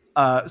Day,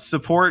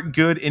 support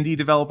good indie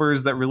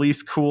developers that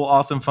release cool,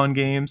 awesome, fun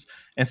games,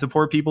 and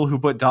support people who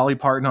put Dolly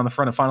Parton on the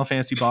front of Final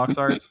Fantasy box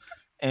arts,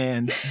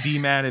 and be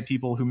mad at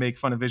people who make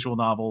fun of visual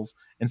novels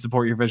and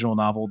support your visual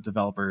novel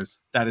developers.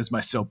 That is my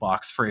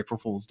soapbox for April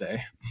Fool's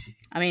Day.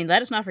 I mean,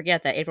 let us not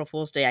forget that April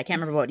Fool's Day, I can't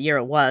remember what year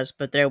it was,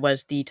 but there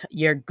was the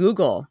year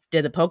Google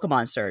did the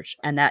Pokemon search,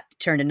 and that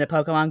turned into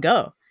Pokemon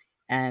Go.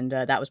 And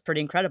that was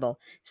pretty incredible.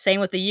 Same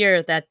with the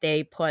year that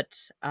they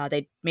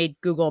they made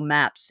Google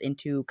Maps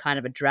into kind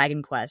of a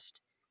Dragon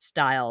Quest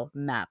style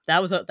map.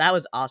 That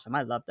was awesome.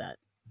 I love that.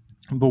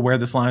 But where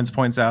this lines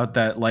points out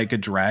that Like a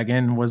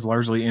Dragon was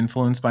largely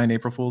influenced by an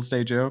April Fool's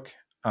Day joke.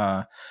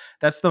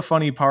 That's the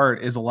funny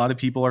part, is a lot of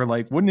people are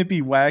like, wouldn't it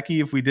be wacky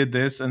if we did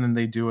this? And then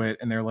they do it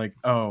and they're like,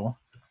 oh,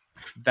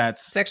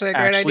 that's actually a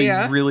great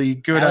idea. Really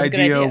good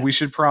idea. We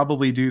should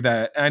probably do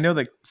that. And I know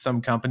that some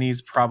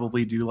companies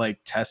probably do like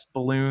test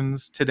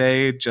balloons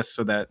today, just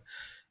so that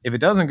if it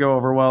doesn't go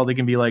over well, they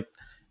can be like,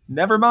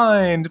 never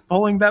mind,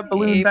 pulling that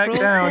balloon back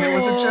down. It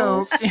was a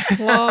joke.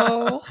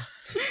 Whoa.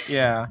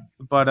 Yeah,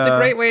 but it's a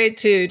great way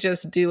to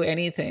just do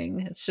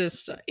anything. It's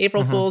just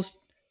April Fools.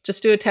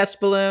 Just do a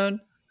test balloon.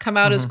 Come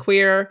out as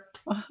queer.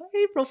 Oh,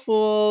 April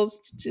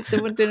Fools. It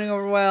didn't go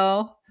over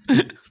well.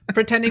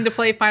 Pretending to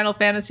play Final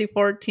Fantasy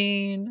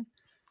 14.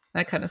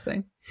 That kind of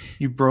thing.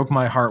 You broke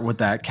my heart with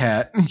that,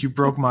 Cat. You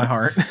broke my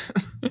heart.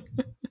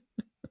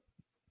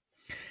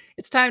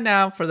 It's time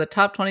now for the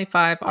Top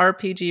 25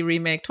 RPG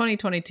Remake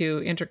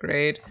 2022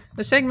 Intergrade,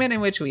 the segment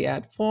in which we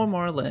add 4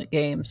 more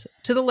games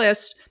to the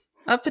list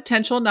of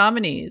potential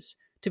nominees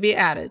to be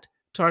added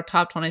to our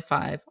Top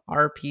 25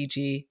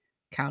 RPG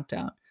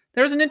countdown.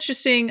 There was an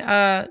interesting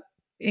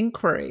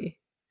inquiry,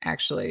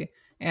 actually,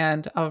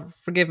 and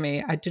forgive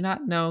me, I do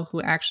not know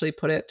who actually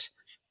put it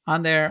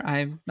on there.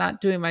 I'm not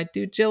doing my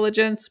due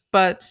diligence,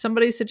 but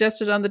somebody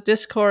suggested on the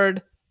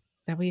Discord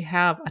that we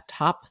have a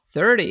top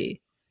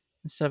 30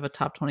 instead of a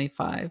top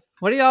 25.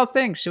 What do y'all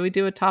think? Should we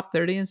do a top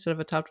 30 instead of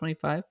a top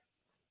 25?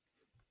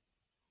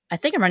 I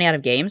think I'm running out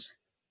of games.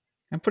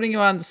 I'm putting you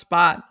on the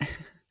spot.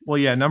 Well,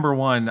 yeah, number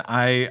one,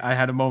 I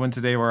had a moment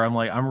today where I'm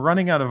like, I'm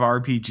running out of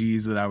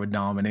RPGs that I would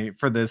nominate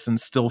for this and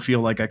still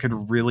feel like I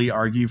could really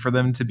argue for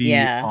them to be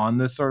on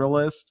this sort of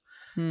list.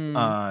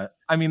 I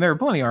mean, there are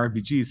plenty of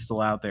RPGs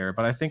still out there,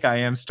 but I think I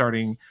am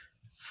starting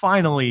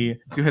finally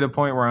to hit a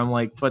point where I'm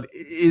like, but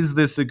is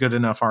this a good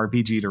enough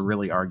RPG to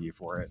really argue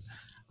for it?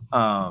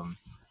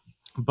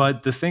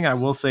 But the thing I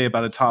will say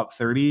about a top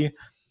 30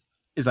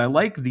 is I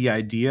like the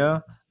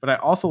idea, but I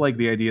also like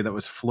the idea that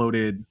was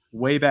floated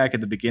way back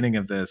at the beginning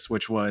of this,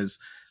 which was,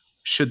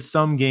 should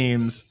some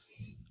games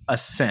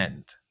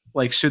ascend?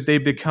 Like, should they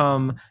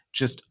become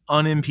just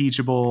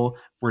unimpeachable?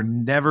 We're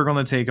never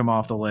going to take them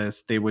off the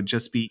list. They would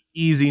just be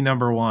easy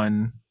number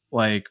one.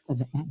 Like,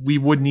 we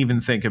wouldn't even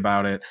think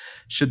about it.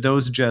 Should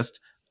those just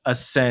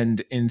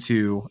ascend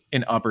into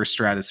an upper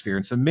stratosphere?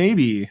 And so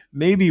maybe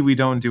we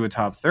don't do a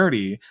top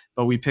 30,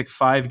 but we pick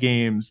 5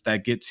 games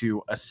that get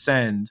to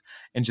ascend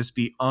and just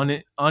be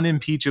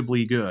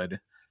unimpeachably good,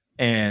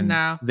 and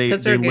they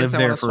live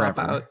there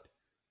forever.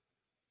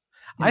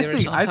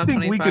 I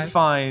think we could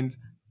find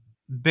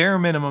bare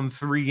minimum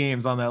 3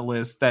 games on that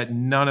list that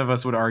none of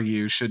us would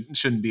argue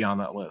shouldn't be on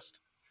that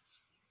list.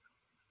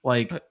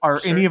 Like,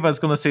 are any of us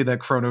going to say that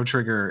Chrono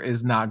Trigger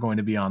is not going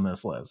to be on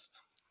this list?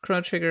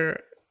 Chrono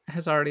Trigger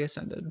has already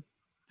ascended.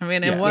 I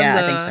mean, it won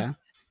I think so.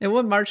 It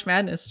won March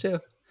Madness too.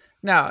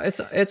 No, it's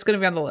going to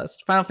be on the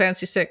list. Final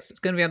Fantasy 6 is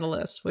going to be on the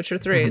list. Witcher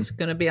 3 is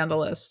going to be on the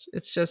list.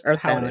 It's just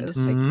how it is.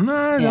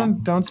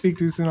 Don't speak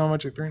too soon on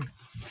Witcher 3.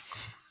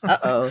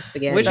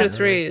 Spaghetti. Witcher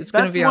 3 is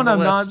going to be on the list.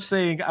 That's one I'm not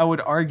saying I would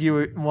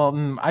argue.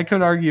 Well, I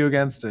could argue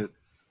against it.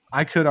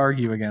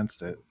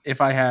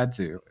 If I had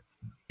to.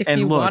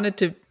 Wanted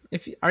to.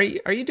 Are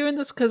you doing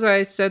this because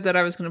I said that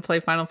I was going to play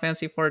Final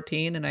Fantasy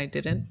 14 and I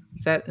didn't?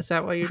 Is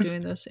that why you're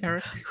doing this,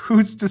 Eric?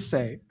 Who's to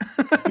say?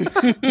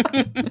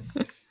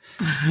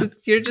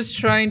 You're just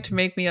trying to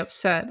make me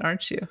upset,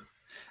 aren't you?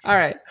 All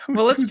right.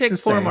 Well, let's pick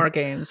 4 more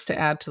games to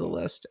add to the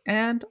list,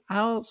 and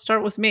I'll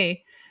start with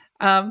me.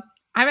 I'm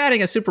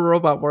adding a Super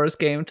Robot Wars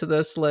game to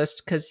this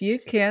list because you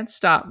can't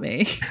stop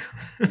me.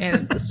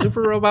 And the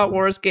Super Robot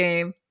Wars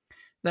game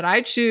that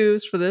I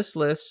choose for this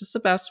list is the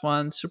best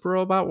one, Super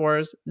Robot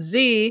Wars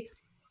Z,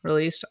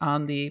 released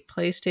on the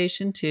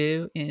PlayStation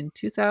 2 in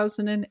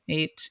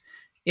 2008.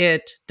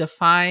 It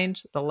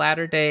defined the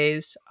latter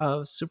days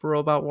of Super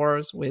Robot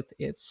Wars with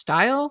its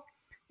style.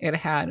 It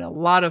had a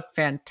lot of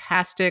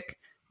fantastic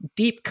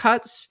deep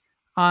cuts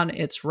on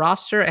its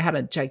roster. It had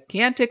a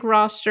gigantic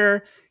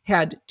roster. It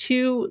had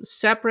 2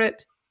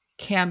 separate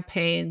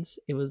campaigns.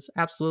 It was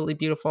absolutely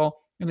beautiful.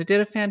 And it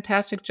did a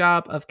fantastic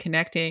job of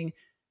connecting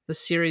the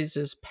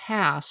series'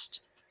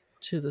 past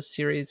to the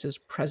series'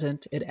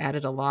 present. It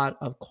added a lot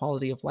of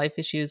quality of life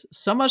issues.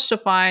 So much to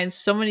find,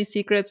 so many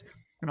secrets.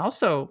 And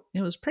also,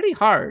 it was pretty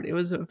hard. It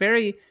was a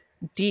very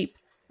deep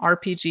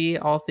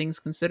RPG, all things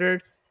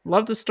considered.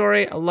 Love the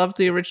story. I love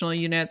the original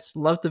units.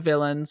 Love the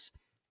villains.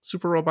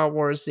 Super Robot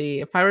Wars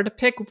Z. If I were to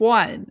pick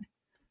one,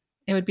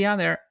 it would be on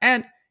there.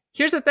 And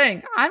here's the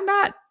thing, I'm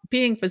not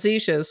being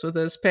facetious with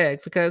this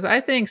pick because I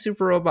think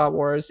Super Robot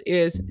Wars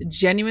is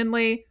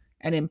genuinely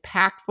an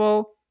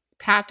impactful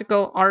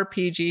tactical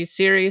RPG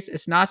series.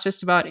 It's not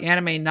just about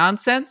anime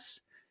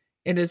nonsense.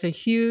 It is a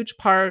huge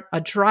part,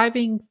 a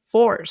driving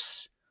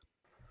force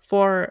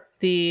for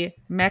the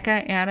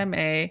mecha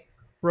anime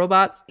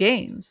robots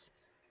games.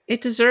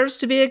 It deserves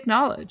to be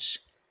acknowledged.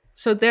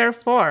 So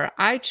therefore,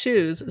 I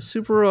choose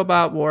Super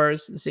Robot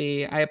Wars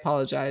Z. I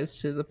apologize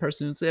to the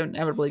person who's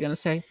inevitably going to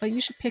say, but you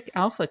should pick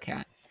Alpha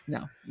Cat.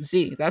 No,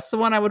 Z. That's the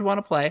one I would want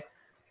to play.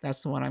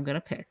 That's the one I'm going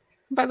to pick.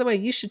 And by the way,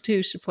 you should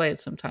too. Should play it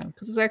sometime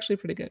because it's actually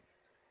pretty good.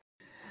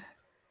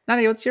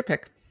 Nadia, what's your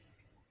pick?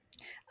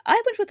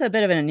 I went with a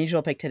bit of an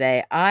unusual pick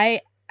today.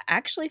 I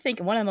actually think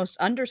one of the most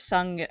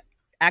undersung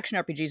action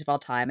RPGs of all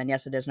time, and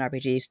yes, it is an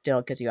RPG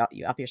still because you up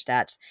your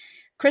stats,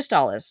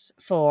 Crystallis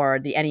for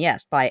the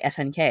NES by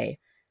SNK,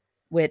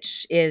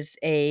 which is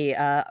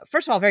a,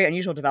 first of all, very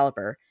unusual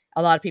developer.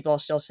 A lot of people are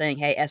still saying,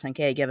 hey,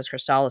 SNK, give us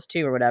Crystallis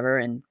 2 or whatever,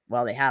 and,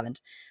 well, they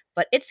haven't.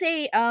 But it's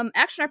a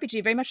action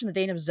RPG very much in the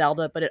vein of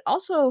Zelda, but it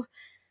also,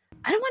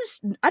 I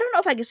don't know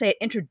if I can say it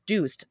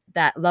introduced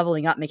that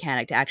leveling up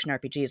mechanic to action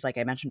RPGs like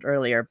I mentioned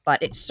earlier,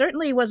 but it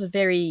certainly was a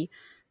very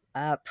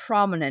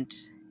prominent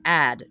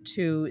add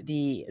to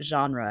the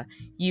genre.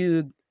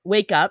 You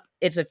wake up,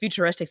 it's a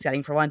futuristic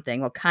setting for one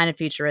thing. Well, kind of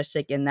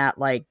futuristic in that,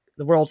 like,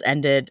 the world's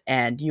ended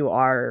and you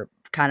are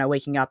kind of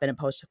waking up in a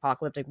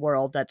post-apocalyptic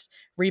world that's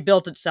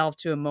rebuilt itself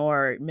to a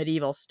more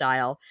medieval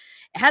style.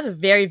 It has a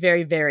very,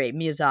 very, very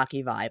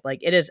Miyazaki vibe. Like,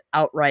 it is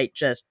outright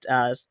just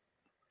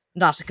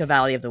Nausicaa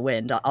Valley of the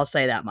Wind. I'll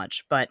say that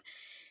much. But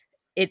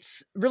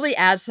it's really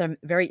adds some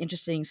very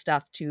interesting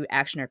stuff to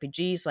action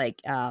RPGs,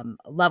 like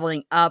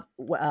leveling up,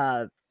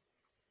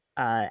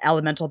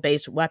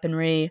 elemental-based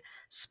weaponry,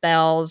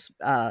 spells,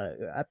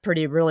 a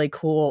pretty really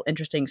cool,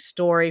 interesting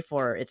story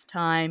for its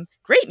time.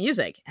 Great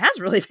music. It has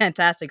a really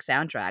fantastic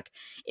soundtrack.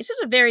 It's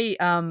just a very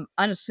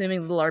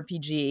unassuming little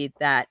RPG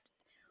that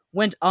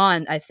went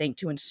on, I think,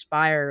 to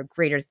inspire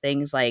greater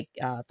things like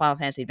Final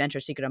Fantasy Adventure,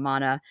 Secret of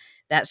Mana,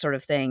 that sort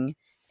of thing.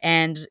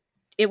 And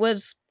it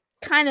was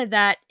kind of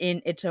that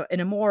in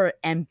a more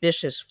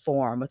ambitious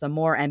form with a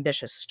more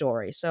ambitious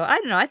story. So I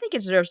don't know. I think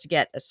it deserves to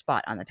get a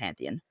spot on the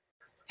Pantheon.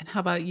 And how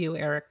about you,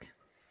 Eric?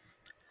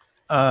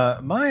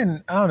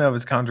 Mine, I don't know if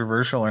it's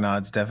controversial or not.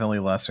 It's definitely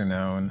lesser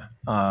known.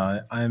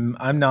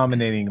 I'm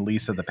nominating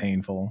Lisa the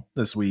Painful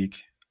this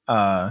week.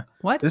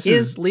 What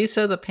is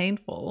Lisa the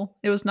Painful?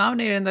 It was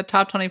nominated in the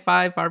top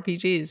 25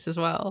 RPGs as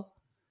well.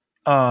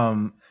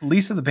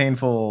 Lisa the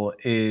Painful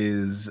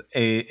is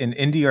an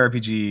indie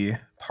RPG,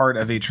 part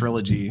of a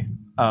trilogy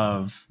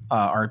of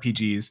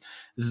RPGs.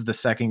 This is the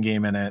second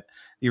game in it.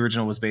 The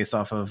original was based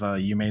off of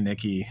Yume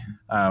Nikki,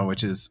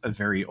 which is a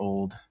very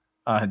old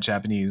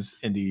Japanese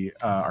indie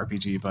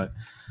RPG. But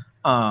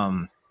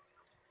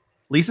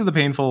Lisa the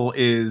Painful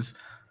is,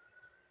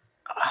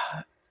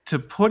 to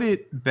put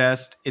it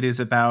best, it is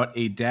about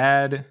a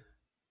dad,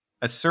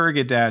 a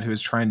surrogate dad who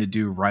is trying to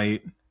do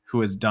right,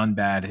 who has done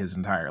bad his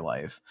entire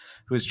life,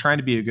 who is trying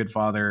to be a good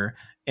father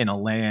in a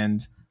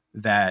land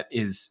that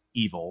is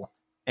evil.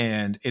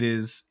 And it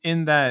is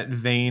in that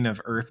vein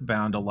of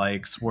Earthbound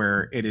alikes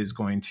where it is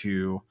going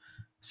to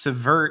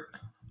subvert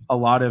a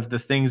lot of the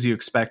things you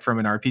expect from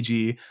an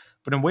RPG,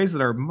 but in ways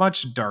that are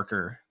much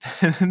darker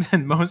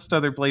than most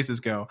other places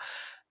go.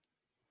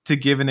 To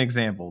give an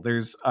example,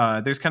 there's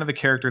kind of a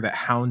character that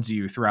hounds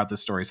you throughout the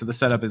story. So the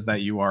setup is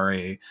that you are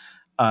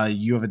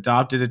you have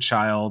adopted a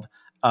child,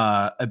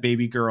 a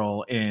baby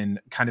girl, in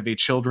kind of a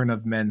children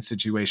of men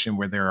situation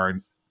where there are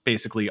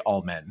basically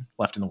all men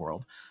left in the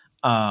world.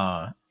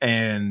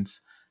 And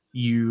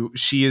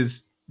she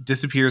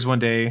disappears one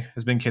day,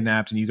 has been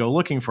kidnapped, and you go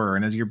looking for her.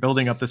 And as you're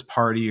building up this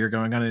party, you're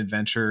going on an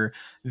adventure,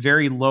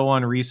 very low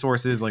on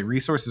resources. Like,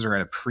 resources are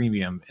at a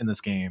premium in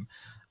this game.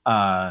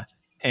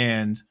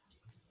 And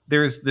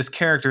there's this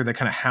character that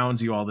kind of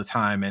hounds you all the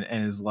time and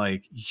is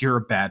like, you're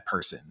a bad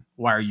person.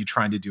 Why are you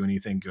trying to do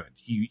anything good?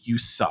 You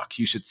suck.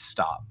 You should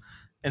stop.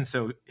 And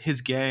so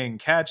his gang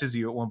catches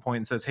you at one point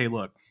and says, hey,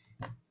 look,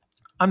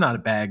 I'm not a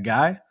bad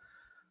guy.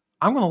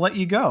 I'm going to let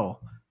you go,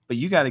 but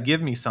you got to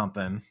give me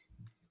something.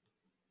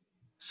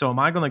 So am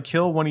I going to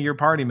kill one of your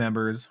party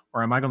members,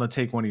 or am I going to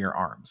take one of your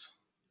arms?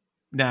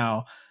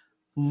 Now,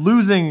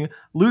 losing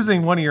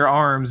one of your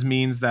arms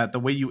means that the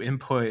way you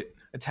input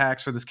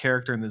attacks for this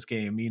character in this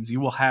game means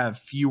you will have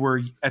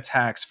fewer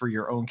attacks for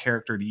your own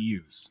character to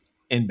use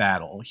in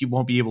battle. He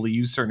won't be able to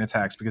use certain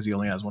attacks because he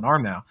only has one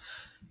arm now.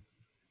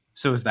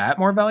 So is that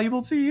more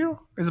valuable to you?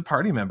 Or is a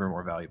party member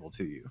more valuable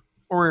to you?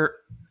 Or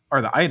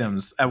are the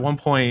items? At one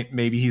point,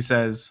 maybe he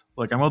says,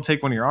 look, I'm going to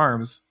take one of your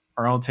arms,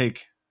 or I'll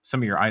take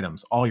some of your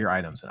items, all your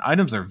items. And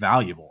items are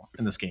valuable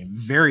in this game,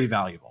 very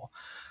valuable.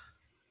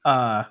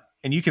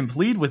 And you can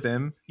plead with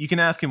him. You can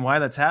ask him why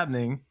that's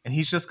happening, and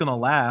he's just going to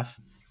laugh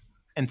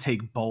and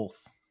take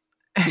both.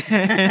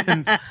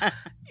 And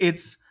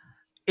it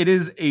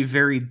is a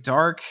very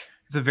dark,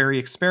 It's a very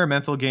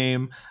experimental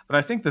game, but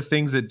I think the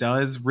things it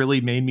does really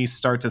made me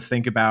start to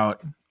think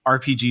about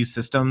RPG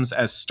systems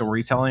as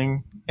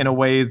storytelling in a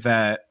way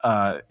that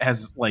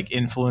has like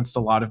influenced a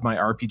lot of my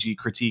RPG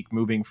critique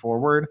moving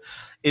forward.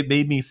 It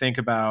made me think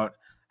about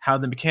how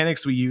the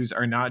mechanics we use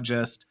are not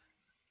just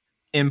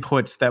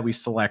inputs that we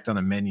select on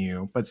a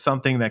menu, but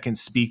something that can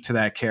speak to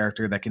that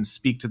character, that can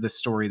speak to the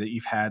story that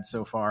you've had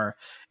so far,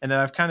 and that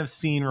I've kind of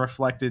seen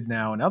reflected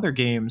now in other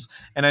games.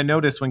 And I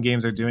notice when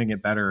games are doing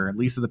it better, at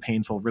least of the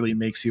Painful really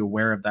makes you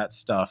aware of that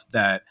stuff,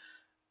 that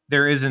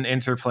there is an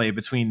interplay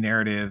between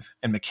narrative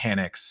and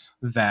mechanics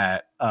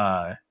that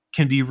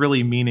can be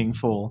really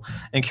meaningful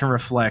and can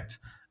reflect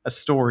a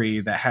story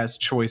that has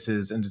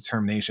choices and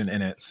determination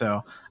in it.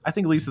 So I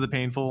think Least of the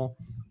Painful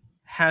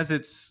has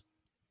its,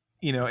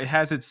 it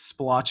has its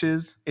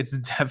splotches. It's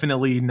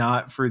definitely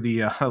not for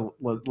the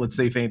let's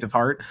say faint of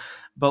heart,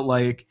 but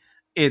like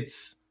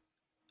it's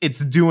it's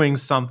doing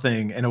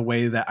something in a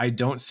way that I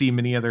don't see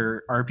many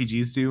other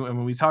RPGs do. And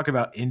when we talk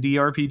about indie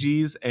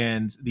RPGs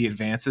and the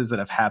advances that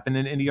have happened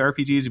in indie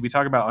RPGs, we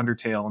talk about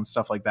Undertale and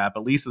stuff like that,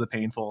 but Least of the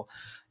Painful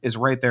is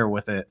right there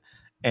with it.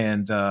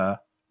 And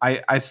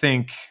I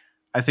think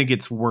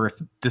it's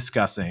worth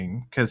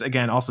discussing because,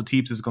 again, also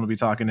Teeps is going to be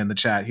talking in the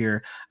chat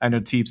here. I know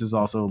Teeps is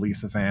also a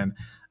Lisa fan.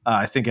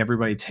 I think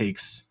everybody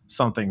takes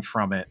something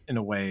from it in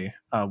a way,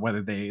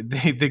 whether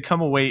they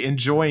come away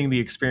enjoying the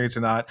experience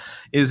or not,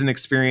 is an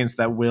experience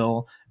that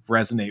will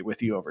resonate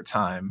with you over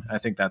time. I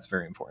think that's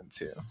very important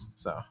too.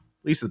 So,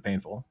 Lisa the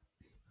Painful.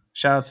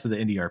 Shout outs to the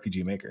indie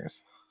RPG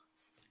makers.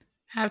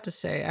 I have to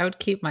say, I would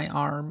keep my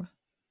arm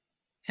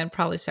and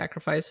probably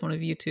sacrifice one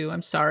of you two.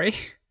 I'm sorry.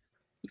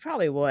 You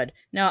probably would.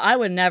 No, I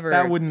would never.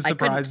 That wouldn't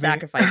surprise me.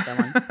 Sacrifice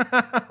someone.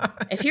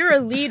 If you're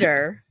a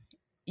leader,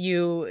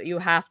 you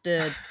have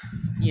to,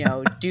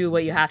 do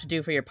what you have to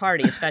do for your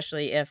party,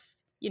 especially if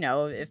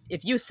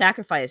you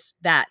sacrifice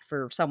that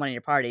for someone in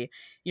your party,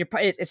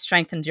 it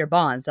strengthens your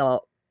bonds.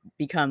 They'll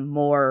become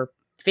more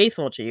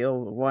faithful to you,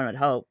 one would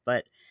hope.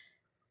 But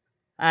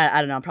I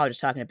don't know. I'm probably just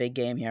talking a big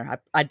game here.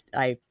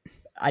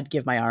 I'd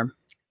give my arm.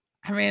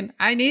 I mean,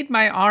 I need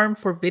my arm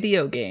for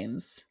video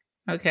games.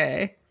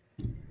 Okay.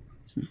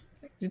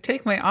 You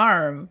take my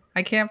arm,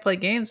 I can't play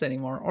games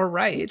anymore or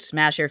write.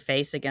 Smash your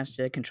face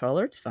against a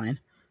controller, it's fine.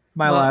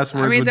 My last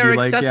words would be like, there are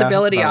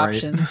accessibility yeah,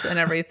 options and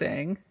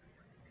everything.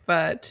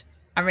 But,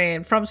 I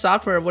mean, From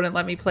Software wouldn't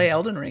let me play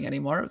Elden Ring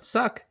anymore. It would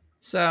suck.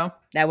 So,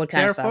 that would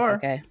kind of suck,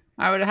 okay.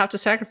 I would have to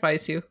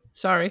sacrifice you.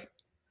 Sorry.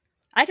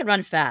 I could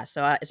run fast,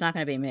 so it's not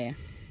going to be me.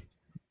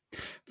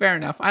 Fair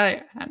enough.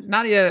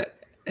 Nadia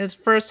is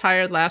first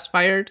hired, last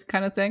fired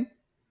kind of thing.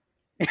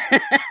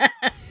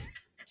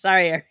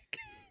 Sorry, Eric.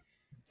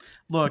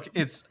 Look,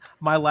 it's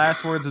my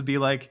last words would be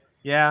like,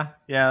 yeah,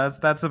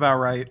 that's about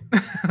right.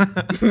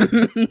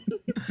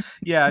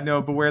 Yeah,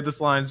 no, Beware the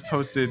Slimes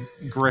posted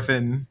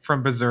Griffin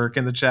from Berserk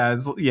in the chat.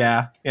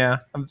 Yeah.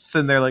 I'm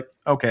sitting there like,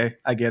 okay,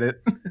 I get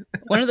it.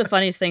 One of the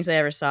funniest things I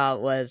ever saw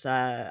was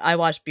I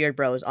watched Beard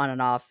Bros on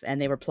and off,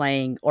 and they were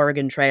playing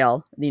Oregon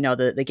Trail,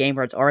 the game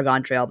where it's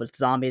Oregon Trail, but it's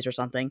zombies or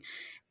something.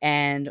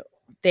 And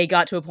they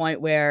got to a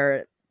point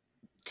where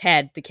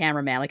Ted, the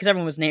cameraman, because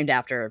everyone was named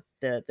after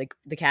the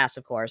cast,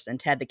 of course, and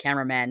Ted, the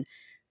cameraman,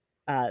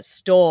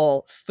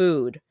 stole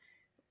food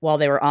while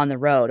they were on the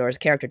road, or his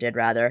character did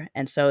rather.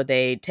 And so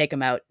they take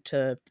him out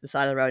to the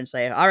side of the road and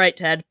say, "All right,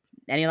 Ted,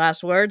 any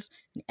last words?"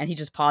 And he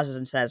just pauses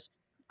and says,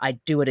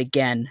 "I'd do it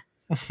again."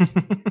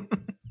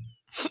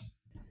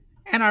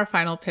 And our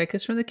final pick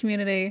is from the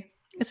community.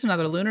 It's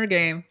another Lunar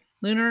game,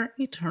 Lunar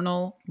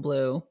Eternal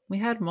Blue. We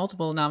had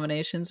multiple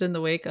nominations in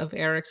the wake of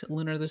Eric's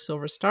Lunar the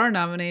Silver Star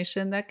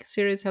nomination. That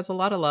series has a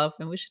lot of love,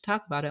 and we should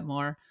talk about it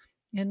more,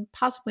 and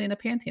possibly in a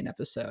Pantheon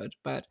episode.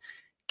 But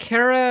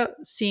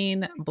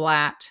Kerosene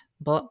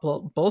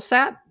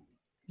Bullsat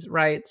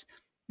writes,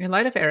 in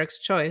light of Eric's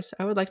choice,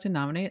 I would like to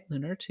nominate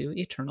Lunar 2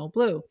 Eternal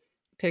Blue.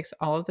 It takes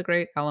all of the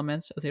great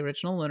elements of the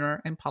original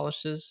Lunar and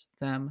polishes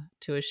them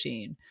to a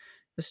sheen.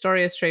 The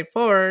story is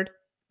straightforward,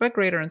 but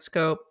greater in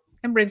scope,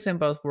 and brings in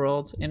both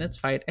worlds in its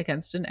fight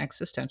against an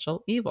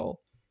existential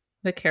evil.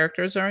 The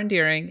characters are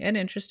endearing and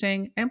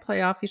interesting and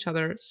play off each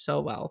other so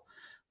well.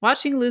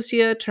 Watching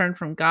Lucia turn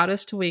from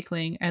goddess to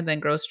weakling and then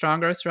grow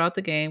stronger throughout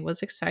the game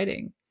was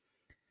exciting.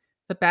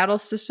 The battle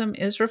system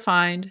is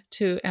refined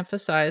to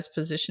emphasize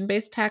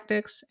position-based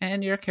tactics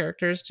and your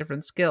character's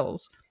different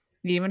skills.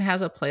 It even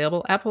has a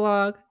playable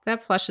epilogue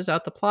that fleshes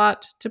out the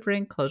plot to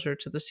bring closure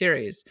to the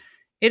series.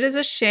 It is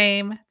a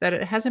shame that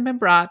it hasn't been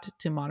brought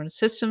to modern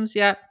systems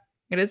yet.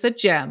 It is a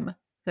gem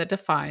that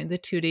defined the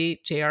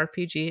 2D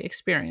JRPG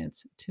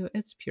experience to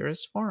its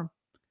purest form.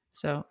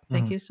 So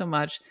thank you so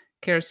much,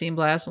 Kerosene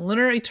Blast,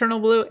 Lunar Eternal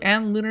Blue,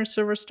 and Lunar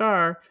Silver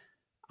Star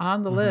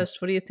on the list.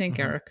 What do you think,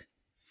 Eric?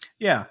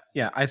 Yeah.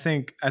 I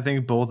think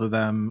both of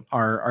them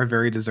are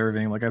very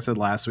deserving. Like I said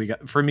last week,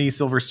 for me,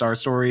 Silver Star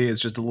Story is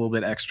just a little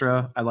bit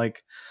extra. I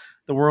like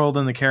the world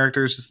and the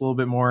characters just a little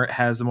bit more. It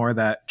has more of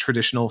that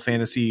traditional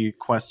fantasy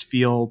quest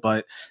feel,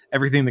 but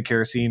everything that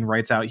Kerosene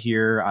writes out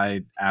here,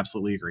 I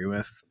absolutely agree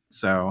with.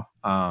 So,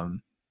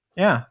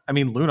 yeah, I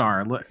mean,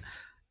 Lunar,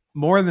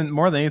 more than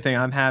anything,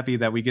 I'm happy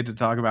that we get to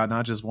talk about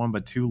not just one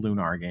but two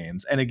Lunar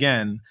games. And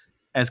again,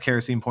 as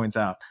Kerosene points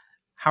out,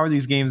 how are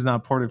these games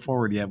not ported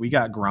forward yet? We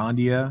got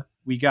Grandia,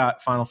 we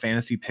got Final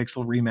Fantasy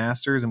Pixel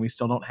remasters, and we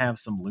still don't have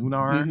some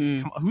Lunar.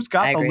 Mhm. Come on, who's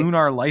got the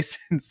Lunar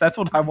license? That's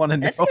what I want to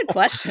know. That's a good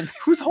question.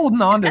 Who's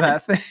holding on to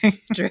that thing?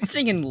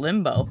 Drifting in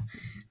limbo.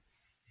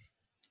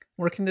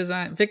 Working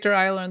design. Victor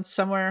Island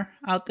somewhere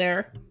out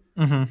there.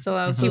 Still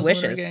has He those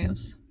wishes. Lunar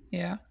games.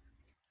 Yeah.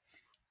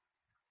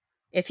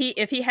 If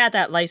he had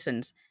that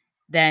license,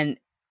 then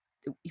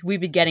we'd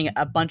be getting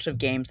a bunch of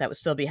games that would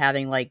still be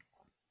having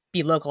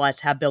be localized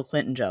to have Bill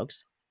Clinton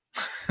jokes.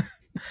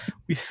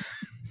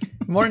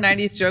 More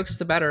 90s jokes,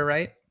 the better,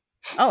 right?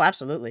 Oh,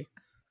 absolutely.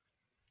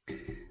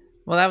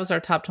 Well, that was our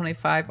top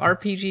 25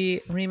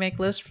 RPG remake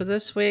list for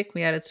this week.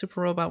 We added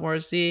Super Robot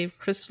Wars Z,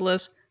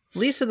 Chrysalis,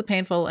 Lisa the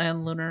Painful,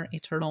 and Lunar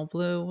Eternal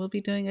Blue. We'll be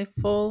doing a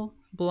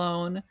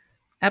full-blown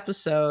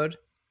episode,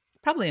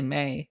 probably in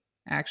May,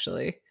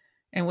 actually,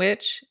 in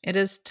which it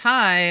is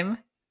time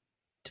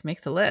to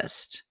make the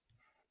list.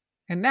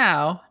 And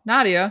now,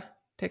 Nadia,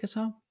 take us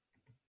home.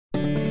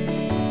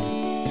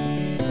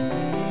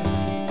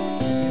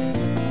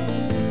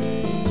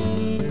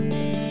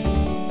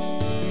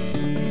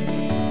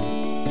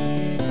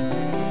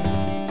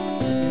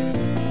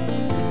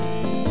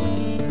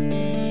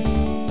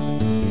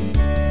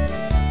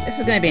 This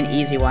is going to be an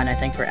easy one, I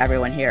think, for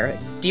everyone here.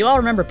 Do you all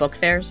remember book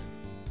fairs?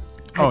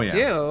 Oh, yeah. I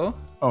do.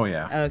 Oh,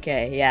 yeah.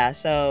 Okay, yeah.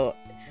 So,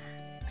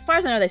 as far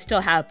as I know, they still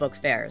have book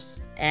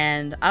fairs.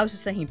 And I was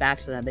just thinking back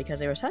to them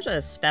because they were such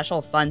a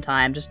special, fun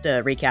time. Just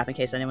to recap, in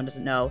case anyone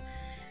doesn't know,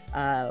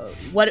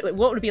 what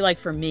would it be like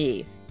for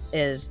me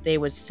is they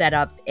would set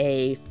up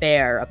a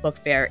book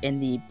fair in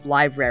the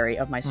library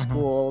of my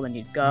school, and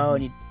you'd go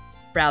and you'd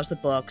browse the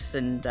books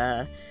and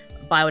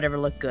buy whatever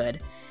looked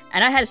good.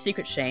 And I had a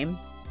secret shame.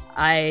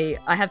 I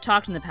have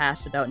talked in the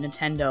past about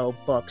Nintendo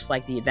books,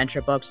 like the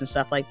adventure books and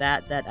stuff like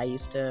that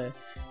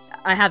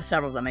I have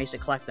several of them. I used to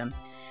collect them.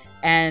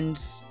 And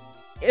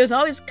it was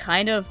always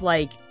kind of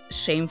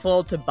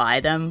shameful to buy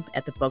them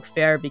at the book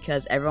fair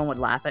because everyone would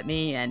laugh at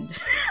me and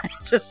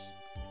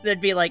they'd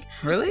be like,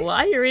 really?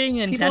 Why are you reading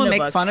Nintendo People would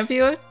make books? fun of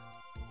you?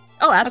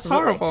 Oh, absolutely. That's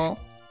horrible.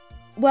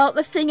 Well,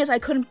 the thing is, I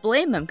couldn't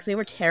blame them because they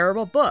were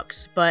terrible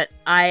books, but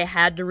I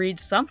had to read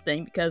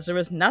something because there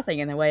was nothing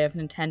in the way of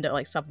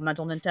Nintendo,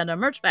 supplemental Nintendo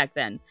merch back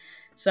then.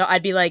 So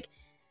I'd be like,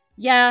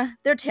 yeah,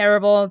 they're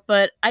terrible,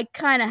 but I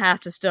kind of have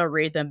to still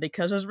read them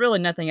because there's really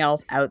nothing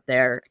else out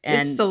there.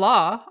 And it's the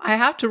law. I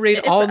have to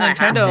read all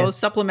Nintendo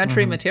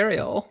supplementary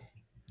material.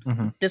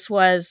 This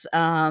was,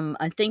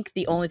 I think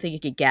the only thing you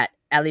could get,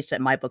 at least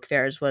at my book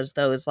fairs, was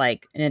those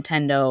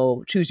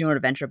Nintendo Choose Your Own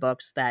Adventure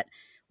books that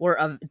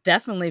were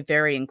definitely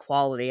varying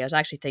quality. I was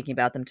actually thinking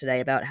about them today,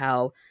 about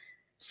how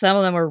some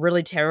of them were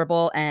really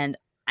terrible, and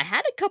I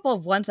had a couple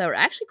of ones that were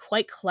actually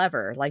quite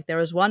clever. There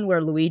was one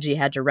where Luigi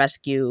had to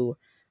rescue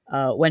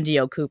Wendy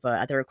O. Koopa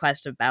at the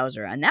request of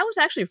Bowser, and that was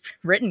actually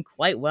written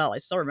quite well. I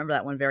still remember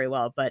that one very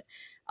well, but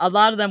a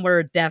lot of them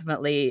were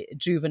definitely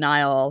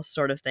juvenile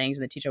sort of things,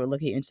 and the teacher would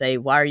look at you and say,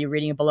 why are you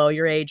reading below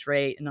your age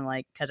rate? And I'm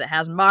like, because it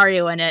has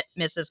Mario in it,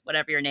 Mrs.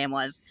 whatever your name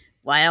was.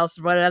 Why else?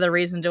 What other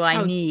reason do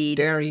I need?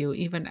 How dare you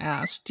even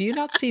ask? Do you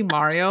not see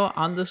Mario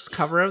on this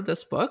cover of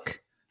this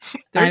book?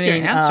 There's your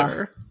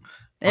answer.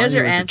 There's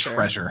your answer. Is a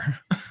treasure.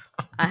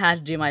 I had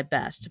to do my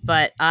best,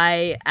 but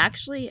I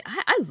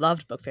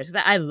loved book fairs.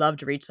 I love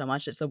to read so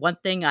much. It's the one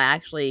thing I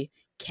actually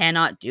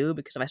cannot do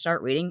because if I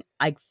start reading,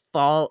 I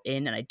fall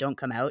in and I don't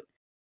come out.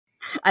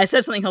 I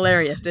said something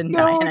hilarious, didn't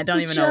I? And I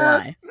don't even know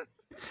why.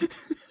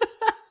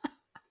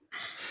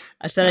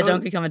 I said I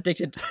don't become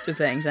addicted to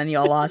things, and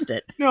y'all lost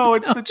it. No,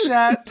 it's the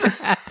chat.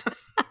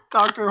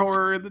 Dr.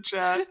 Horror in the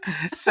chat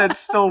said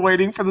still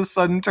waiting for the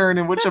sudden turn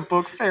in which a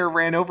book fair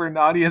ran over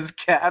Nadia's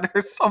cat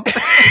or something.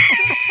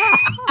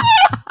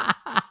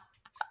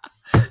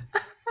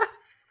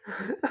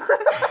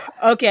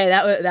 Okay,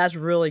 that's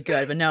really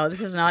good, but no,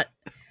 this is not.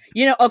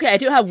 Okay, I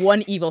do have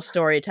one evil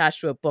story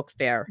attached to a book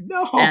fair.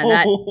 No.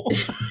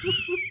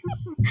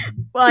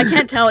 Well, I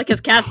can't tell it because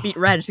Cat's beat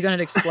red. She's going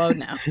to explode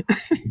now.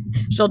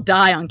 She'll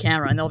die on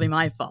camera, and it'll be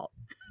my fault.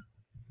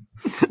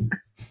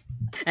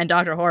 And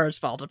Dr. Horror's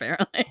fault,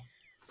 apparently.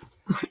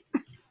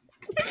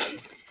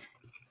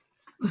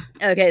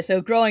 Okay,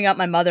 so growing up,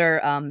 my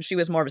mother, she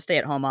was more of a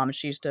stay-at-home mom, and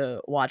she used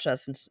to watch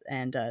us,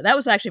 and that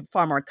was actually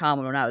far more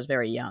common when I was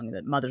very young,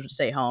 that mothers would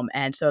stay home,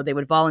 and so they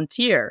would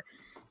volunteer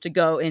to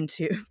go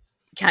into...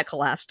 Cat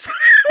collapsed.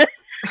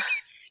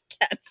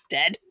 Cat's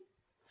dead.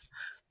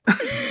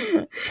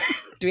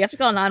 Do we have to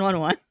call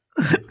 911?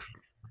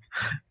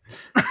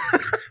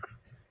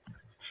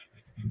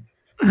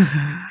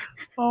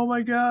 Oh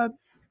my god.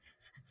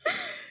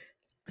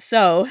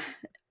 So,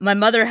 my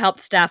mother helped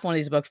staff one of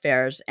these book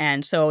fairs,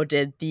 and so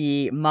did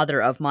the mother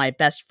of my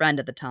best friend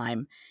at the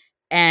time.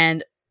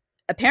 And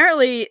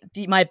apparently,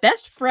 my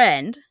best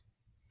friend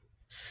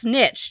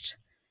snitched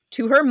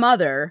to her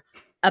mother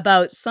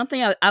about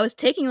something I was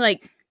taking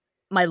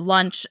my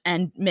lunch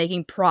and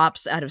making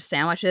props out of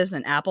sandwiches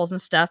and apples and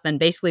stuff, and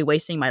basically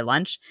wasting my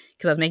lunch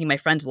because I was making my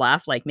friends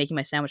laugh, like making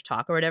my sandwich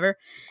talk or whatever.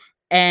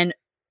 And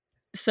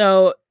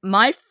so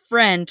my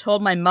friend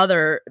told her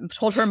mother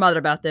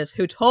about this,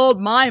 who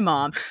told my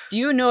mom, "Do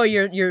you know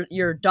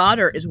your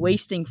daughter is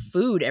wasting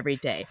food every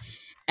day?"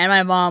 And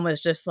my mom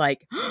was just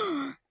like,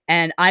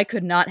 and I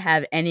could not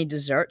have any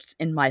desserts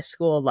in my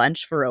school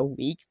lunch for a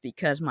week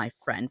because my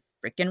friend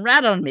freaking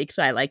ratted on me because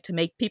I like to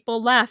make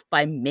people laugh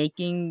by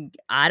making,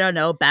 I don't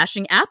know,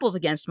 bashing apples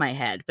against my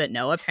head. But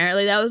no,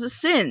 apparently that was a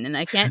sin and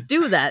I can't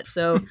do that.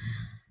 So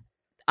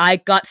I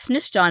got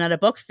snitched on at a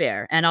book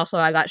fair, and also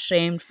I got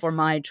shamed for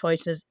my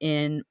choices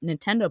in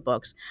Nintendo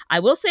books. I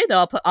will say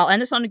though, I'll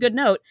end this on a good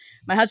note.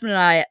 My husband and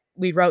I,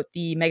 we wrote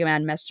the Mega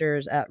Man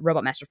Masters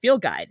Robot Master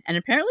Field Guide, and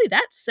apparently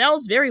that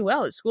sells very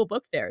well at school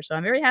book fairs. So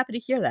I'm very happy to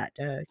hear that.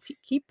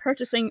 Keep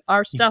purchasing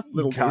our stuff,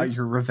 little got dudes.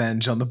 your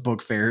revenge on the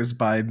book fairs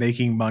by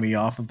making money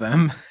off of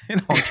them.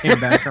 It all came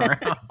back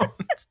around.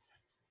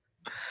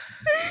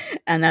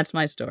 And that's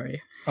my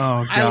story.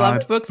 Oh, God. I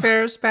loved book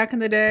fairs back in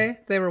the day.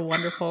 They were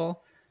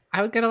wonderful.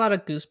 I would get a lot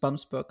of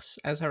Goosebumps books,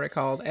 as I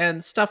recalled,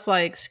 and stuff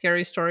like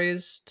scary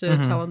stories to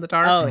tell in the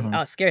dark.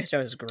 Oh, Scary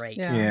Stories is great.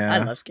 Yeah. I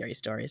love scary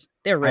stories.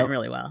 They're written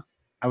really well.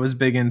 I was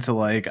big into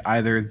like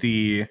either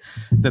the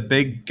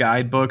big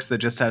guidebooks that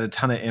just had a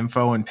ton of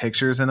info and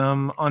pictures in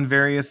them on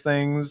various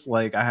things.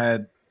 Like I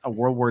had a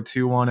World War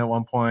II one at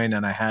one point,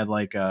 and I had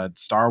like a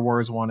Star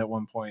Wars one at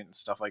one point and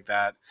stuff like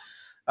that.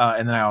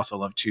 And then I also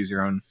love Choose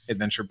Your Own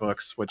Adventure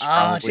books, which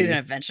Choose Your Own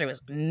Adventure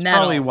was metal.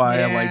 Probably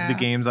why I like the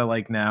games I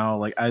like now.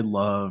 Like I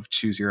love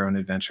Choose Your Own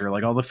Adventure,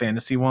 like all the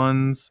fantasy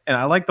ones, and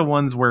I like the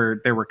ones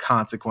where there were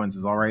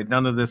consequences. All right,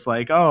 none of this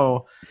like,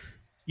 oh,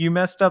 you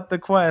messed up the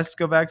quest,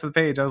 go back to the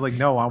page. I was like,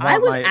 no, I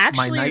want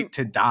my knight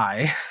to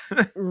die.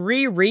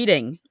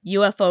 Rereading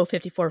UFO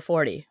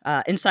 5440,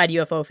 Inside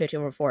UFO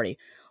 5440,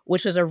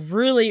 which is a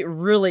really,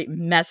 really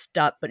messed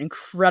up but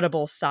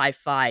incredible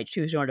sci-fi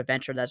choose your own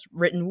adventure that's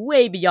written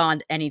way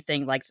beyond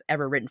anything like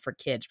ever written for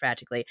kids,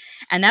 practically.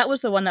 And that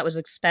was the one that was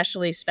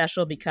especially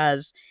special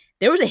because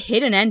there was a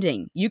hidden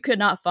ending you could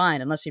not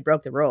find unless you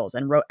broke the rules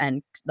and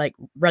read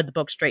the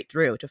book straight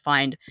through to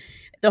find.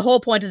 The whole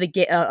point of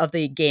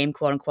the game,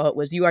 quote unquote,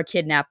 was you are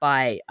kidnapped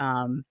by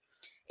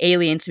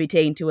aliens to be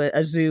taken to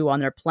a zoo on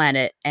their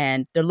planet,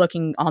 and they're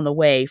looking on the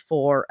way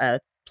for a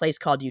place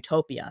called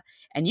Utopia.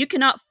 And you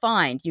cannot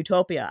find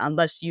Utopia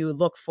unless you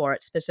look for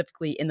it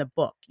specifically in the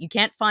book. You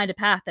can't find a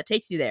path that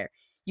takes you there.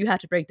 You have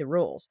to break the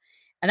rules.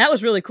 And that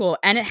was really cool.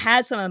 And it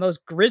had some of the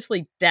most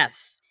grisly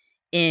deaths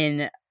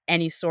in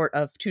any sort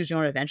of choose your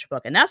own adventure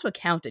book. And that's what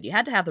counted. You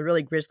had to have the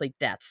really grisly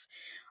deaths.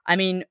 I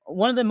mean,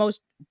 one of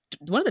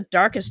the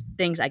darkest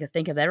things I could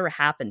think of that ever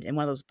happened in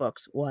one of those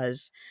books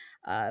was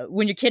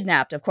when you're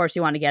kidnapped, of course,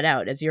 you want to get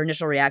out, as your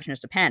initial reaction is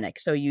to panic.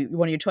 So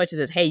one of your choices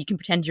is, hey, you can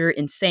pretend you're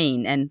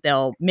insane and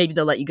they'll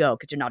let you go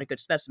because you're not a good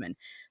specimen.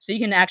 So you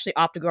can actually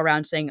opt to go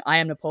around saying,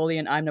 I'm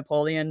Napoleon,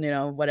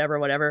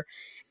 whatever.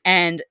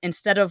 And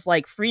instead of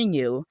like freeing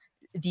you,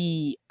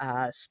 the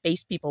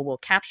space people will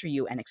capture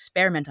you and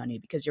experiment on you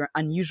because you're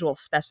an unusual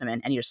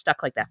specimen and you're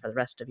stuck like that for the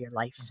rest of your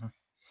life. Mm-hmm.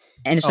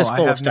 And it's just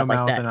full of stuff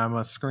like that. And I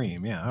must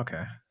scream. Yeah.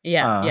 Okay.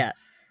 Yeah.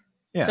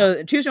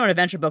 So choose your own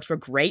adventure books were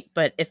great,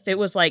 but if it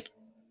was like,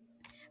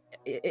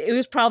 it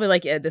was probably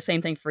like the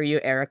same thing for you,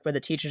 Eric, where the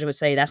teachers would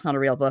say, that's not a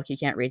real book. You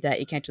can't read that.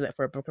 You can't do that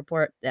for a book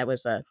report. That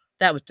was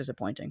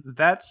disappointing.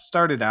 That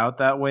started out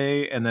that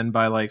way. And then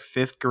by like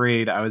 5th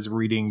grade, I was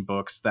reading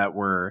books that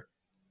were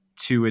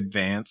too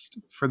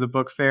advanced for the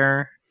book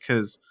fair.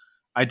 Cause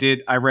I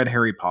read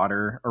Harry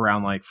Potter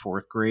around like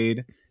 4th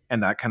grade,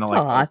 and that kind of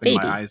like opened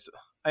my eyes.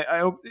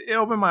 It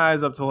opened my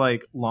eyes up to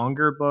like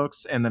longer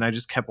books, and then I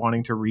just kept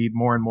wanting to read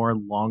more and more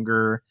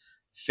longer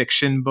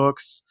fiction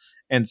books.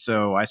 And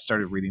so I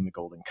started reading the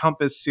Golden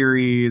Compass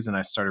series, and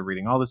I stared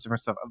reading all this different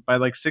stuff. By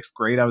like 6th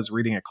grade, I was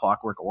reading A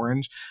Clockwork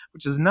Orange,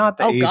 which is not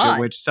the age at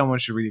which someone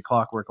should read A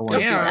Clockwork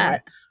Orange. Don't do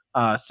that.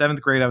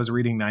 7th grade, I was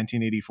reading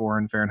 1984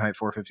 and Fahrenheit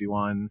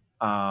 451.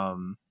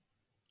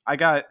 I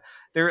got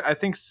there, I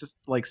think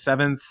like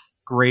 7th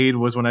grade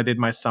was when I did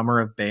my summer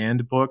of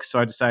banned books.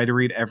 So I decided to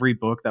read every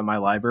book that my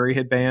library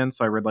had banned.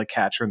 So I read like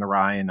Catcher in the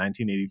Rye in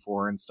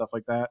 1984 and stuff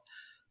like that.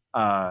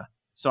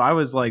 So I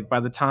was like,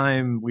 by the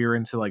time we were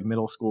into like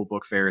middle school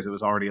book fairs, it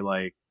was already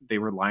like they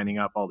were lining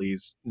up all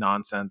these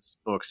nonsense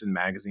books and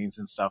magazines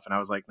and stuff. And I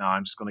was like, nah,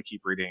 I'm just going to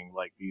keep reading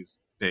like these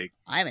big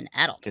I'm an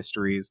adult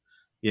histories.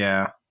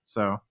 Yeah.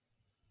 So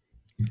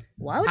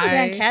why would you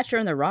ban Catcher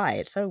in the Rye?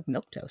 It's so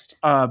milquetoast.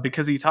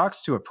 Because he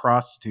talks to a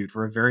prostitute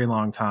for a very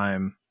long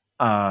time.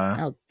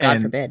 God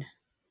forbid.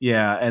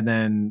 Yeah, and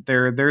then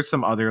there's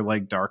some other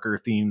like darker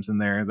themes in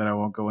there that I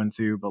won't go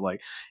into, but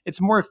like it's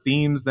more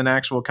themes than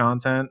actual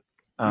content.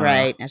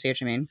 Right, I see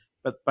what you mean.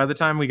 But by the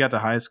time we got to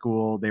high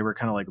school, they were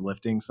kind of like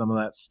lifting some of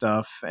that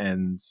stuff,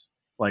 and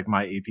like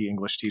my AP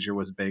English teacher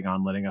was big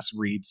on letting us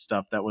read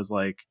stuff that was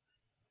like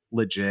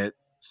legit.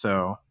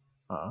 So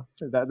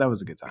that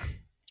was a good time.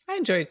 I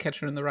enjoyed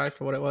Catcher in the Rye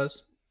for what it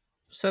was.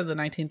 said the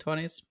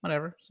 1920s.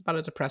 Whatever. It's about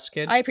a depressed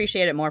kid. I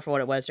appreciate it more for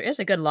what it was. There is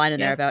a good line in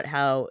Yeah. there about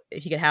how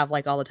if you could have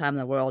like all the time in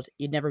the world,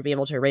 you'd never be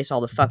able to erase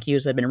all the fuck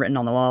yous that have been written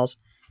on the walls.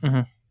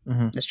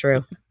 It's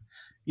true.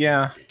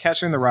 Yeah,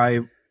 Catcher in the Rye,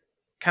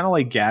 kind of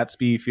like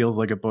Gatsby, feels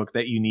like a book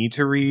that you need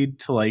to read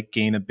to like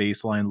gain a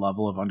baseline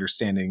level of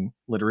understanding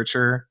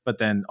literature. But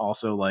then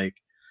also like,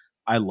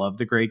 I love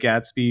The Great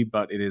Gatsby,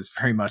 but it is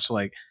very much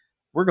like,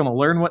 we're going to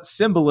learn what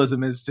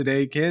symbolism is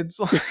today,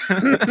 kids.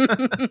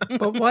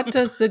 But what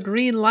does the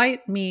green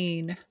light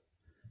mean?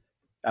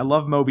 I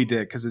love Moby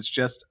Dick because it's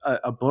just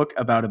a book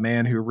about a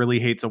man who really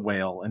hates a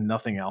whale and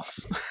nothing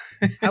else.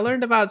 I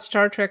learned about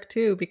Star Trek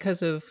 2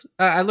 because of...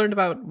 I learned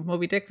about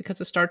Moby Dick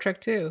because of Star Trek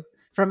 2.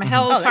 From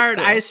hell's heart,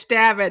 cool. I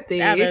stab at thee.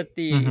 Stab at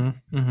thee.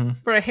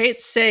 For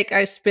hate's sake,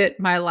 I spit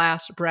my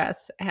last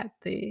breath at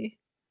thee.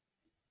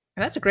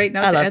 And that's a great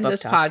note I to love end book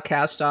this talk.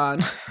 podcast on.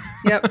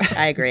 Yep.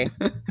 I agree.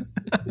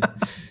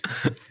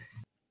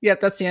 Yep,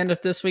 that's the end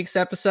of this week's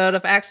episode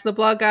of Axe the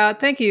Blood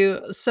God. Thank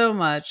you so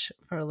much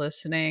for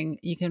listening.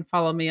 You can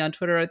follow me on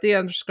Twitter at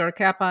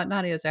 @the_Kappa.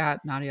 Nadia's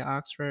at Nadia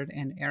Oxford,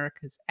 and Eric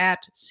is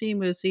at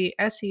Seamoosi,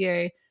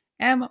 SEAMOOSI.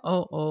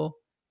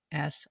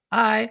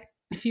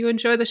 If you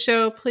enjoy the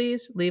show,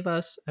 please leave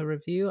us a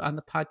review on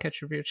the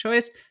podcatcher of your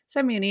choice.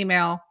 Send me an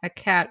email at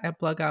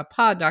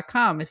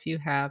cat@bloodgodpod.com if you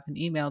have an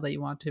email that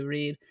you want to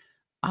read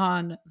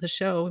on the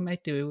show. We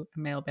might do a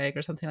mailbag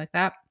or something like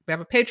that. We have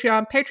a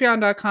Patreon,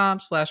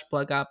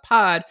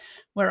 patreon.com/bloodgodpod,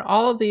 where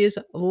all of these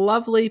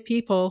lovely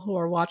people who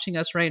are watching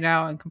us right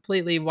now and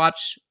completely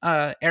watch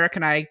Eric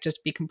and I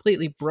just be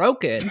completely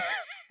broken. It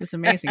was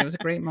amazing. It was a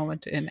great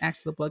moment in Axe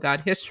of the Blood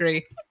God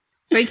history.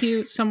 Thank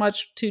you so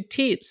much to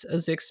Teets,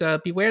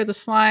 Azixa, Beware the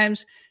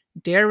Slimes,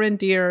 Darren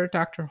Deer,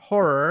 Dr.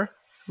 Horror,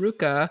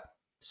 Ruka,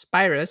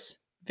 Spyrus,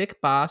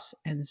 Vic Boss,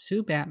 and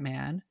Zoo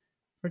Batman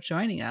for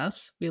joining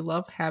us. We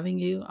love having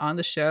you on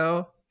the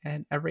show,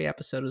 and every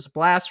episode is a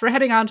blast. We're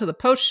heading on to the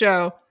post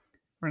show.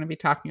 We're going to be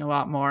talking a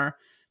lot more. I'm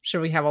sure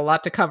we have a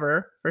lot to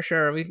cover, for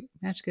sure. We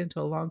managed to get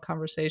into a long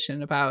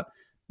conversation about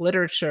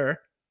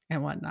literature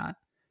and whatnot.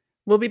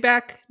 We'll be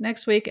back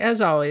next week,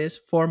 as always,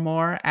 for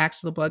more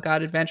Axe of the Blood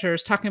God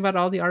adventures, talking about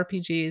all the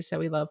RPGs that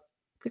we love.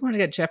 I think we're going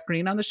to get Jeff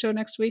Green on the show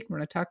next week. We're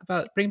going to talk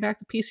about bring back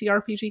the PC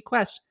RPG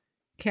Quest.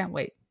 Can't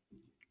wait.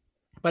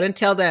 But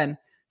until then,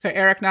 for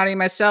Eric, Nadia, and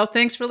myself,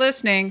 thanks for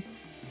listening.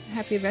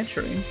 Happy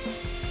adventuring.